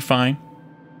 That'll be fine.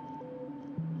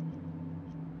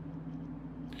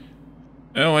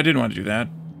 Oh, I didn't want to do that.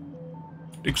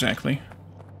 Exactly.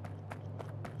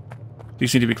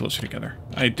 These need to be closer together.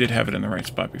 I did have it in the right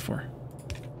spot before.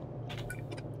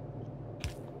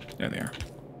 There they are.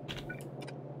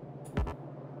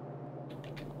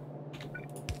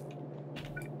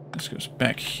 This goes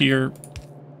back here,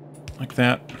 like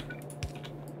that.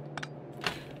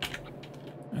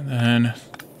 And then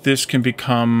this can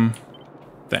become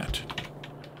that.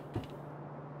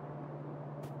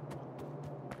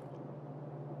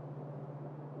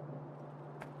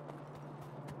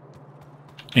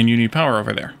 And you need power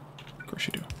over there. Of course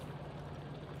you do.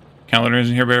 Calendar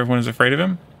isn't here, but everyone is afraid of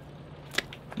him?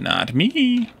 Not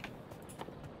me.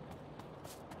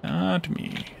 Not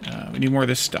me. We need more of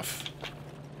this stuff.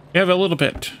 We have a little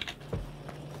bit.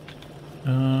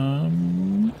 A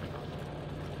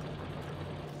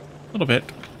little bit.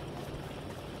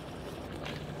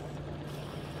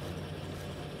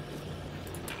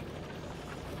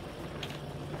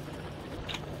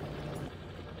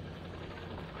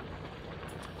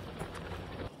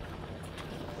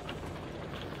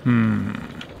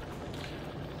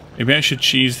 Maybe I should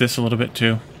cheese this a little bit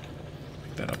too.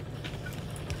 Pick that up.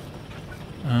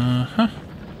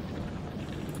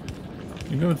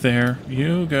 You go there.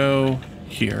 You go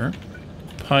here.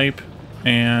 Pipe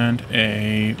and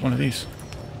one of these.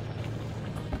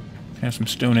 Have some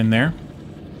stone in there.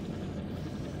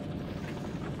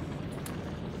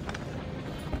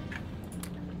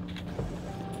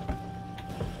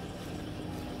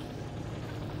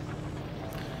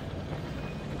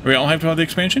 We all have to have the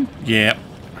expansion? Yeah.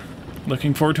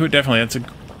 Looking forward to it, definitely. That's a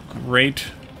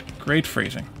great, great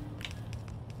phrasing.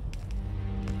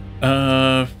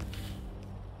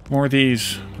 More of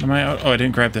these. Am I out? Oh, I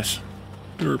didn't grab this.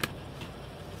 Derp.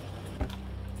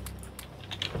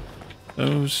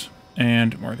 Those,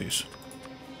 and more of these.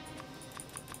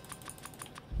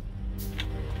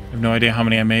 I have no idea how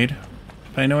many I made,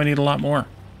 but I know I need a lot more.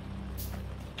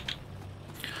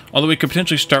 Although we could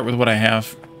potentially start with what I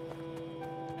have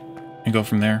and go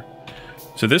from there.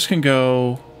 So this can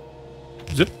go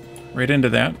zip right into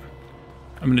that.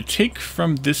 I'm going to take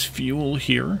from this fuel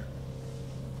here.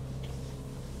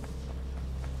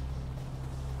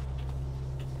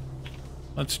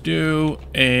 Let's do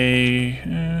a...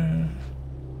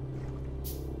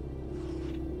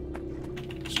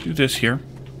 let's do this here.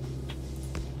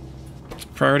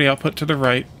 Priority output to the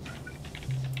right.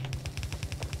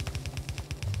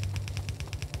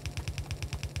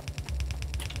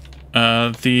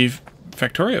 The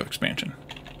Factorio expansion.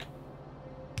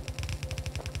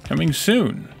 Coming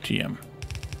soon, TM.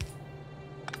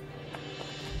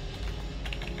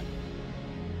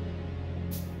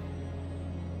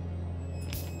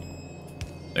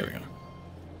 There we go.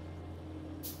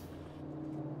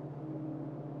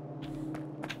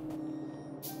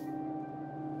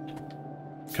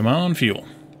 Come on, fuel.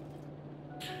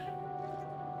 You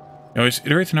always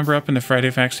iterate the number up in the Friday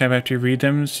Facts tab after you read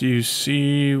them, so you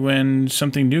see when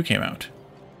something new came out.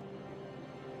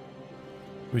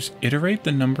 Always iterate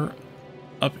the number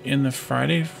up in the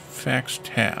Friday Facts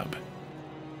tab.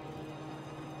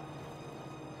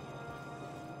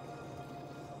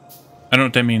 I don't know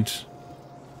what that means.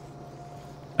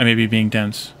 I may be being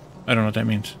dense. I don't know what that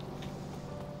means.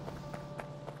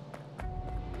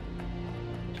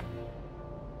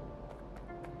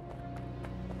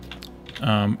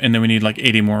 And then we need like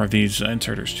 80 more of these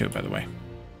inserters too, by the way.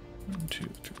 1, 2,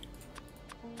 3.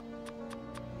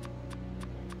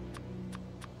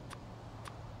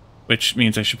 Which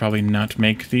means I should probably not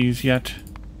make these yet.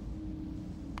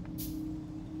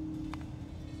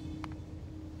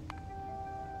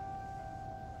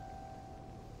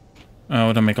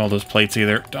 Oh, don't make all those plates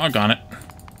either. Doggone it.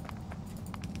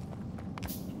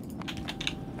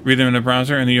 Read them in the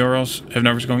browser and the URLs have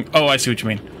numbers going. Oh, I see what you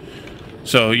mean.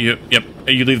 So, you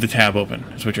leave the tab open,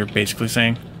 is what you're basically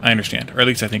saying. I understand. Or at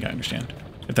least I think I understand,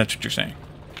 if that's what you're saying.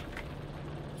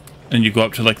 And you go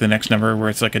up to, like, the next number where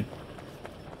it's like a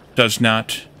does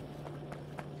not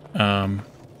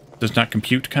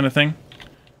compute kind of thing.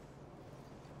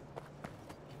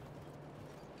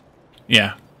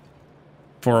 Yeah.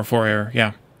 404 error,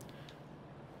 yeah.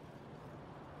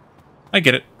 I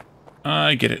get it.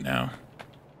 I get it now.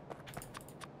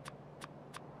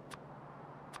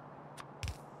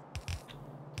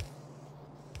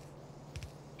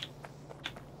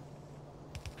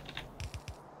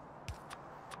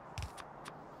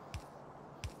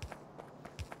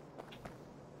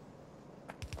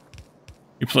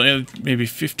 You play maybe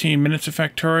 15 minutes of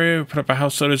Factorio, put up a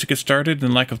house load as it gets started,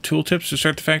 and lack of tooltips to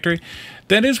start the factory.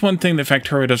 That is one thing that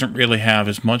Factorio doesn't really have,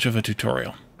 is much of a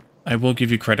tutorial. I will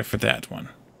give you credit for that one.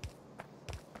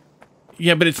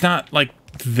 Yeah, but it's not, like,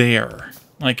 there.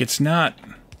 Like, it's not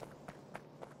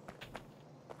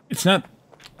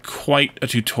quite a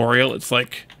tutorial. It's,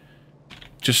 like,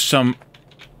 just some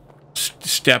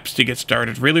steps to get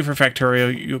started. Really, for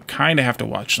Factorio, you kind of have to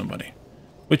watch somebody.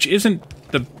 Which isn't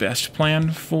the best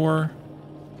plan for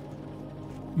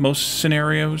most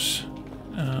scenarios.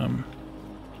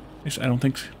 At least I don't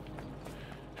think.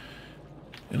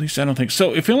 At least I don't think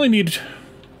so. If you only need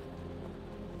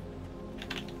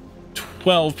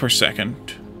 12 per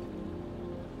second,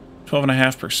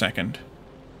 12.5 per second,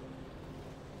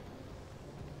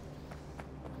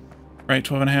 right?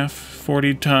 12.5,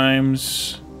 40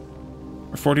 times,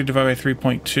 or 40 divided by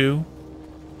 3.2.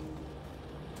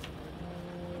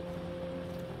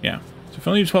 Yeah, so if you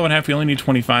only need 12.5, you only need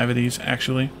 25 of these,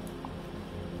 actually.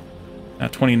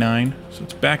 Not 29, so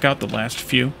let's back out the last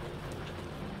few.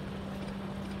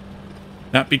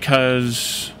 Not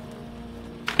because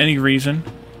any reason,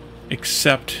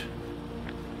 except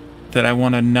that I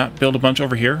want to not build a bunch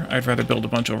over here. I'd rather build a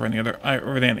bunch over on the other,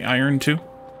 over there in the iron too, so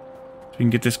we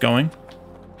can get this going.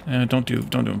 Don't do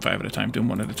them 5 at a time. Do them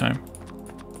 1 at a time.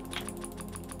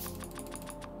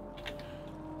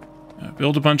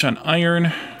 Build a bunch on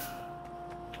iron.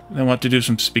 Then we'll have to do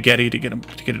some spaghetti to get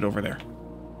it over there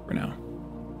for now.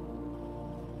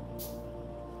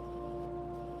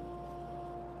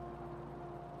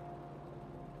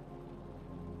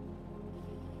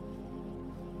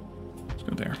 Let's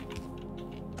go there.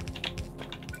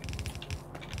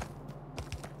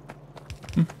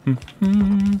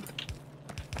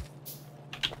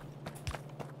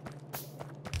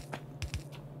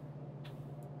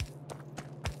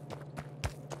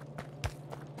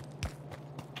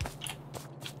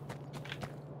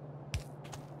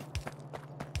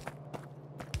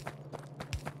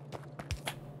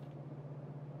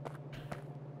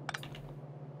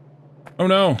 Oh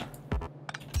no!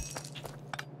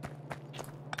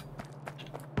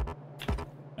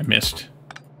 I missed.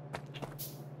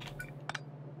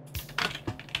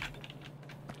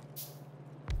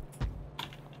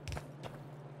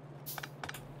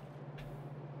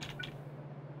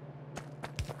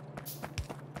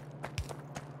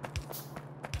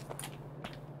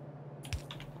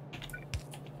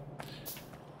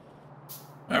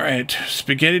 Alright,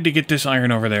 spaghetti to get this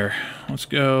iron over there. Let's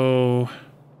go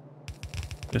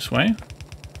this way.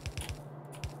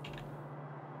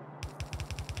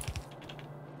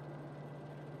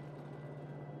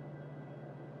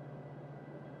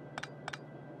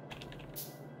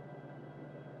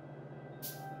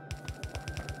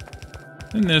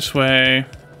 And this way.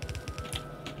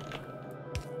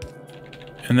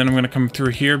 And then I'm going to come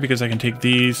through here because I can take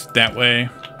these that way.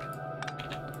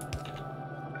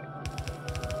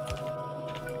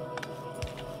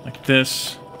 Like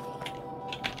this.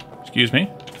 Excuse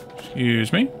me.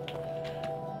 Excuse me.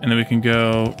 And then we can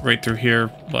go right through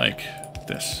here like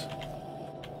this.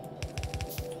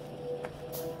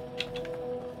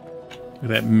 Look at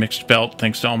that mixed belt,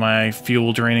 thanks to all my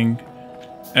fuel draining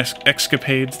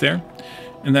escapades there.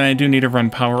 And then I do need to run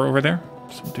power over there,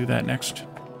 so we'll do that next.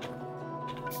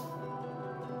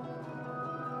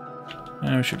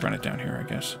 And we should run it down here, I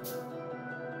guess.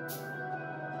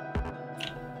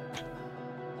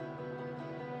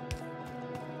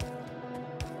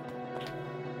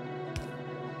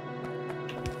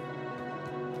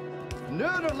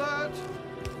 Nerd alert!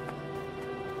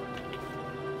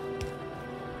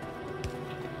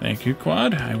 Thank you,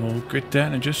 Quad. I will get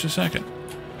that in just a second.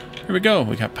 Here we go.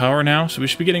 We got power now, so we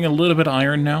should be getting a little bit of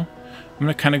iron now. I'm going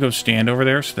to kind of go stand over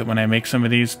there so that when I make some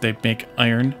of these, they make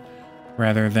iron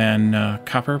rather than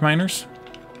copper miners.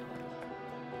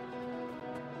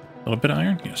 A little bit of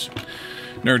iron? Yes.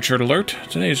 Nerd Shirt Alert.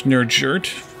 Today's Nerd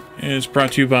Shirt is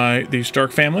brought to you by the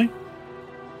Stark family.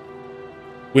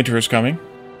 Winter is coming.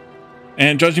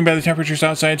 And judging by the temperatures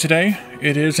outside today,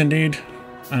 it is indeed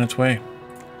on its way.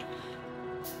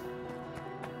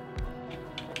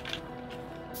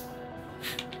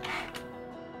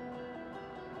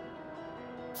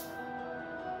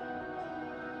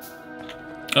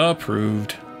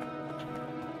 Approved.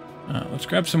 Let's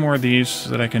grab some more of these so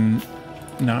that I can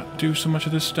not do so much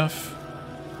of this stuff.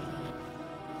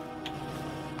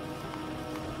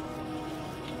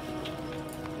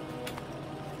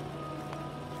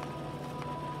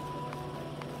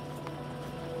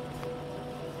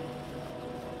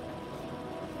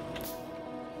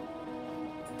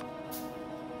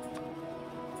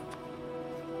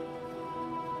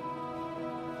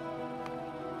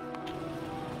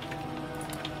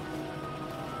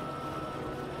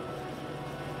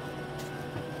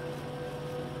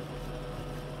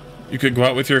 You could go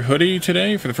out with your hoodie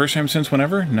today for the first time since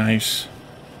whenever? Nice.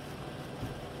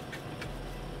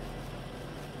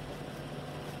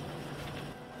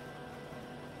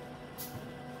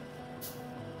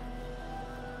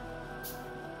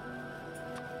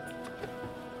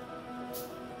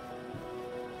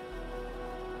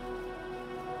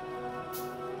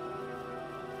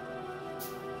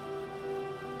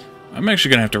 I'm actually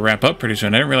going to have to wrap up pretty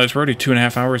soon. I didn't realize we're already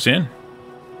 2.5 hours in.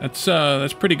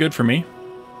 That's pretty good for me.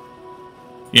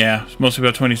 Yeah, it's mostly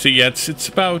about 20 C. Yeah, it's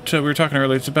about, we were talking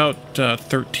earlier, it's about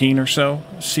 13 or so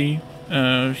C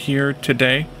here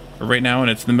today, or right now, and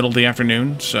it's the middle of the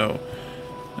afternoon, so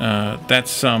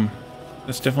that's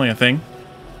definitely a thing.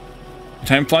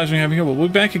 Time flies when you have here. We'll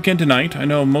be back again tonight. I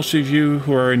know most of you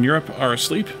who are in Europe are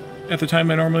asleep at the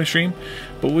time I normally stream,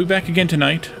 but we'll be back again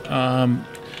tonight.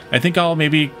 I think I'll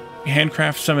maybe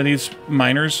handcraft some of these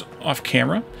miners off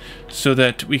camera so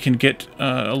that we can get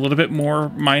a little bit more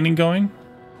mining going.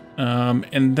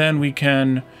 And then we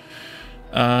can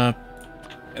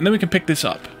pick this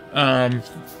up, and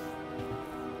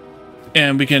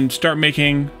we can start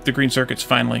making the green circuits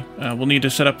finally. We'll need to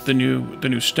set up the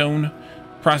new stone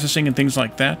processing and things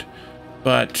like that,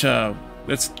 but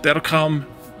that'll come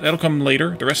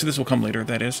later. The rest of this will come later,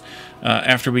 that is,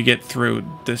 after we get through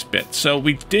this bit. So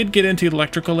we did get into the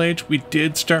electrical age. We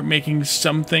did start making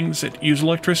some things that use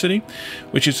electricity,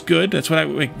 which is good. That's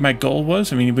what my goal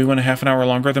was. I mean, we went a half an hour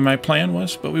longer than my plan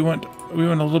was, but we went a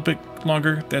little bit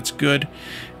longer. That's good.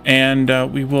 And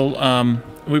we'll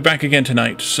be back again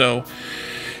tonight. So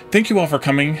thank you all for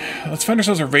coming. Let's find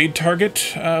ourselves a raid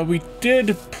target. We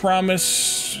did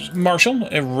promise Marshall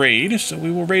a raid, so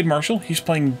we will raid Marshall. He's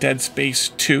playing Dead Space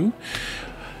 2.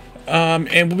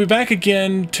 And we'll be back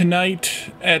again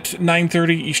tonight at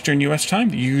 9:30 Eastern US time,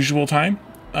 the usual time.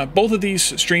 Both of these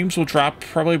streams will drop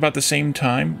probably about the same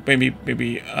time, maybe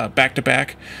back to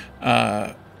back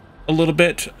a little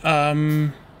bit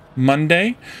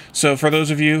Monday. So for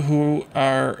those of you who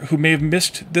may have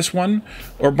missed this one,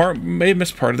 or may have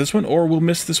missed part of this one, or will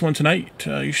miss this one tonight,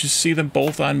 you should see them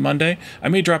both on Monday. I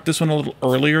may drop this one a little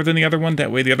earlier than the other one.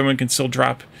 That way the other one can still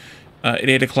drop at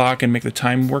 8 o'clock and make the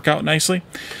time work out nicely.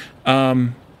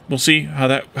 We'll see how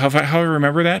I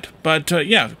remember that. But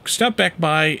yeah, stop back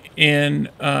by in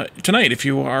tonight if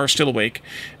you are still awake,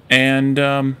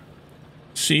 and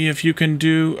see if you can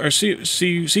do, or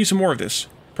see some more of this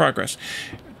progress.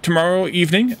 Tomorrow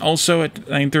evening, also at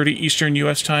 9:30 Eastern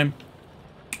US time,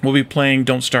 we'll be playing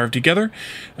Don't Starve Together.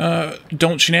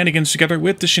 Don't Shenanigans Together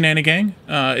with the Shenanigang.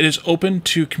 It is open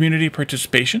to community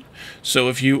participation. So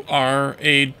if you are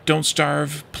a Don't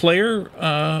Starve player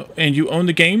and you own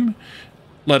the game,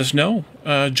 let us know.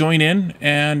 Join in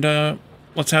and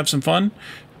let's have some fun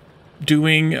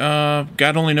doing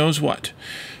God only knows what.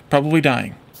 Probably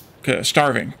dying.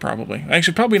 Starving, probably.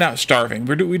 Actually, probably not starving.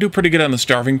 We do pretty good on the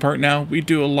starving part now. We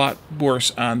do a lot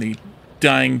worse on the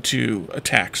dying to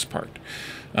attacks part.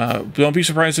 Don't be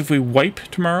surprised if we wipe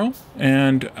tomorrow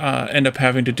and end up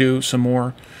having to do some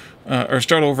more or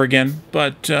start over again.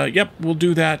 But yep, we'll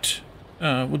do that.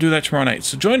 We'll do that tomorrow night.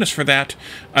 So join us for that,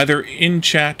 either in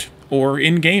chat or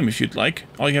in game if you'd like.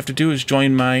 All you have to do is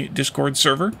join my Discord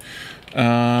server.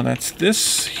 That's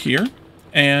this here,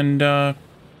 and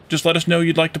just let us know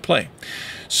you'd like to play.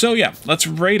 So yeah, let's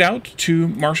raid out to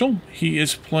Marshall. He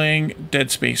is playing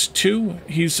Dead Space 2.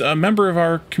 He's a member of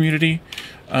our community,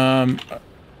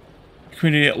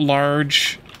 community at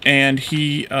large, and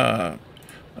he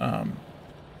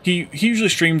usually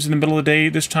streams in the middle of the day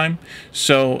this time,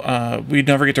 so we'd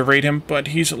never get to raid him, but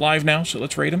he's live now, so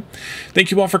let's raid him.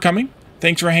 Thank you all for coming.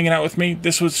 Thanks for hanging out with me.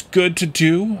 This was good to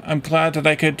do. I'm glad that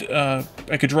I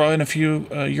could draw in a few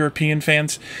European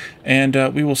fans, and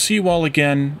we will see you all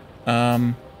again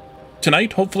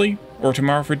tonight, hopefully, or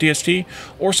tomorrow for DST,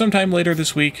 or sometime later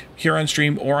this week here on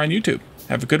stream or on YouTube.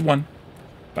 Have a good one.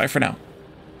 Bye for now.